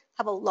directors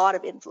have a lot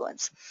of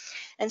influence.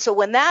 And so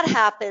when that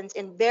happens,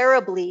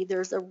 invariably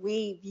there's a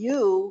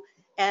review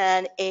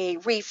and a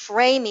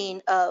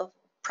reframing of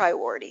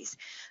priorities.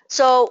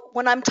 So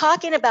when I'm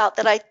talking about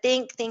that I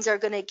think things are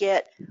going to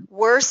get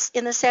worse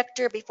in the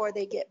sector before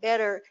they get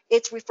better,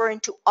 it's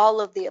referring to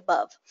all of the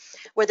above,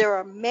 where there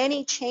are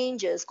many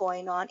changes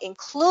going on,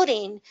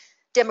 including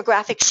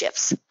demographic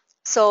shifts.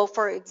 So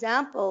for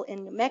example,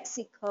 in New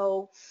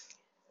Mexico,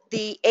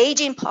 the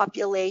aging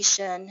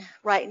population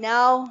right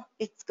now,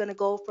 it's going to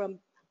go from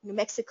New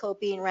Mexico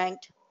being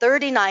ranked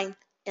 39th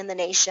in the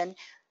nation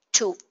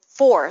to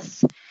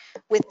 4th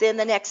within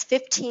the next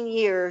 15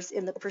 years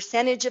in the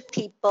percentage of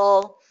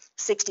people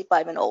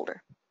 65 and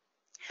older.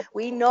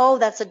 We know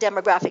that's a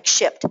demographic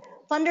shift.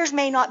 Funders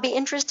may not be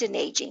interested in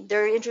aging.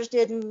 They're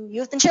interested in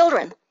youth and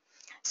children.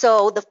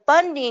 So the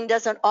funding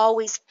doesn't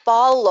always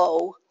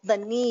follow the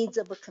needs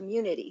of a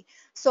community.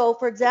 So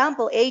for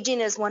example,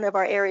 aging is one of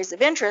our areas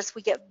of interest.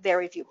 We get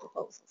very few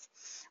proposals.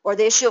 Or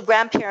the issue of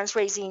grandparents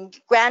raising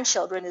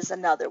grandchildren is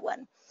another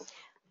one.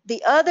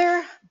 The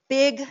other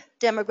big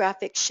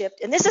demographic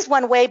shift, and this is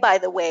one way, by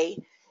the way,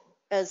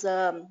 as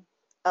a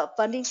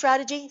funding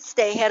strategy,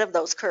 stay ahead of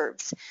those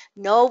curves.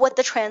 Know what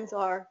the trends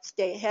are,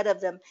 stay ahead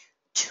of them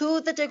to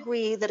the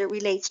degree that it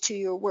relates to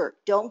your work.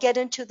 Don't get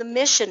into the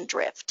mission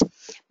drift,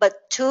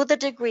 but to the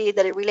degree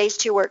that it relates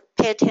to your work,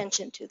 pay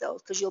attention to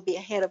those because you'll be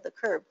ahead of the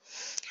curve.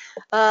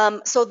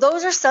 So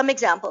those are some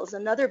examples.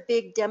 Another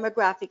big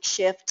demographic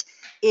shift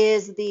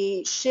is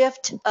the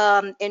shift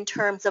in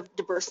terms of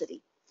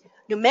diversity.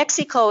 New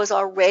Mexico is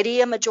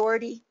already a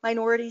majority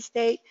minority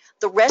state.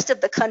 The rest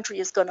of the country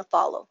is going to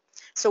follow.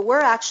 So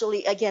we're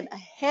actually, again,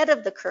 ahead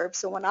of the curve.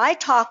 So when I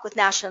talk with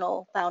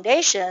national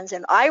foundations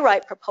and I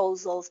write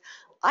proposals,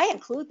 I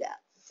include that.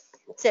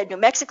 Said New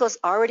Mexico's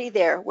already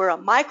there. We're a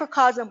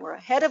microcosm. We're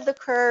ahead of the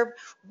curve.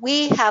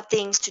 We have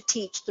things to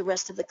teach the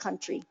rest of the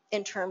country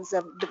in terms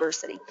of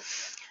diversity.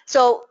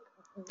 So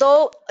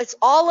though it's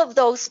all of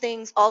those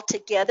things all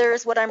together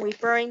is what I'm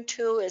referring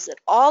to, is that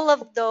all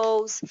of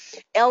those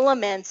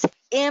elements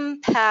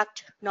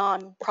impact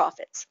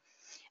nonprofits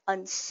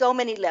on so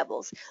many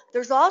levels.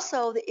 There's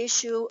also the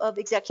issue of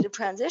executive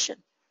transition.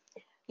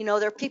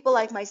 There are people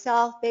like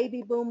myself,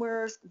 baby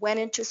boomers, went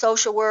into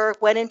social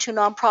work, went into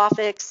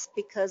nonprofits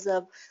because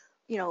of,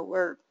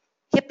 we're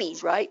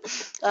hippies, right?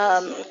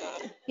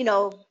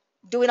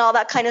 Doing all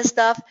that kind of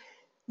stuff.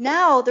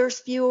 Now there's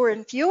fewer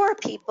and fewer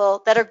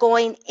people that are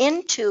going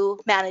into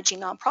managing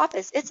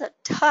nonprofits. It's a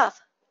tough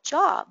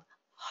job,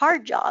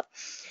 hard job.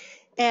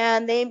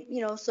 And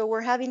so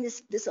we're having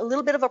this a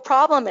little bit of a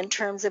problem in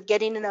terms of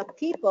getting enough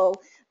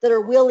people that are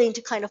willing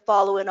to kind of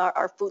follow in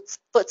our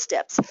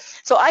footsteps.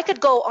 So I could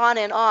go on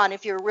and on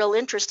if you're real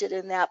interested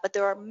in that, but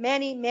there are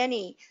many,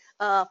 many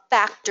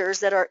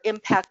factors that are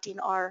impacting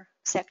our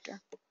sector.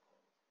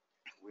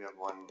 We have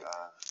one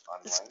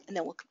online. And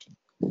then we'll continue.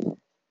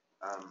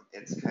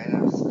 It's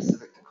kind of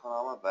specific to Con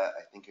Alma, but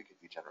I think it could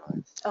be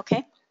generalized.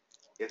 Okay.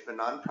 If a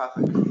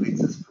nonprofit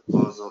completes its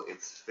proposal in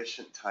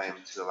sufficient time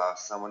to allow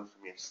someone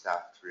from your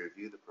staff to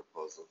review the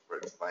proposal for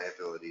its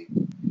viability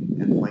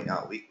and point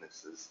out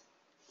weaknesses,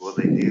 will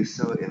they do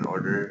so in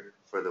order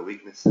for the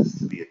weaknesses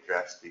to be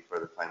addressed before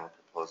the final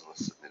proposal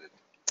is submitted?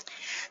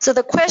 So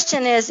the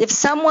question is, if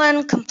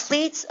someone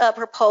completes a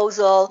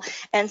proposal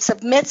and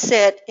submits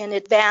it in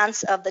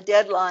advance of the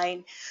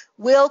deadline,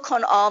 will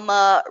Con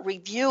Alma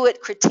review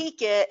it,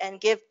 critique it, and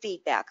give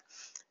feedback?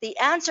 The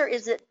answer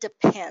is it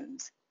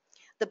depends.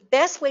 The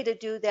best way to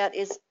do that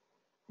is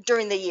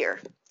during the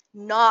year,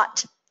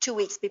 not 2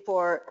 weeks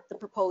before the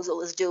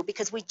proposal is due,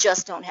 because we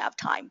just don't have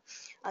time.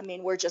 I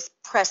mean, we're just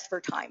pressed for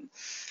time.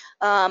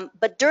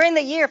 But during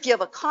the year, if you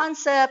have a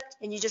concept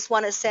and you just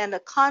want to send a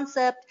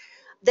concept,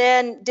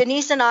 then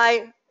Denise and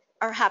I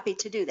are happy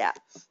to do that.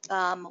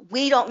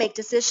 We don't make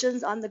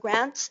decisions on the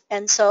grants,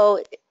 and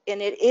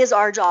it is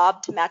our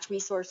job to match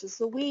resources,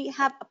 so we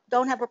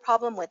don't have a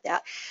problem with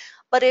that.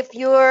 But if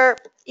you're,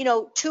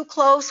 too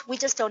close, we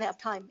just don't have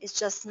time. It's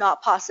just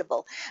not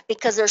possible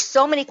because there's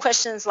so many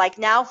questions. Like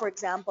now, for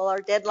example, our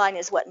deadline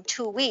is in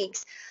 2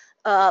 weeks.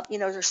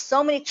 There's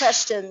so many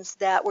questions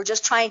that we're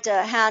just trying to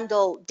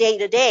handle day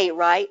to day,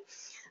 right?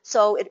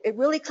 So it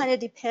really kind of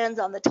depends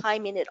on the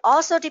timing. It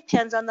also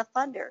depends on the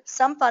funder.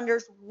 Some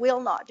funders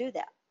will not do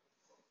that,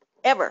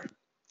 ever.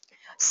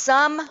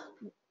 Some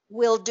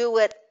will do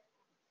it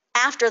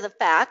after the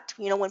fact,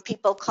 when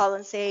people call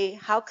and say,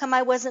 how come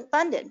I wasn't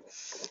funded?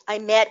 I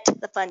met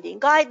the funding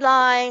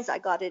guidelines, I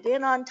got it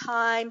in on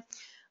time.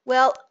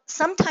 Well,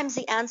 sometimes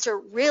the answer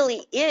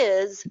really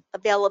is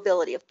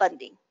availability of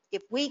funding.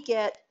 If we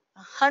get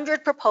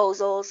 100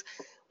 proposals,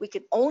 we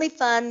can only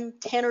fund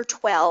 10 or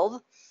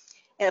 12.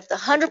 And if the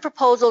 100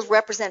 proposals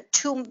represent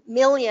 2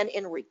 million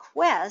in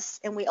requests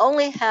and we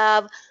only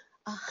have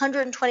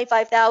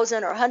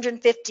 125,000 or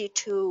 150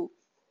 to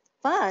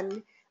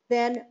fund,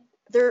 then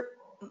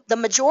the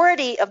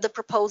majority of the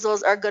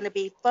proposals are going to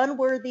be fund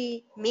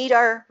worthy, meet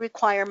our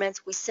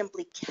requirements. We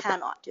simply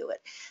cannot do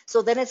it.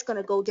 So then it's going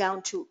to go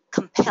down to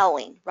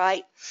compelling,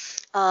 right?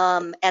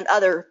 And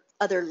other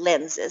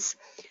lenses.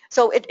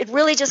 So it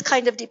really just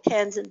kind of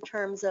depends in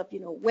terms of,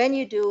 when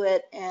you do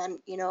it and,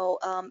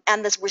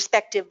 and this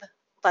respective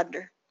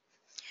funder.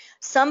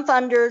 Some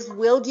funders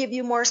will give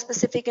you more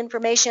specific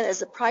information.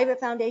 As a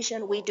private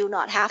foundation, we do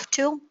not have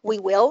to. We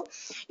will.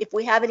 If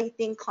we have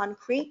anything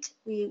concrete,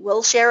 we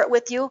will share it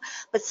with you.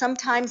 But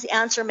sometimes the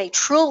answer may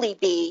truly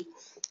be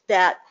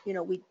that,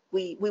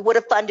 we would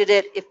have funded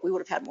it if we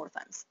would have had more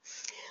funds.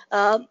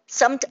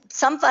 Some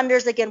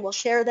funders, again, will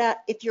share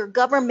that. If you're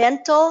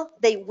governmental,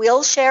 they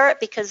will share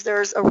it because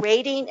there's a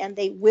rating, and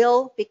they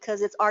will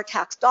because it's our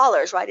tax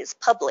dollars, right? It's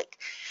public.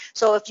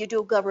 So if you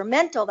do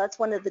governmental, that's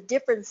one of the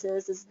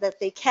differences, is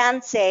that they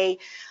can say,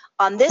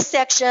 on this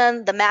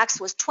section, the max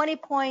was 20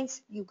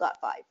 points, you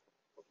got 5.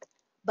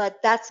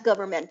 But that's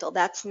governmental.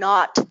 That's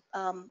not,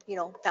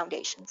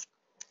 foundations.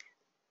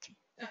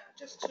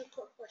 Just 2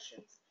 quick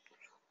questions.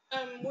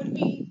 When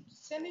we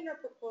send in our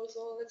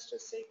proposal, let's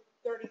just say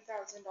 $30,000,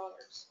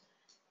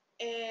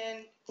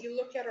 and you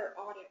look at our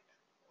audit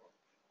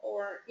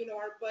or,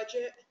 our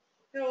budget,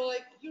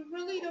 you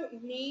really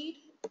don't need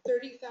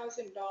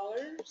 $30,000.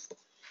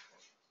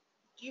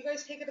 Do you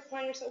guys take it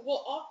upon yourself?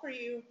 We'll offer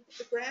you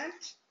the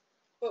grant,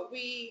 but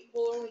we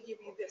will only give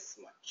you this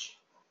much.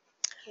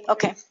 Can you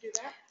guys do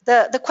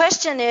that? The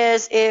question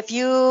is, if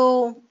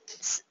you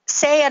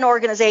say an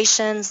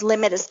organization's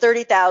limit is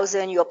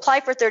 30,000, you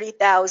apply for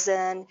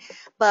 30,000,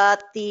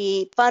 but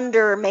the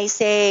funder may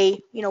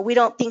say, we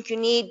don't think you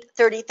need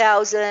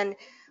 30,000,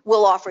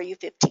 we'll offer you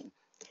 15.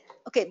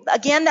 Okay,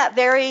 again, that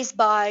varies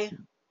by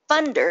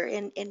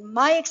funder. In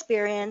my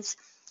experience,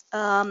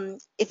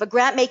 if a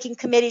grant making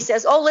committee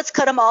says, oh, let's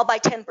cut them all by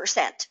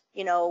 10%,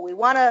 we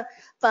want to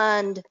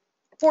fund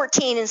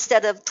 14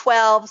 instead of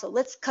 12, so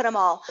let's cut them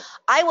all.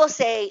 I will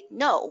say,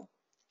 no,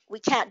 we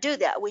can't do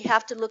that. We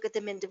have to look at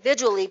them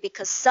individually,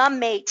 because some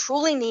may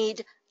truly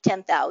need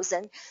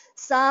 10,000.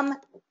 Some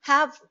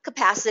have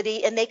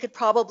capacity and they could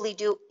probably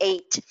do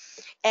 8.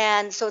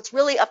 And so it's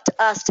really up to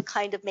us to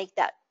kind of make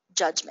that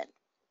judgment.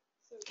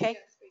 Okay?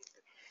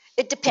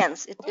 It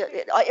depends.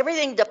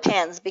 Everything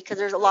depends, because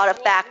there's a lot of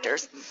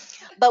factors.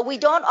 But we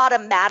don't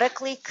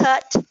automatically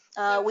cut.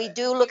 We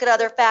do look at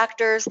other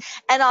factors.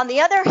 And on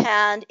the other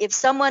hand, if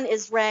someone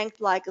is ranked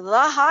like the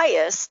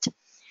highest,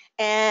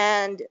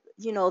 and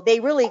they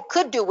really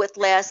could do with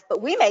less,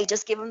 but we may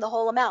just give them the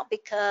whole amount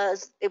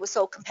because it was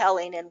so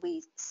compelling and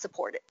we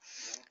support it.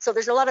 So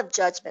there's a lot of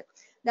judgment.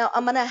 Now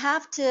I'm going to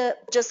have to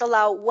just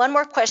allow one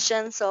more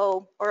question,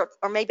 or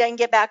maybe I can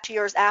get back to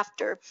yours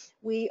after.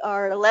 We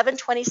are at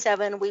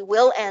 11:27. We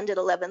will end at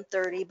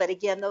 11:30. But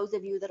again, those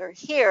of you that are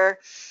here,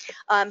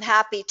 I'm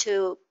happy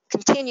to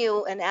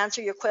continue and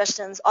answer your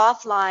questions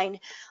offline.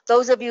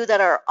 Those of you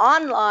that are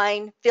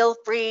online, feel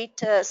free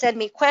to send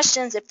me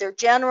questions if they're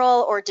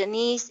general, or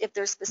Denise if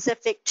they're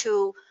specific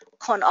to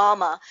Con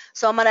Alma.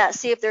 So I'm going to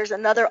see if there's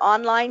another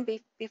online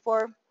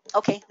before.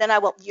 Okay, then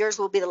yours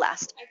will be the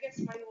last. I guess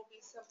mine will be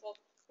simple.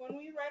 When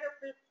we write our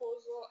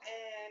proposal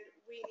and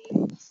we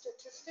need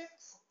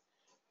statistics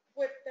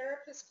with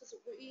therapists, because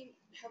we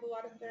have a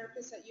lot of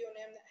therapists at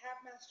UNM that have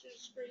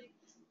master's degree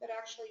that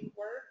actually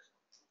work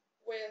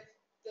with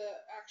the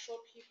actual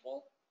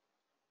people,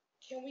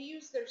 can we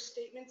use their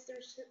statements, their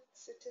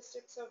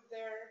statistics of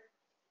their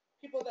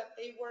people that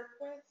they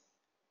work with?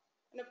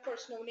 And of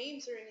course, no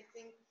names or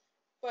anything,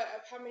 but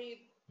of how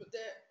many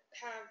that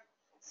have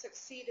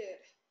succeeded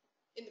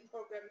in the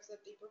programs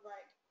that they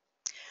provide.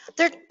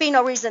 There'd be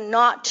no reason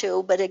not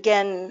to, but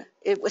again,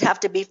 it would have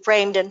to be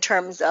framed in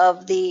terms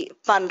of the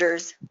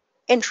funder's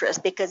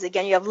interest, because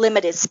again, you have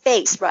limited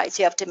space, right?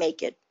 So you have to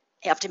make it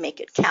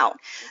count.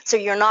 So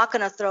you're not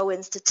going to throw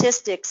in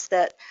statistics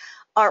that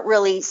aren't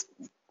really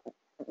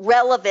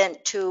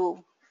relevant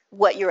to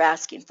what you're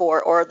asking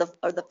for, or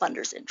the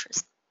funder's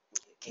interest.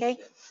 Okay.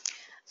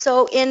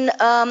 So in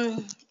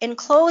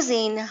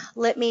closing,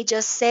 let me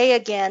just say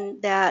again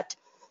that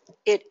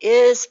it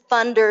is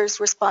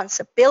funders'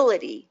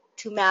 responsibility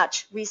to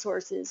match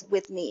resources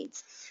with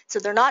needs. So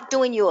they're not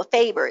doing you a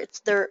favor.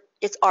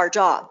 It's our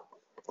job,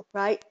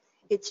 right?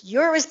 It's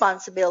your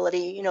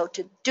responsibility,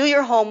 to do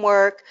your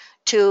homework,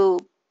 to,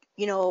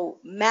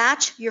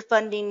 match your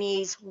funding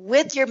needs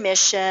with your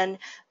mission.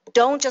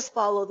 Don't just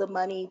follow the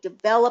money.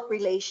 Develop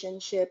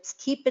relationships.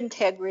 Keep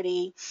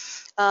integrity.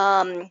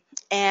 And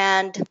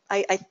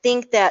I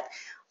think that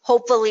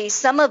hopefully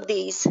some of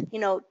these,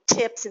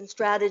 tips and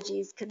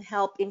strategies can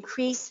help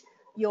increase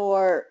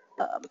your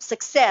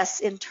success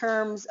in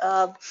terms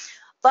of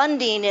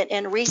funding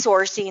and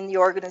resourcing the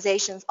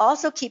organizations.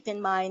 Also keep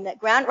in mind that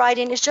grant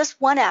writing is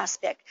just one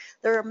aspect.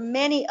 There are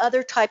many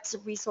other types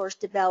of resource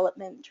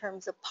development in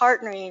terms of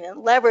partnering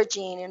and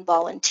leveraging and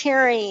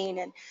volunteering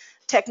and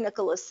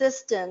technical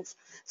assistance.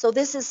 So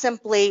this is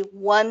simply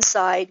one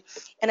side.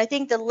 And I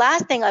think the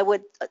last thing I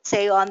would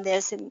say on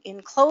this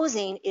in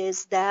closing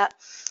is that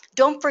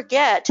don't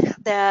forget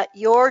that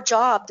your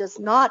job does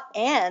not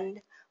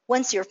end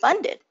once you're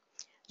funded.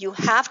 You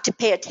have to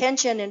pay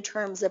attention in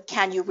terms of,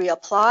 can you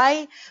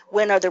reapply?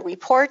 When are the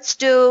reports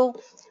due?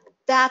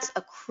 That's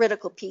a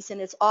critical piece,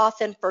 and it's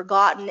often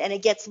forgotten, and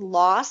it gets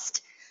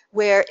lost,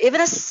 where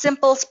even a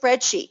simple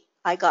spreadsheet,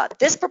 I got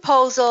this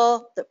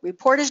proposal, the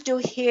report is due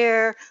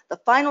here, the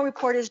final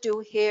report is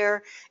due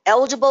here,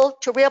 eligible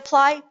to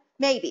reapply?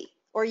 Maybe,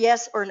 or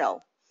yes or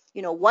no.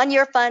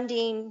 1-year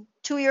funding,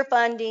 2-year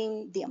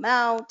funding, the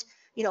amount,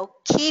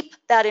 keep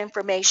that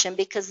information,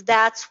 because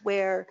that's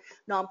where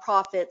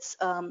nonprofits,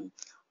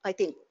 I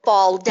think,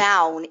 fall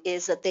down,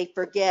 is that they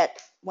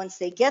forget once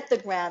they get the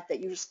grant that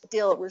you're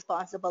still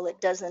responsible. It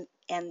doesn't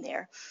end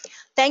there.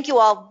 Thank you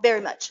all very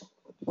much.